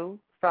Perdue,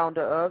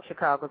 founder of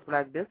Chicago's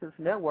Black Business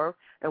Network,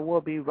 and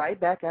we'll be right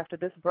back after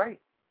this break.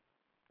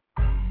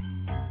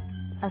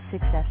 A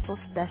successful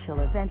special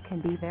event can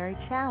be very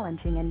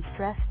challenging and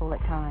stressful at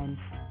times.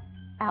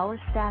 Our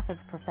staff of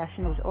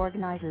professionals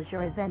organizes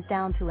your event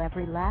down to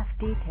every last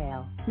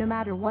detail, no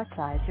matter what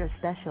size your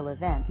special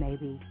event may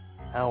be.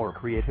 Our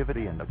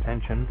creativity and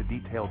attention to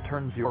detail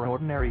turns your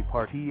ordinary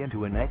party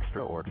into an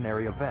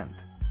extraordinary event.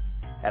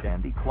 At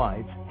Andy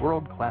Clyde's,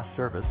 world-class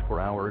service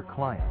for our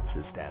clients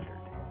is standard.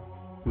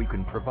 We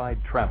can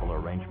provide travel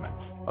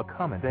arrangements,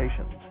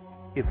 accommodations,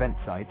 event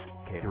sites,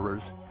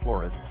 caterers,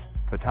 florists,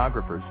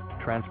 photographers,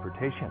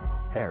 transportation,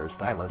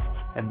 hairstylists,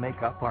 and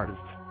makeup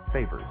artists,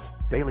 favors,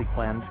 daily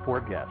plans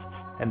for guests,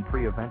 and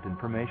pre-event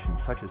information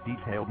such as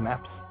detailed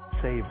maps,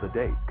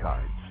 save-the-date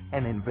cards,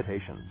 and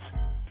invitations.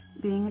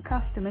 Being a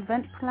custom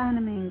event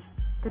planner means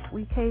that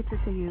we cater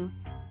to you.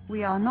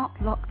 We are not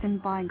locked in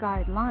by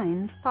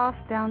guidelines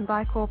passed down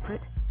by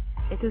corporate.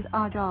 It is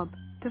our job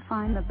to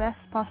find the best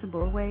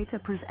possible way to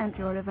present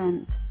your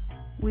event.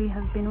 We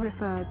have been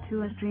referred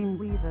to as dream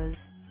weavers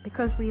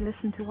because we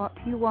listen to what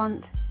you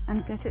want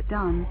and get it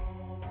done.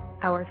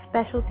 Our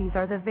specialties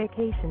are the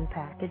vacation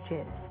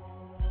packages.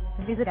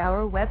 Visit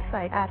our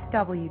website at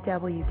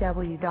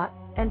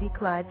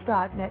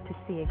www.andyclides.net to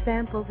see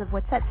examples of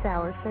what sets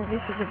our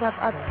services above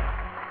others.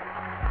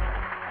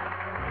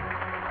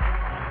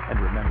 And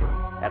remember,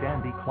 at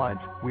Andy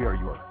Clydes, we are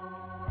your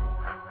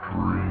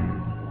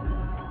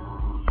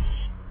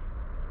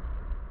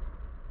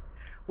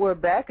We're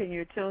back, and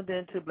you're tuned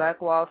in to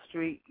Black Wall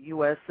Street,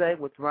 USA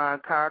with Ron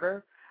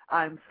Carter.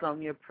 I'm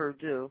Sonia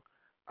Perdue.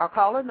 Our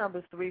caller number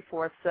is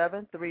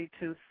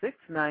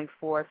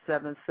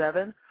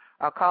 347-326-9477.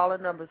 Our caller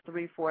number is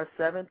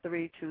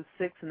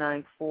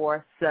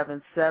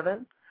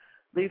 347-326-9477.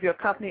 Leave your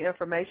company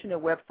information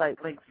and website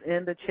links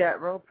in the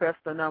chat room. Press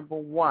the number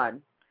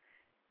 1.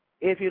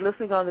 If you're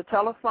listening on the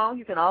telephone,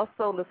 you can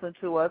also listen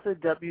to us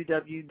at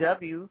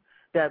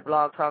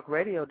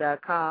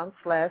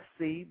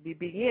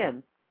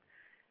www.blogtalkradio.com/CBBN.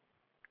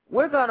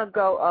 We're going to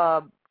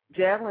go,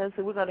 Jan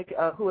Lindsay,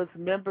 who is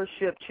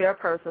membership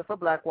chairperson for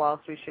Black Wall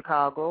Street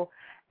Chicago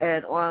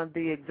and on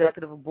the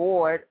executive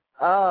board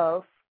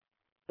of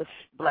the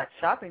Black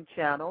Shopping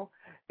Channel,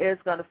 is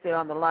going to stay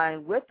on the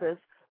line with us.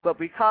 But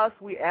because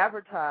we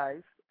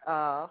advertised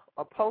or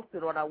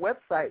posted on our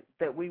website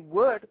that we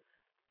would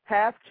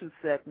have 2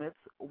 segments,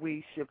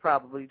 we should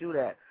probably do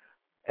that.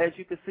 As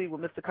you can see,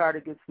 when Mr. Carter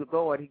gets to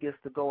going, he gets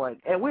to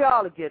going. And we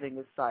all are getting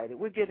excited.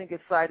 We're getting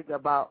excited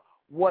about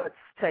what's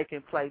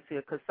taking place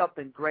here because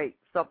something great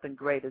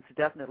is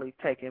definitely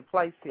taking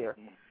place here.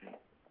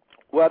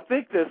 Well, I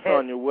think that,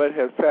 Sonia, what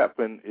has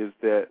happened is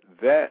that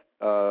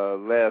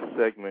last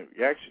segment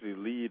actually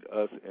lead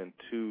us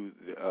into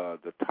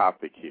the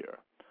topic here,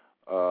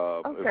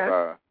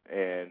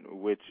 and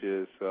which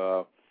is,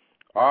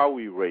 are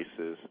we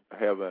racist,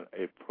 having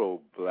a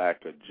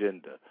pro-black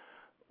agenda?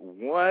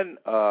 One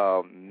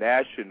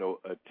national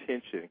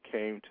attention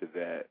came to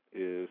that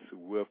is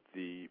with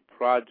the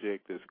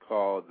project that's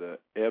called the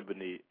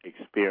Ebony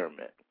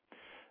Experiment,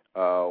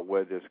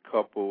 where this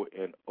couple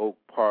in Oak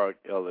Park,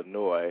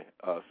 Illinois,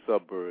 a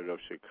suburb of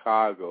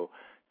Chicago,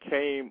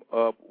 came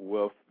up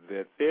with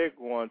that they're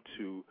going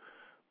to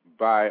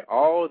buy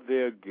all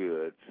their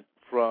goods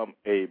from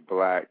a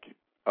black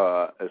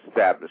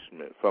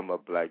establishment, from a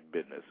black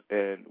business.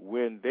 And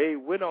when they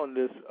went on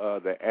this,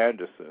 the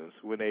Andersons,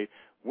 when they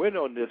went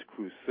on this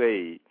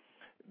crusade,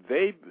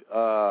 they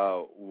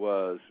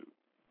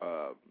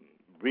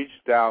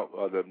reached out,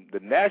 or the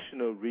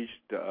national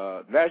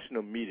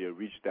media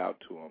reached out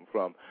to them,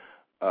 from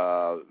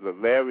the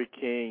Larry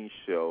King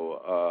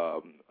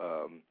Show,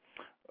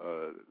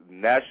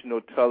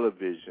 national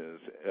televisions,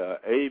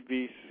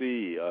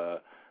 ABC,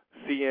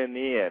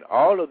 CNN,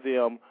 all of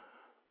them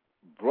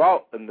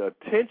brought an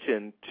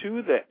attention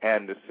to the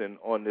Anderson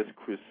on this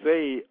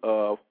crusade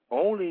of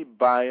only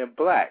buying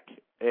black.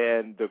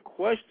 And the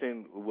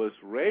question was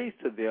raised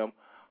to them,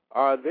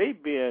 are they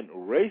being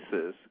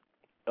racist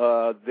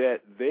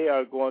that they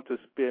are going to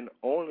spend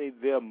only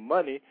their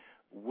money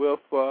with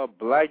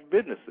black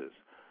businesses?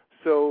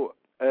 So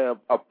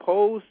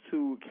opposed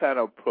to kind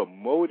of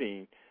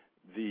promoting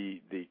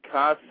the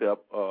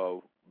concept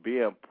of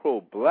being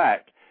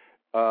pro-black,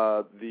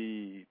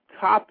 the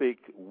topic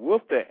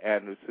with the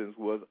Andersons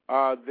was,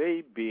 are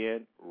they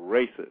being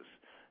racist?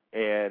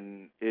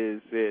 And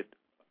is it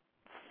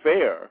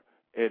fair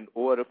in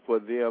order for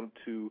them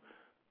to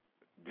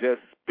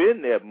just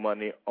spend their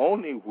money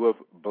only with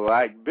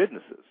black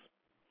businesses?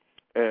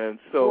 And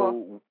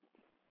so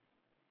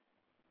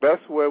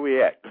that's where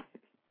we at.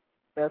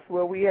 That's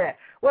where we at.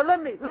 Well,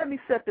 let me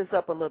set this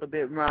up a little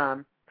bit,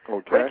 Ron.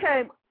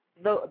 Okay.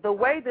 The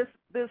way this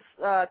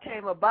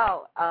came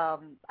about, I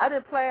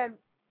didn't plan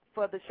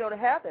for the show to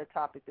have that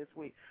topic this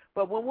week.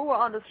 But when we were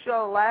on the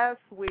show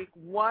last week,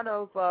 one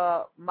of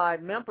my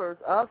members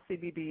of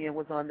CBBN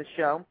was on the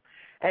show,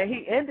 and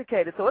he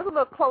indicated, so it's a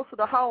little closer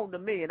to home to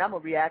me, and I'm a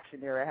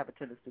reactionary. I have a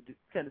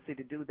tendency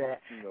to do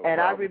that. No and problem.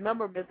 I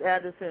remember Ms.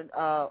 Anderson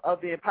of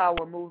the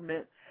Empower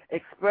Movement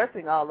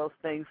expressing all those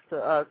things to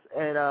us,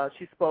 and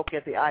she spoke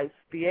at the ICE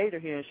Theater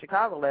here in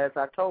Chicago last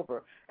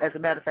October. As a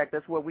matter of fact,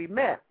 that's where we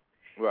met.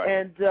 Right.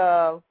 And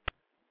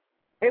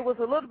it was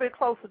a little bit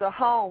closer to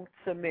home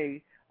to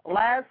me.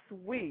 Last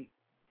week,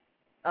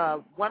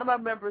 one of my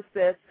members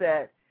said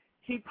that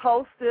he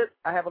posted,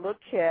 I have a little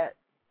cat,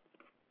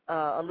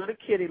 a little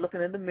kitty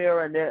looking in the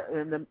mirror, and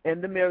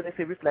in the mirror they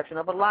see a reflection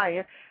of a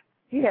lion.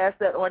 He has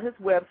that on his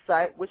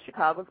website, which is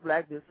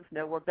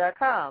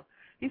ChicagosBlackBusinessNetwork.com.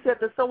 He said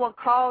that someone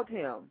called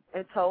him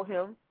and told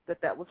him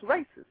that was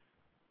racist.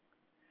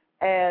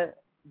 And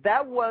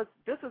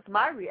this is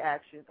my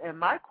reaction, and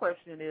my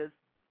question is,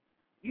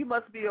 you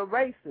must be a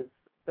racist,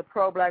 the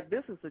pro-black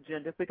business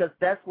agenda, because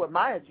that's what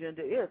my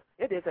agenda is.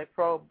 It is a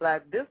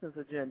pro-black business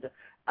agenda.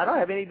 I don't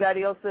have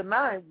anybody else in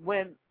mind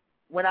when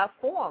I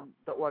formed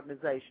the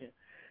organization.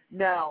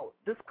 Now,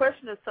 this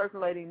question is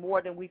circulating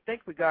more than we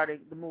think regarding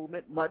the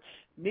movement, much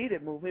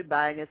needed movement,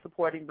 buying and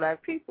supporting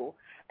black people.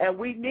 And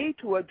we need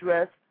to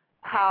address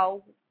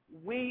how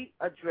we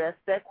address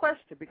that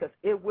question, because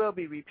it will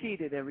be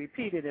repeated and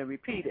repeated and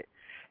repeated.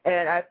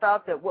 And I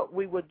thought that what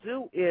we would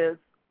do is,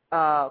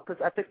 because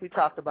I think we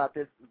talked about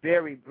this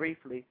very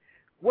briefly,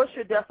 what's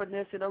your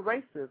definition of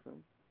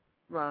racism,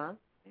 Ron?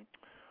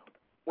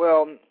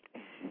 Well,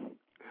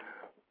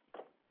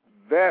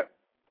 that,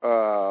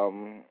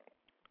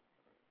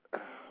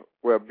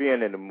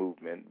 being in the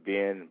movement,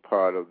 being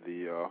part of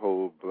the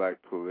whole black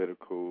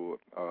political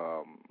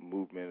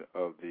movement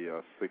of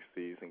the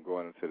 60s and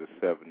going into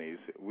the 70s,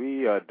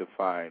 we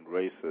define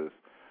racists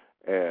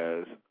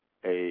as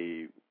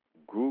a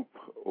group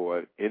or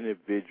an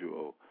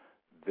individual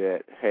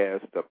that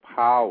has the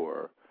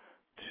power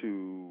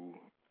to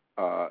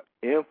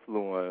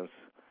influence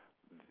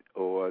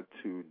or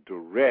to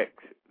direct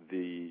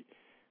the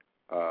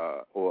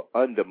or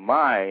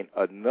undermine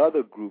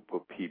another group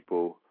of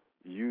people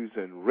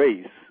using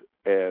race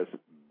as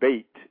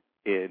bait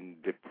in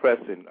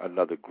depressing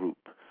another group.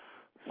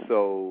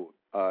 So,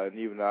 and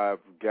even I've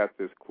got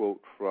this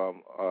quote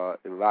from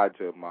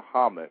Elijah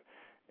Muhammad,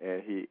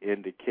 and he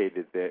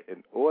indicated that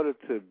in order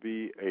to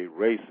be a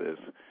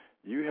racist,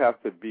 you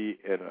have to be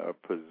in a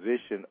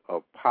position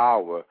of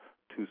power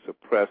to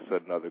suppress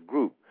another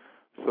group.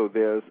 So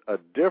there's a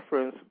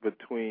difference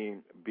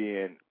between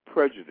being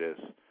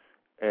prejudiced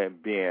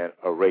and being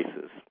a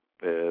racist,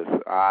 as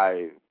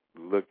I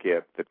look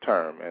at the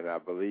term, and I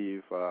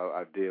believe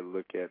I did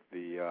look at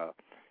the,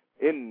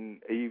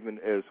 even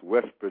as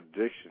Westford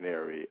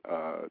Dictionary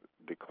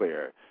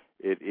declared,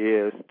 it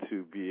is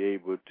to be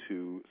able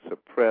to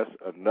suppress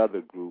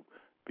another group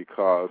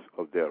because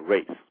of their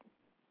race.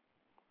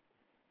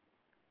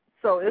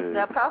 So it's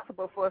not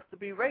possible for us to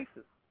be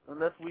racist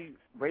unless we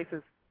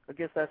racist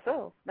against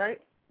ourselves, right?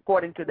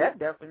 According to that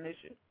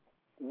definition.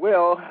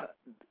 Well,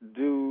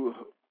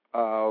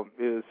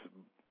 is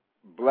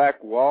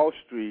Black Wall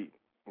Street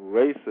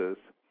racist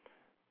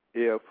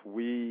if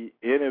we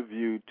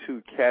interview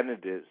two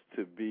candidates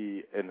to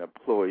be an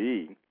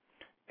employee,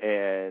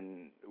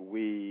 and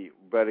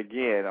but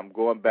again, I'm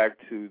going back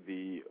to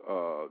the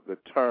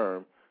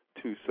term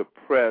to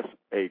suppress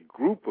a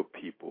group of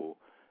people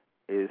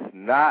is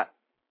not.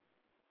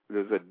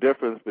 There's a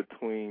difference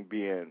between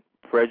being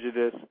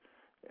prejudiced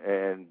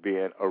and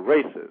being a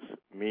racist,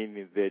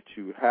 meaning that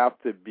you have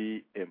to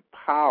be in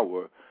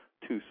power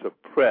to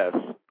suppress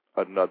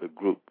another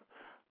group.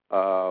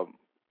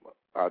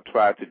 I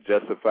tried to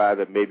justify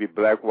that maybe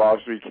Black Wall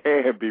Street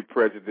can be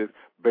prejudiced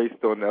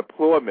based on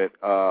employment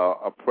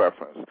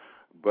preference.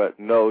 But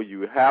no,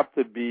 you have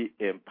to be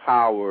in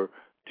power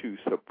to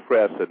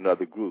suppress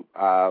another group.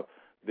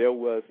 There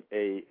was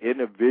an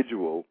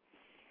individual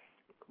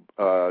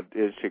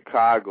in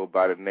Chicago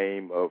by the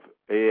name of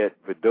Ed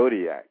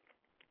Vidodiak,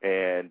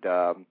 and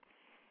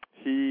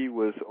he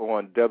was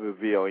on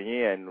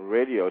WVON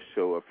radio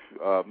show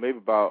maybe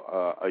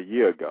about a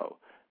year ago,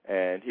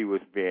 and he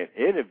was being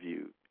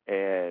interviewed,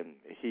 and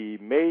he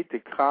made the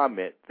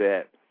comment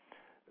that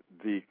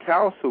the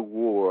council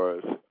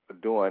wars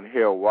during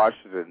Harold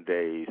Washington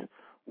days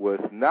was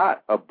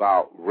not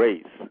about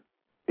race,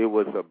 it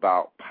was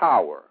about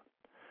power.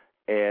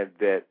 And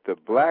that the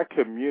black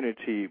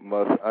community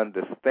must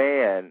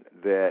understand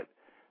that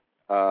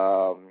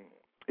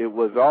it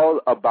was all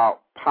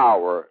about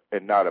power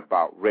and not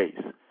about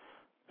race.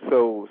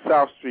 So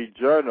South Street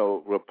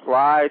Journal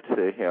replied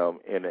to him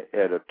in an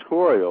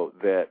editorial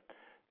that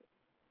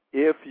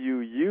if you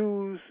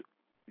use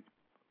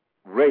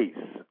race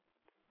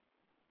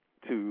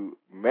to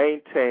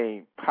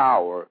maintain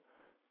power,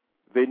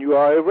 then you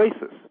are a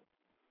racist.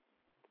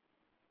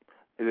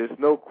 There's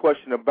no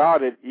question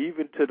about it,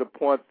 even to the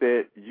point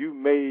that you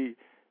may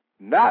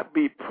not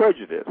be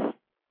prejudiced,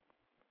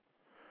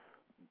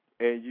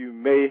 and you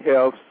may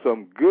have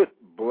some good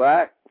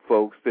black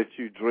folks that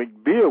you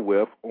drink beer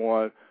with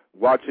on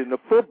watching the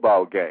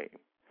football game,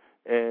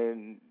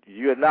 and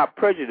you're not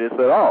prejudiced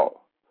at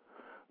all.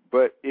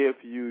 But if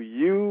you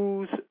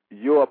use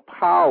your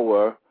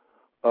power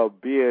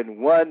of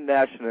being one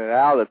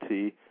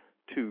nationality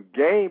to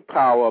gain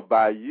power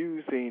by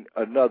using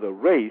another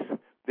race,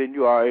 then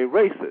you are a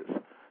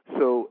racist.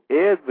 So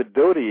Ed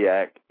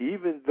Vidodiak,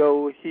 even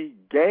though he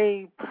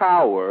gained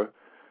power,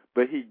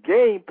 but he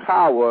gained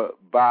power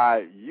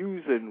by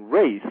using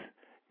race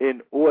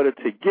in order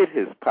to get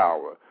his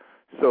power.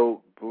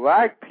 So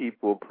black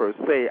people per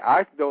se,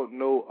 I don't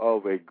know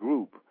of a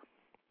group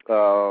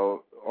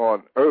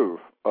on earth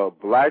of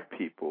black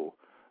people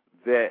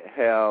that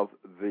have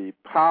the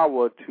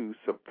power to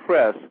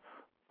suppress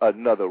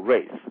another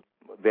race.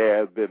 There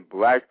have been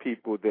black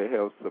people that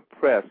have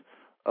suppressed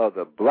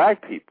other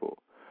black people,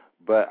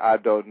 but I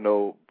don't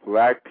know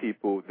black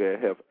people that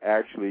have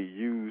actually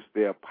used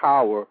their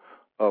power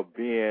of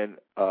being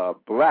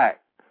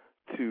black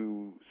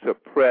to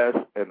suppress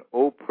and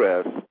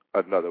oppress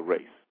another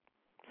race.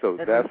 So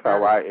that's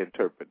how I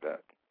interpret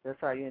that. That's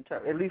how you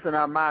interpret, at least in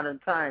our modern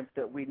times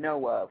that we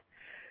know of.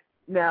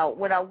 Now,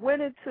 when I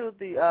went into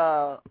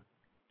the,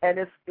 and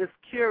it's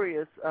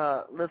curious,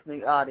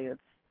 listening audience,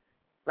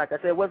 like I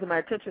said, it wasn't my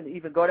intention to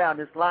even go down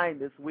this line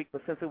this week,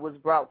 but since it was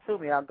brought to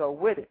me, I'll go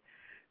with it.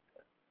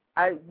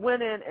 I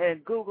went in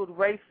and Googled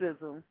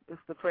racism. It's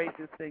the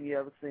craziest thing you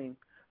ever seen.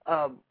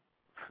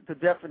 The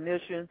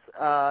definitions,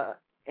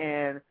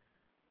 and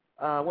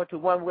went to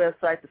one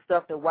website, the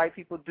stuff that white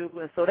people do,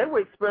 and so they were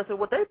expressing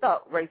what they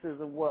thought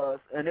racism was,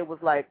 and it was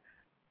like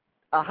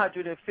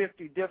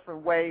 150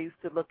 different ways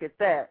to look at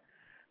that.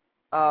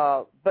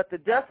 But the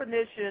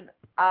definition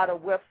out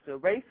of Webster,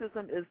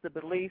 racism is the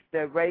belief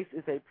that race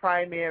is a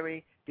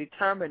primary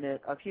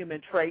determinant of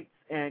human traits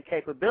and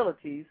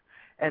capabilities,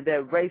 and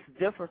that race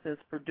differences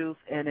produce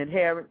an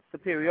inherent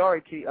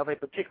superiority of a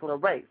particular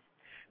race.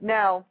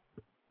 Now,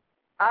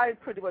 I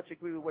pretty much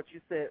agree with what you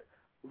said.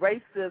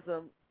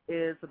 Racism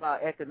is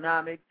about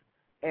economics,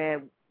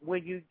 and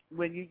when you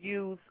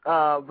use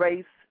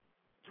race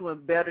to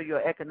better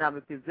your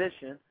economic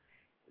position,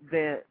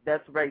 then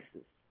that's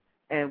racist,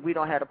 and we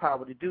don't have the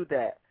power to do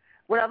that.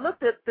 When I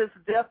looked at this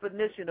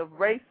definition of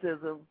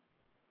racism,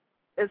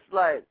 it's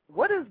like,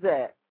 what is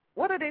that?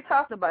 What are they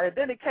talking about? And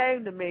then it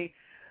came to me,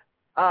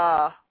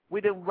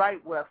 we didn't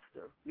write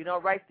Webster. We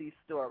don't write these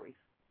stories.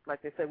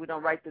 Like they say, we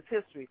don't write this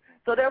history.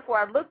 So therefore,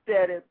 I looked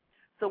at it.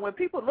 So when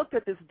people looked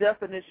at this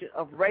definition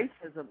of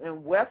racism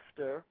in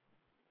Webster,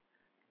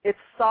 it's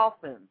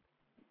softened.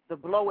 The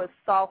blow is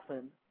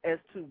softened as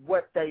to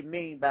what they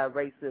mean by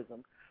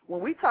racism.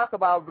 When we talk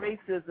about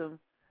racism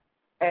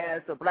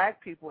as a black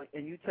people,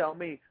 and you tell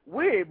me,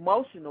 we're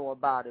emotional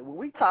about it. When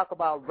we talk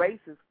about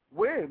racism,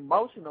 we're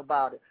emotional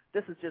about it.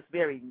 This is just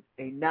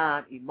a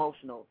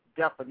non-emotional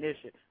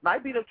definition.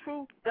 Might be the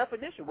true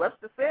definition.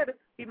 Webster said it.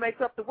 He makes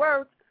up the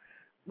words.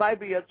 Might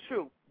be a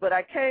truth. But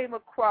I came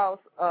across,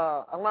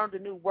 I learned a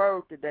new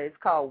word today. It's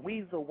called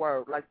weasel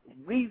word, like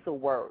weasel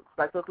words,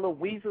 like those little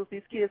weasels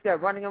these kids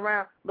got running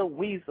around, little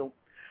weasel.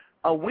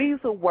 A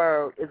weasel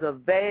word is a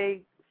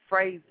vague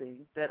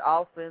phrasing that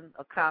often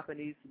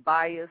accompanies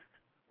biased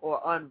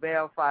or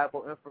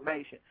unverifiable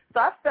information.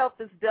 So I felt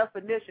this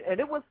definition, and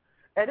it was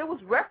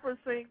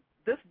referencing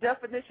this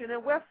definition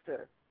in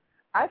Webster.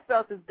 I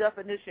felt this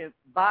definition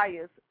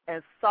biased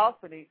and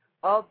softening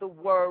of the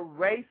word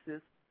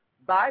racist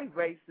by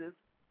racists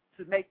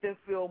to make them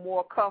feel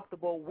more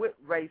comfortable with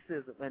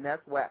racism, and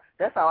that's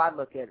how I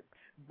look at it.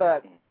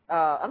 But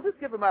I'm just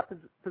giving my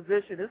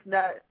position. It's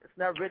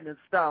not written in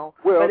stone.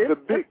 Well,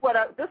 but this is what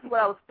I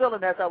was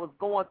feeling as I was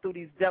going through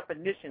these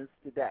definitions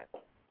today.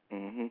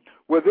 Mm-hmm.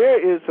 Well,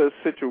 there is a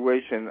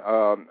situation,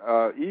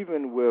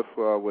 even with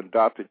when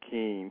Dr.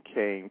 King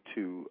came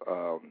to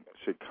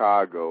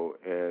Chicago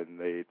and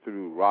they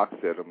threw rocks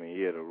at him and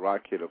he had a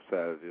rock hit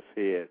upside of his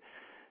head.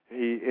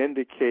 He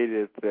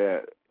indicated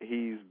that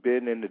he's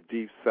been in the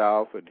Deep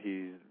South and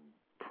he's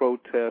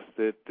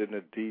protested in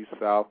the Deep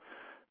South.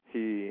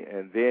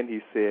 And then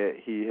he said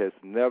he has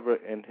never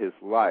in his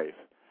life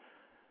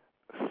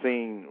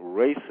seen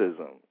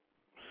racism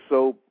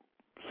so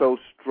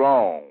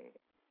strong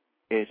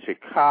in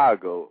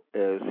Chicago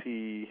as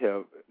he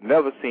have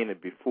never seen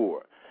it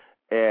before.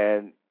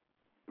 And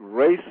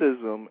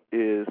racism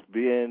is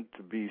being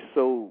to be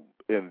so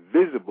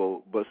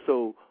invisible but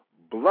so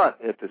blunt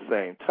at the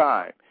same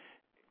time.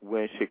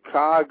 When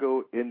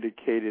Chicago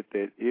indicated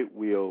that it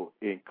will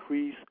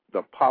increase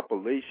the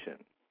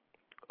population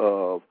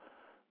of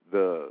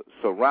the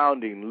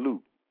surrounding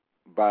loop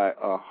by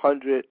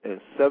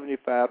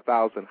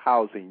 175,000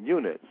 housing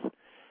units,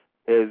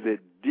 as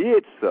it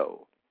did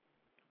so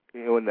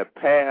in the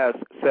past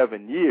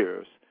 7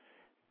 years,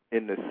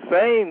 in the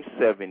same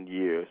 7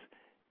 years,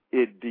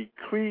 it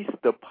decreased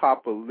the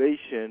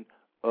population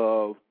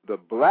of the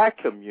black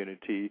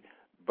community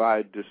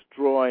by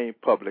destroying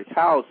public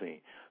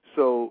housing.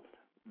 So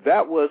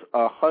that was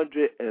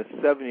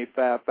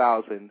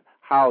 175,000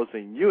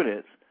 housing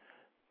units,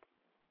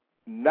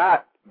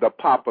 not the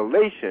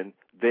population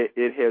that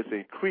it has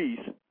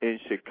increased in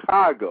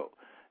Chicago.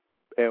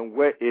 And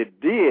what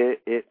it did,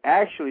 it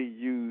actually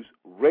used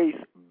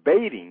race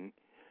baiting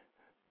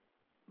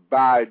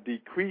by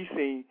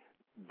decreasing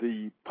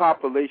the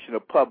population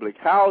of public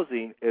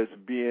housing as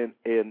being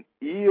an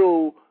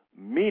ill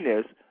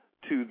menace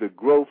to the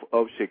growth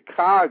of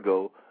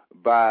Chicago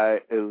by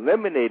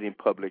eliminating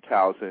public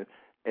housing,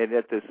 and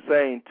at the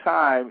same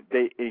time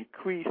they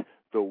increased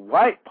the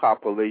white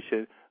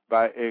population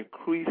by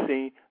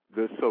increasing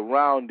the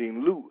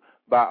surrounding loop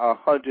by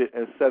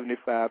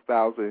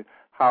 175,000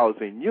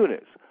 housing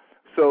units.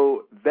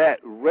 So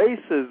that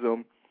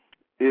racism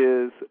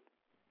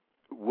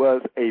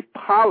was a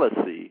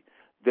policy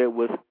that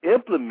was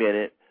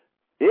implemented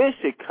in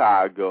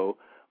Chicago,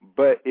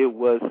 but it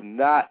was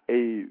not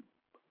a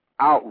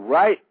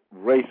outright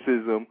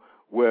racism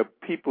where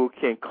people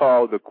can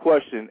call the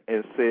question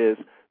and says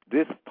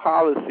this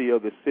policy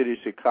of the city of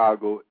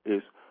Chicago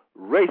is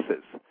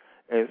racist.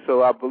 And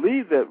so I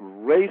believe that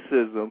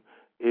racism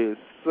is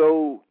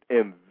so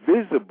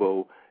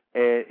visible,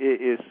 and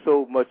it is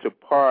so much a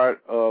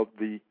part of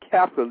the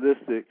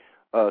capitalistic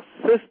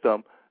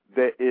system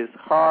that is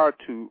hard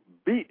to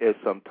beat at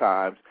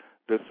sometimes,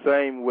 the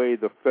same way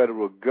the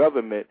federal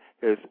government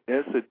has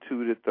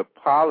instituted the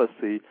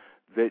policy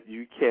that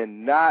you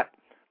cannot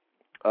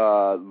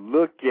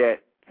look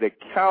at the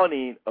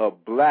counting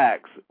of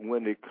blacks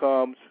when it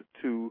comes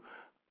to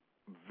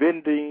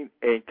vending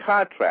and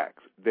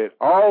contracts, that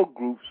all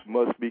groups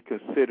must be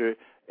considered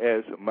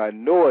as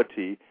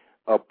minority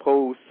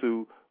opposed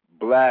to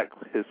black,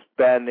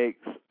 Hispanics,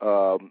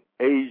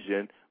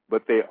 Asian,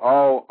 but they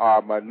all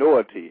are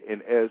minority.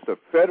 And as the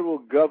federal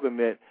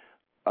government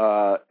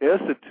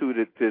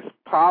instituted this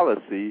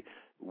policy,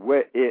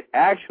 what it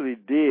actually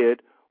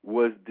did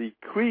was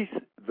decrease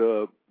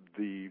the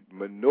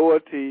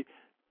minority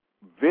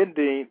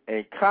vending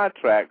and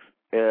contracts,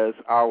 as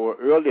our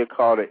earlier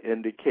caller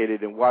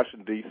indicated in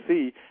Washington,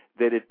 D.C.,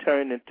 that it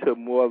turned into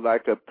more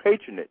like a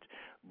patronage.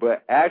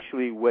 But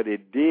actually what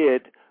it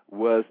did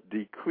was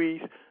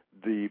decrease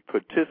the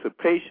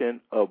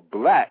participation of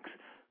blacks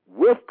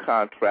with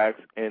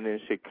contracts, and in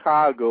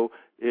Chicago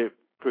it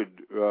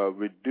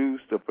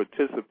reduced the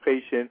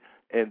participation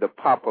and the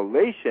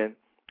population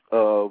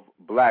of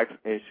blacks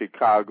in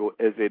Chicago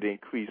as it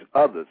increased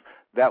others.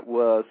 That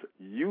was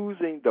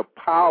using the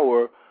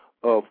power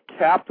of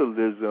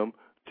capitalism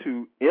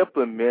to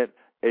implement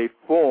a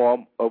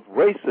form of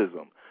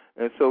racism.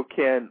 And so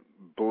can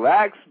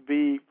blacks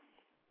be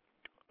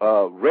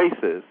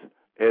racist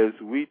as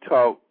we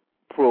talk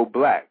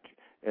pro-black?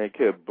 And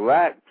can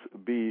blacks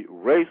be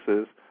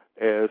racist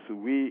as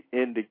we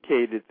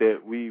indicated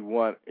that we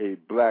want a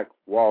black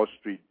Wall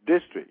Street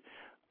district?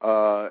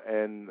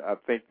 And I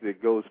think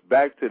that goes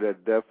back to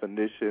that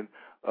definition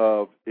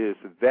of, is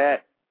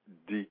that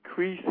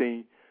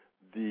decreasing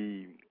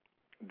the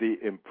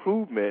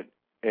improvement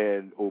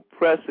and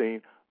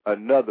oppressing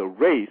another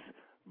race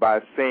by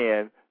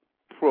saying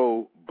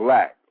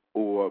pro-black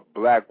or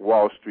black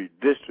Wall Street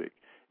district?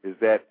 Is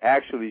that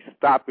actually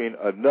stopping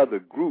another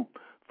group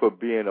for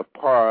being a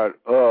part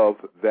of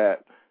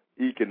that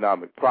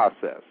economic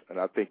process? And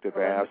I think that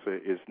the answer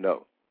is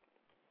no.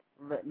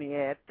 Let me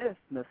add this,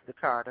 Mr.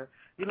 Carter.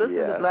 You listen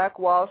to Black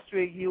Wall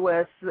Street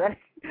USA,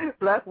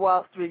 Black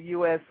Wall Street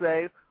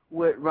USA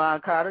with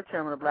Ron Carter,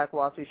 chairman of Black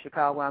Wall Street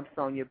Chicago. I'm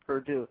Sonia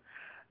Perdue.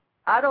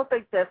 I don't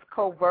think that's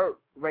covert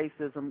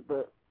racism,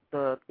 but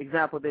the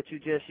example that you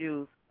just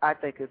used, I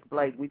think it's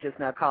blatant. We're just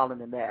not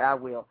calling it that. I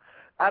will.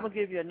 I'm going to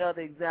give you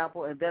another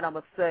example, and then I'm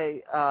going to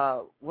say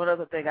one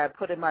other thing I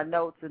put in my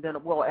notes, and then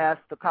we'll ask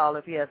the caller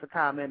if he has a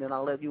comment, and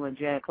I'll let you and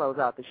Jan close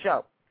out the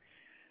show.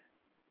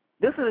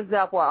 This is an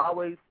example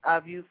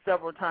I've used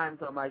several times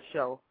on my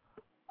show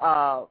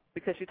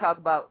because you talk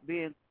about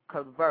being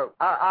covert.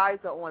 Our eyes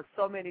are on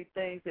so many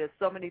things. There's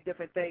so many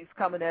different things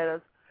coming at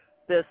us.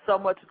 There's so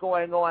much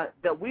going on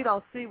that we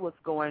don't see what's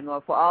going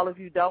on. For all of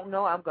you who don't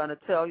know, I'm going to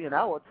tell you, and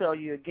I will tell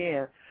you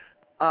again,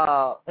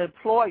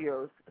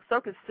 employers,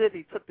 Circuit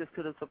City took this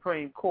to the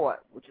Supreme Court,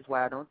 which is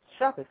why I don't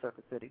shop at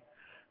Circuit City.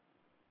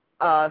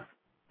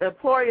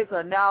 Employers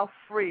are now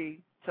free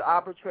to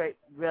arbitrate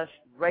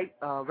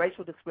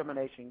racial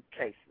discrimination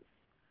cases.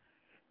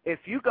 If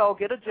you go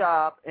get a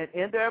job and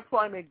in their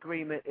employment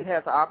agreement it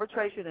has an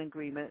arbitration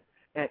agreement,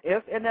 and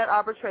if in that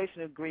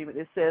arbitration agreement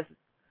it says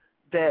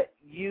that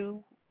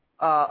you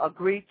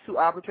agree to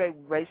arbitrate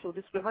racial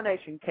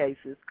discrimination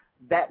cases,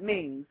 that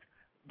means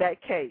that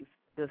case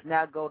does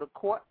not go to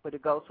court, but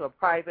it goes to a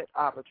private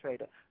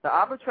arbitrator. The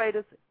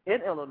arbitrators in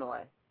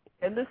Illinois,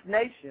 in this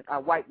nation,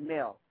 are white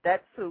male.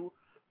 That's who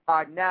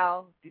are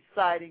now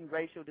deciding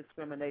racial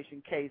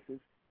discrimination cases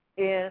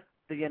in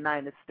the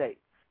United States.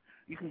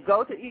 You can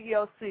go to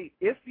EEOC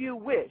if you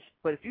wish,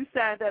 but if you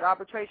signed that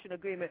arbitration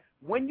agreement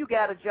when you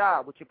got a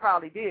job, which you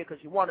probably did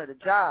because you wanted a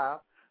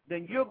job,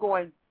 then you're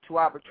going to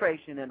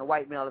arbitration, and a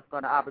white male is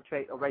going to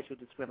arbitrate a racial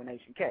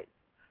discrimination case.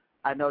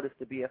 I know this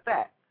to be a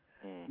fact.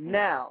 Mm-hmm.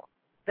 Now,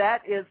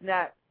 that is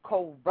not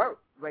covert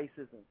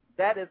racism.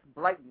 That is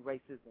blatant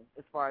racism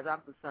as far as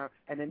I'm concerned,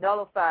 and it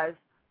nullifies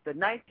the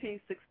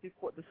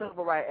 1964, the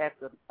Civil Rights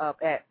Act of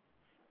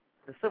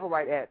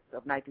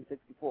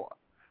 1964.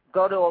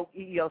 Go to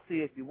EEOC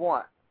if you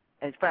want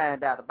and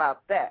find out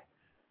about that.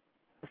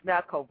 It's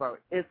not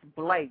covert. It's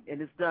blatant,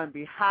 and it's done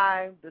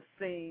behind the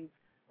scenes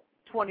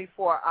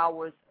 24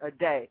 hours a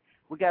day.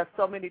 We got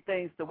so many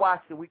things to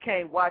watch that we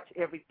can't watch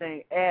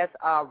everything as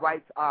our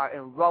rights are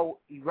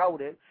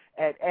eroded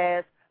and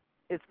as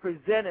it's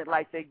presented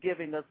like they're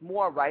giving us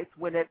more rights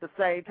when at the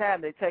same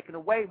time they're taking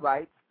away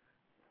rights.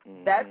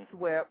 Mm-hmm. That's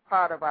where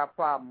part of our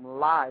problem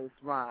lies,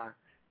 Ron.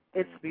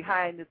 It's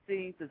behind the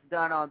scenes. It's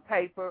done on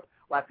paper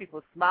while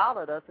people smile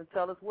at us and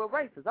tell us we're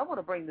racist. I want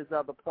to bring this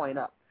other point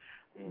up.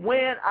 Mm-hmm.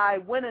 When I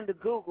went into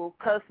Google,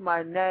 because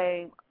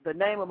the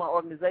name of my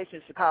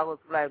organization, Chicago's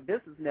Black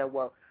Business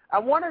Network, I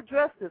want to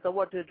address this. I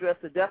want to address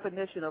the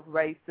definition of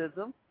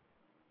racism.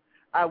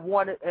 I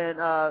wanted, and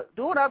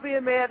not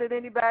being mad at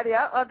anybody.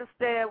 I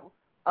understand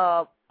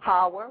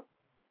power.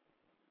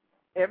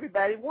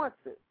 Everybody wants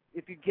it.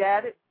 If you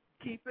got it,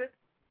 keep it.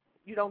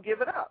 You don't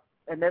give it up.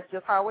 And that's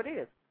just how it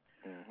is.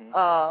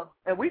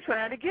 and we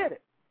trying to get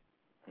it.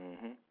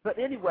 But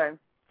anyway,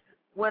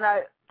 when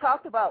I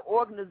talked about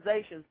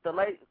organizations,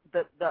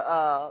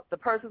 the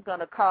person's going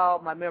to call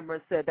my member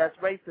and said that's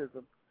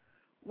racism.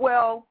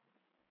 Well,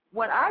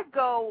 when I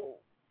go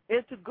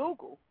into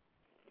Google,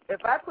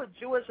 if I put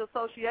Jewish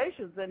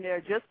associations in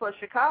there just for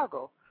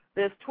Chicago,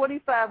 there's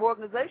 25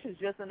 organizations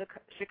just in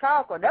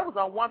Chicago, and that was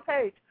on one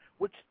page,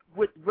 which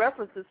with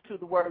references to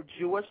the word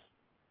Jewish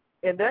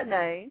in their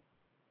name.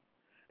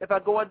 If I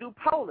go and do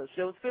Polish,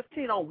 there was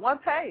 15 on one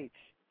page.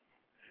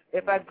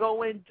 If I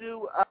go and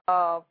do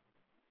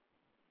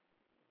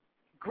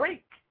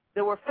Greek,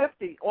 there were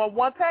 50 on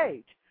one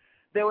page.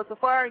 There was a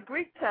fire in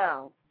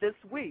Greektown this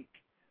week.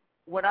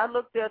 When I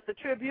looked at the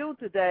Tribune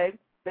today,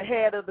 the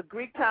head of the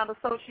Greektown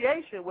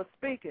Association was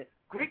speaking.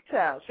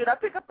 Greektown. Should I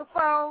pick up the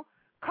phone,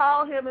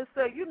 call him, and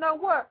say, you know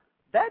what?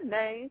 That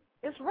name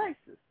is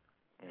racist.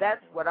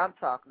 That's what I'm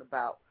talking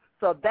about.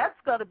 So that's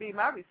going to be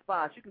my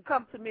response. You can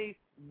come to me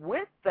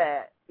with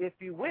that if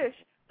you wish.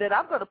 Then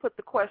I'm going to put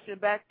the question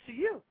back to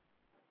you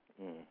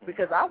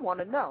because I want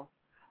to know.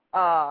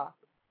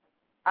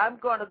 I'm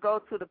going to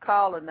go to the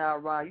caller now,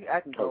 Ron.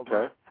 I can go.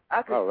 Okay.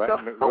 I can All right.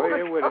 Go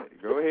ahead with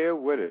it. Go ahead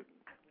with it.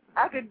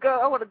 I could go.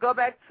 I want to go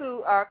back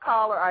to our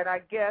caller, and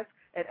I guess,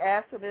 and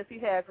ask him if he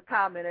has a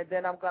comment, and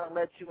then I'm going to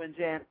let you and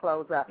Jan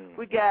close out.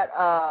 We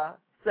got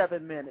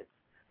 7 minutes.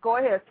 Go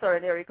ahead, sir,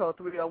 in area code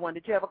 301.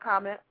 Did you have a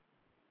comment?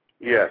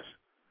 Yes.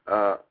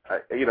 I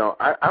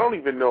don't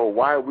even know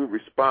why we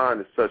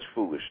respond to such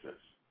foolishness.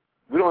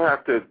 We don't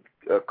have to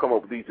come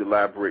up with these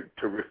elaborate,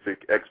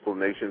 terrific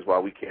explanations why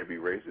we can't be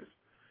racist,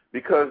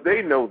 because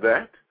they know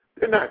that.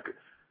 They're not.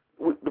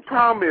 The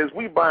problem is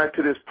we buy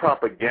into this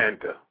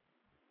propaganda.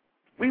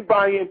 We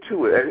buy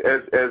into it,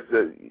 as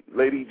the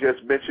lady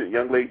just mentioned,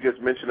 young lady just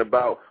mentioned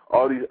about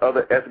all these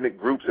other ethnic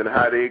groups and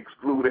how they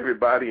exclude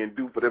everybody and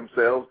do for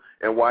themselves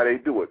and why they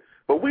do it.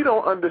 But we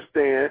don't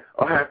understand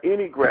or have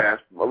any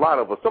grasp. A lot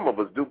of us, some of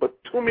us do, but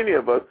too many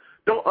of us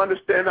don't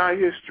understand our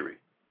history.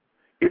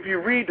 If you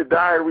read the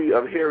diary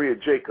of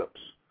Harriet Jacobs,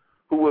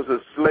 who was a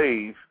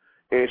slave,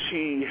 and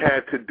she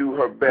had to do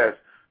her best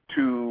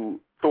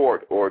to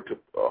thwart or to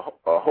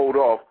hold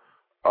off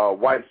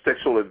white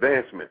sexual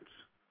advancements.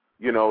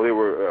 You know, they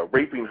were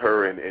raping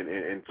her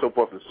and so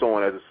forth and so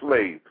on as a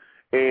slave.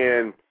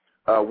 And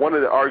one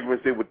of the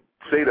arguments they would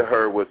say to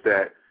her was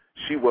that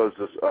she was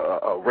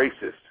a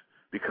racist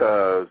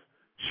because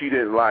she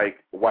didn't like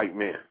white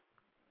men.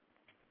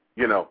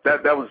 You know,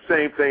 that was the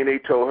same thing they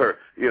told her.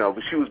 You know,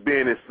 she was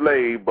being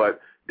enslaved,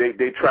 but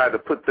they tried to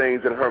put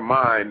things in her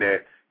mind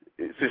that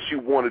since she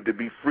wanted to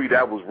be free,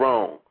 that was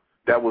wrong.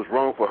 That was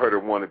wrong for her to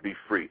want to be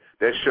free.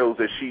 That shows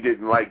that she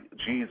didn't like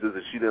Jesus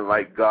and she didn't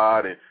like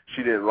God and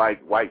she didn't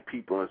like white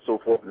people and so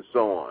forth and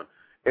so on.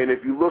 And if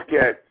you look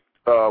at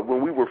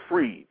when we were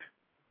freed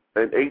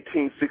in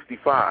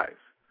 1865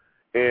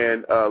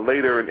 and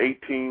later in the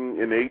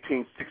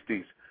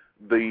 1860s,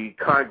 the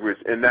Congress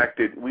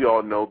enacted, we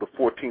all know, the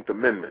 14th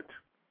Amendment.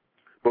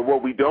 But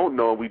what we don't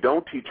know, we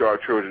don't teach our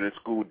children in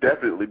school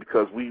definitely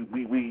because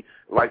we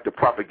like the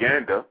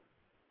propaganda.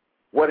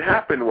 What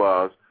happened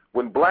was,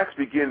 when blacks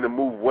began to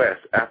move west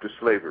after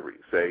slavery,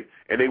 say,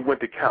 and they went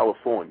to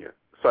California,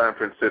 San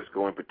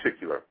Francisco in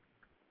particular,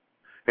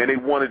 and they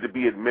wanted to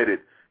be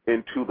admitted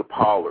into the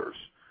parlors,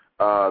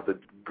 the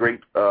great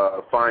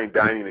fine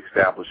dining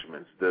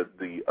establishments, the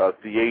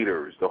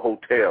theaters, the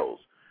hotels,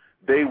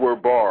 they were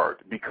barred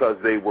because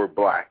they were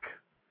black.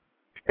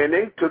 And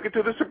they took it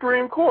to the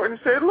Supreme Court and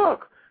said,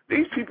 look,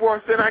 these people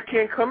are saying I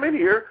can't come in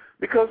here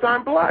because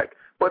I'm black.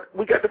 But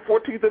we got the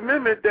 14th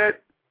Amendment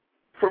that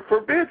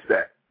forbids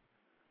that.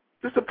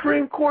 The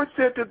Supreme Court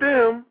said to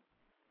them,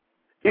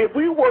 if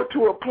we were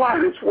to apply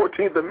this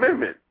 14th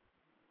Amendment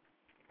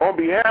on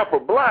behalf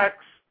of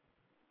blacks,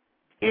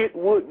 it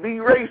would be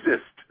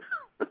racist.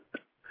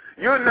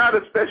 You're not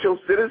a special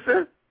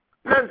citizen.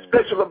 Nothing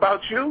special about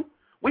you.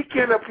 We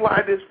can't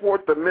apply this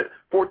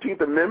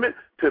 14th Amendment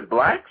to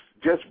blacks,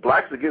 just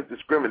blacks against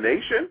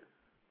discrimination.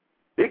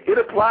 It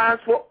applies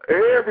for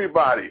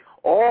everybody,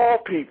 all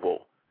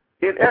people.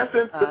 In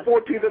essence, the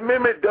 14th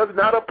Amendment does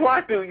not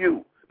apply to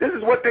you. This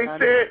is what they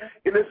said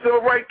in the civil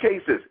rights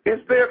cases.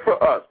 It's there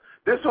for us.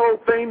 This whole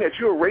thing that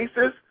you're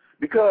racist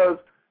because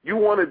you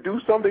want to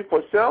do something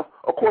for self,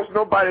 of course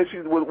nobody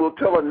will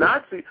tell a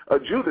Nazi, a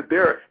Jew, that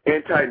they're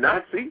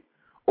anti-Nazi,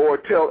 or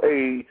tell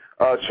a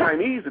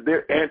Chinese that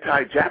they're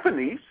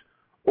anti-Japanese,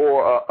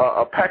 or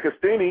a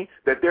Pakistani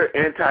that they're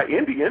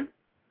anti-Indian.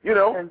 You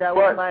know, and that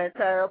was my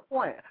entire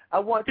point. I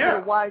want you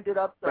to wind it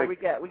up, so we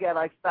got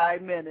like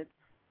 5 minutes.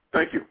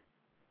 Thank you.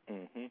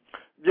 Mm-hmm.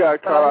 Yeah,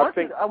 Carl,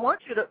 I want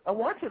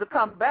you to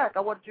come back. I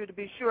want you to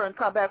be sure and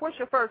come back. What's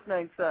your first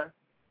name, sir?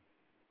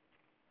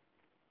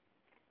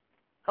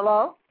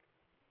 Hello?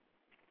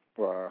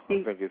 Well, I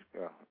think it's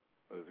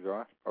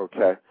gone.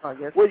 Okay. I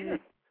guess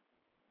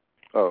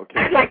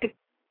okay.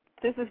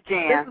 This is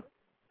Jan.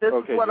 This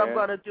is what Jan. I'm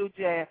going to do,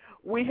 Jan.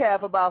 We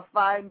have about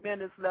 5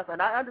 minutes left,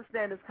 and I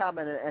understand this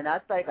comment, and I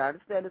think I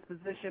understand this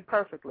position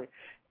perfectly.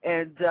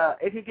 And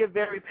it can get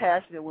very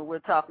passionate when we're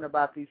talking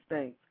about these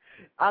things.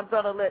 I'm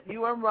going to let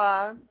you and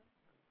Ron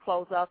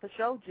close out the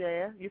show,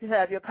 Jan. You can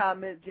have your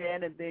comment,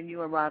 Jan, and then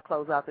you and Ron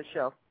close out the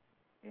show.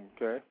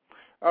 Okay.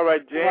 All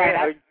right, Jan.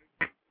 Right,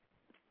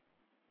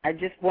 I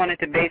just wanted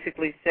to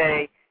basically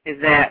say is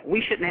that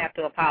we shouldn't have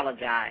to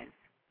apologize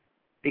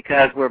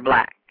because we're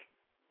black.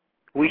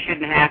 We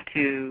shouldn't have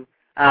to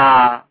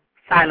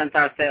silence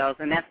ourselves,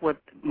 and that's what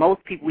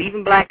most people,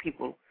 even black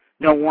people,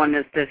 don't want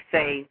us to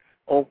say.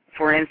 Oh,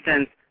 for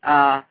instance,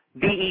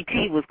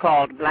 BET was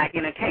called Black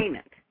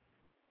Entertainment,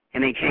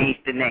 and they changed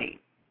the name.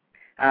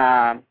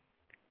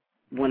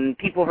 When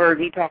people heard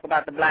me talk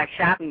about the Black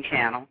Shopping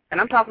Channel,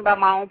 and I'm talking about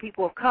my own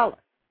people of color,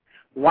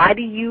 why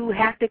do you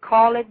have to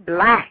call it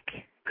black?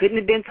 Couldn't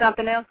it have been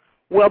something else?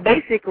 Well,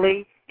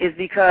 basically, it's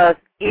because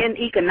in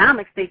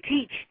economics they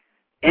teach,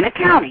 in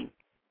accounting,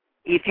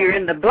 if you're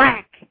in the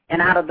black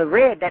and out of the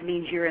red, that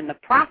means you're in the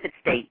profit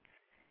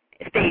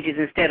stages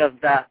instead of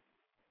the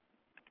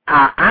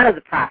out of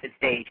the profit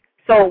stage.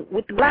 So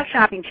with the Black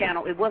Shopping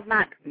Channel, it was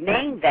not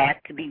named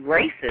that to be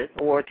racist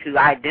or to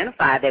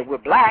identify that we're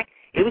black.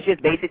 It was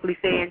just basically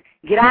saying,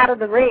 get out of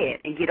the red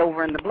and get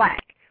over in the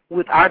black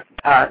with our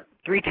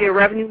three-tier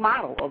revenue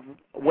model of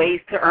ways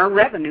to earn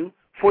revenue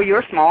for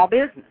your small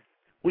business.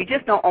 We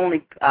just don't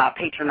only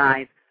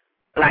patronize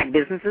black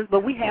businesses,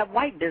 but we have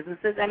white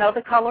businesses and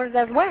other colors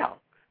as well.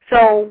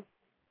 So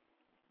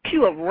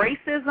issue of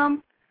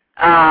racism,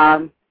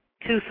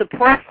 to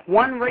suppress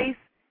one race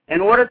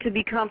in order to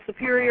become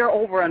superior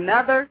over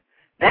another,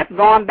 that's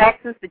gone back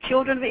since the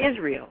children of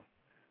Israel.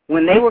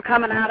 When they were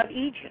coming out of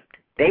Egypt,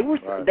 they were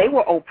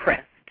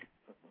oppressed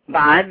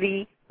by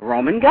the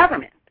Roman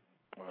government.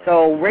 Right.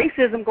 So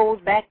racism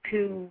goes back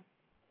to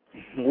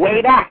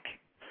way back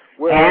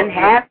and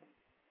has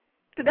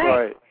today.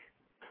 Right.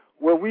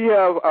 Well, we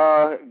have,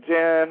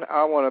 Jan,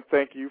 I want to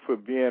thank you for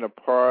being a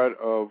part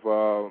of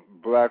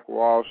Black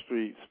Wall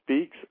Street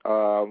Speaks.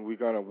 We're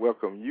going to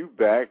welcome you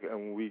back,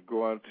 and we're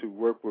going to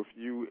work with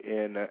you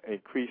in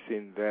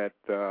increasing that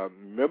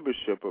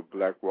membership of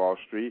Black Wall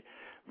Street.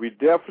 We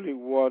definitely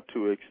want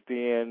to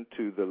extend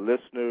to the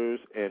listeners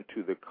and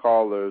to the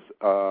callers,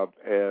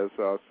 as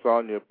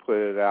Sonia put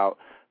it out,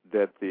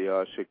 that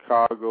the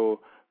Chicago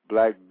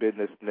Black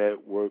Business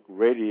Network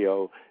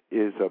Radio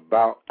is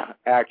about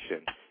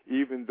action.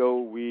 Even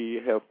though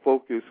we have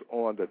focused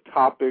on the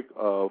topic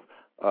of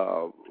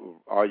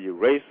are you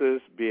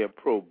racist, being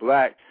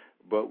pro-black,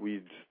 but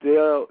we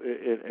still,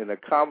 in a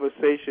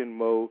conversation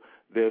mode,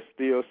 there's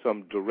still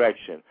some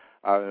direction.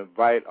 I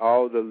invite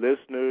all the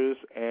listeners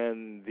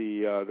and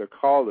the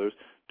callers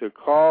to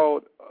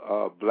call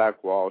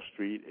Black Wall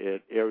Street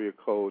at area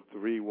code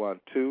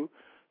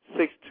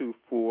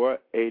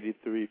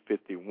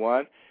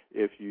 312-624-8351.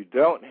 If you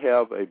don't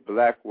have a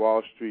Black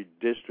Wall Street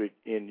district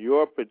in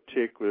your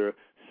particular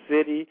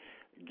city,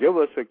 give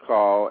us a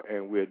call,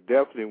 and we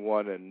definitely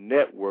want to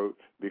network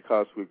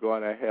because we're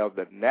going to have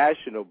the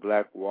National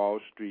Black Wall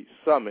Street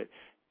Summit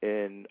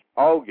in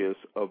August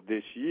of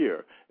this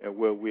year, and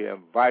where we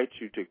invite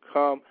you to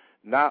come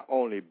not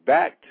only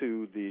back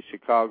to the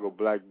Chicago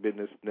Black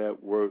Business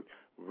Network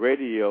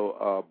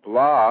radio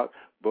blog,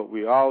 but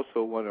we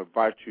also want to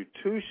invite you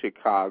to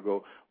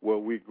Chicago, where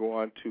we're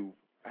going to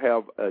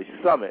have a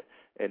summit,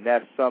 and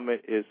that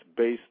summit is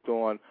based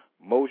on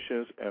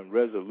motions and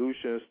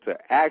resolutions to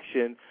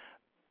action,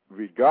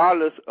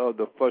 regardless of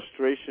the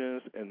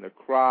frustrations and the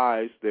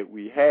cries that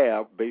we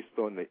have based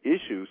on the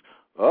issues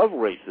of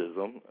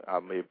racism, I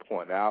may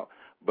point out,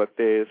 but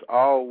there's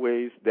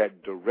always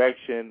that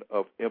direction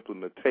of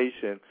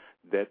implementation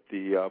that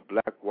the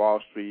Black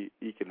Wall Street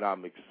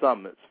Economic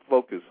Summits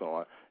focus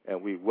on,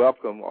 and we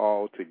welcome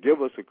all to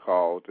give us a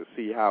call to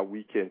see how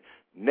we can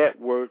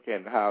network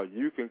and how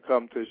you can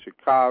come to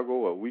Chicago,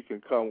 or we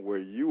can come where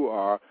you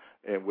are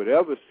in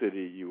whatever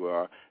city you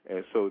are,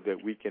 and so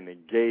that we can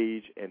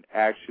engage in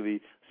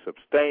actually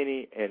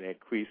sustaining and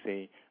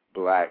increasing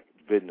black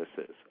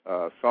businesses.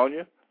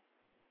 Sonia?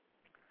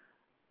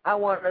 I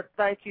want to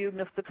thank you,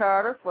 Mr.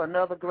 Carter, for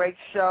another great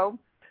show.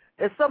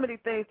 There's so many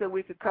things that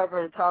we could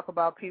cover and talk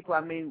about people.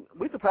 I mean,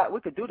 we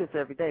could do this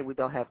every day. We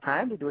don't have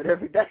time to do it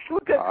every day.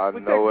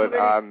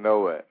 I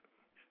know it.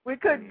 We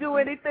couldn't do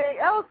anything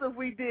else if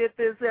we did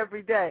this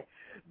every day.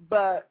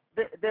 But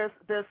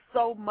there's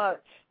so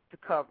much to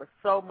cover,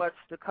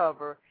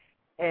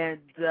 and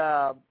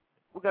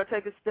we're going to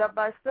take it step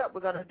by step.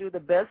 We're going to do the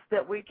best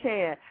that we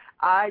can.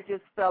 I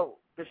just felt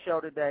the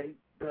show today.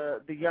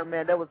 The young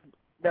man that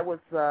was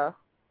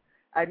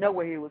I know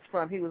where he was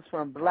from. He was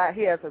from Black.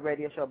 He has a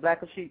radio show,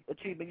 Black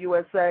Achievement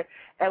USA,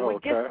 and we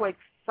get so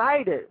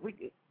excited. We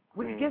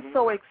get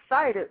so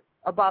excited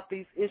about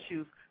these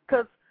issues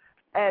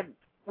and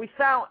we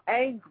sound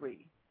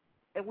angry,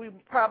 and we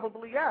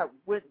probably are.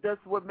 That's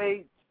what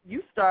made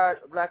you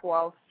start Black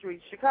Wall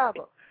Street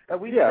Chicago.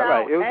 And we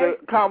sound It was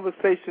a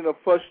conversation of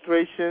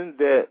frustration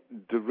that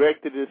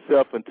directed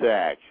itself into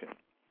action.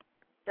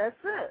 That's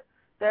it.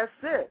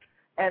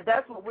 And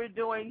that's what we're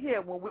doing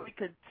here when we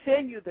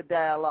continue the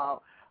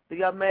dialogue. The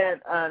young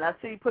man, and I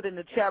see you put in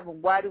the chat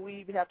room, why do we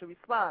even have to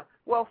respond?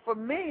 Well, for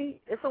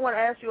me, if someone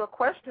asks you a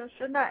question,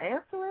 shouldn't I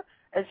answer it?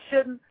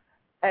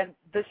 And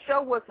the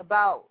show was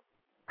about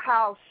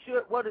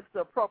what is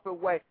the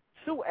appropriate way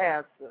to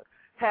answer?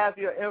 Have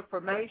your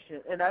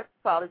information, and I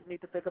probably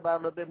need to think about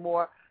it a little bit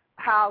more.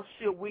 How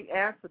should we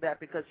answer that?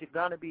 Because you're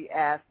going to be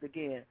asked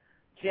again.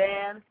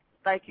 Jan,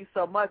 thank you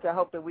so much. I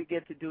hope that we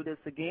get to do this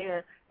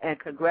again, and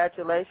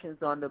congratulations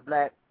on the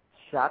Black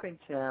Shopping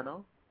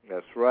Channel.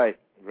 That's right.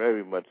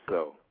 Very much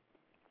so.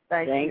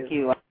 Thank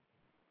you.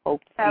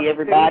 Hope to see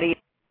everybody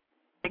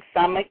next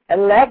Summit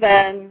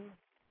 11.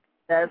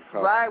 That's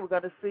right. We're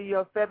going to see you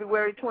on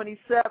February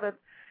 27th.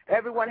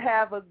 Everyone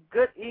have a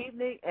good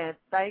evening, and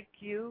thank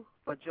you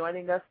for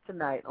joining us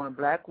tonight on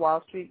Black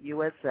Wall Street,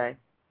 USA.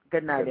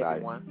 Good night,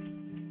 everyone.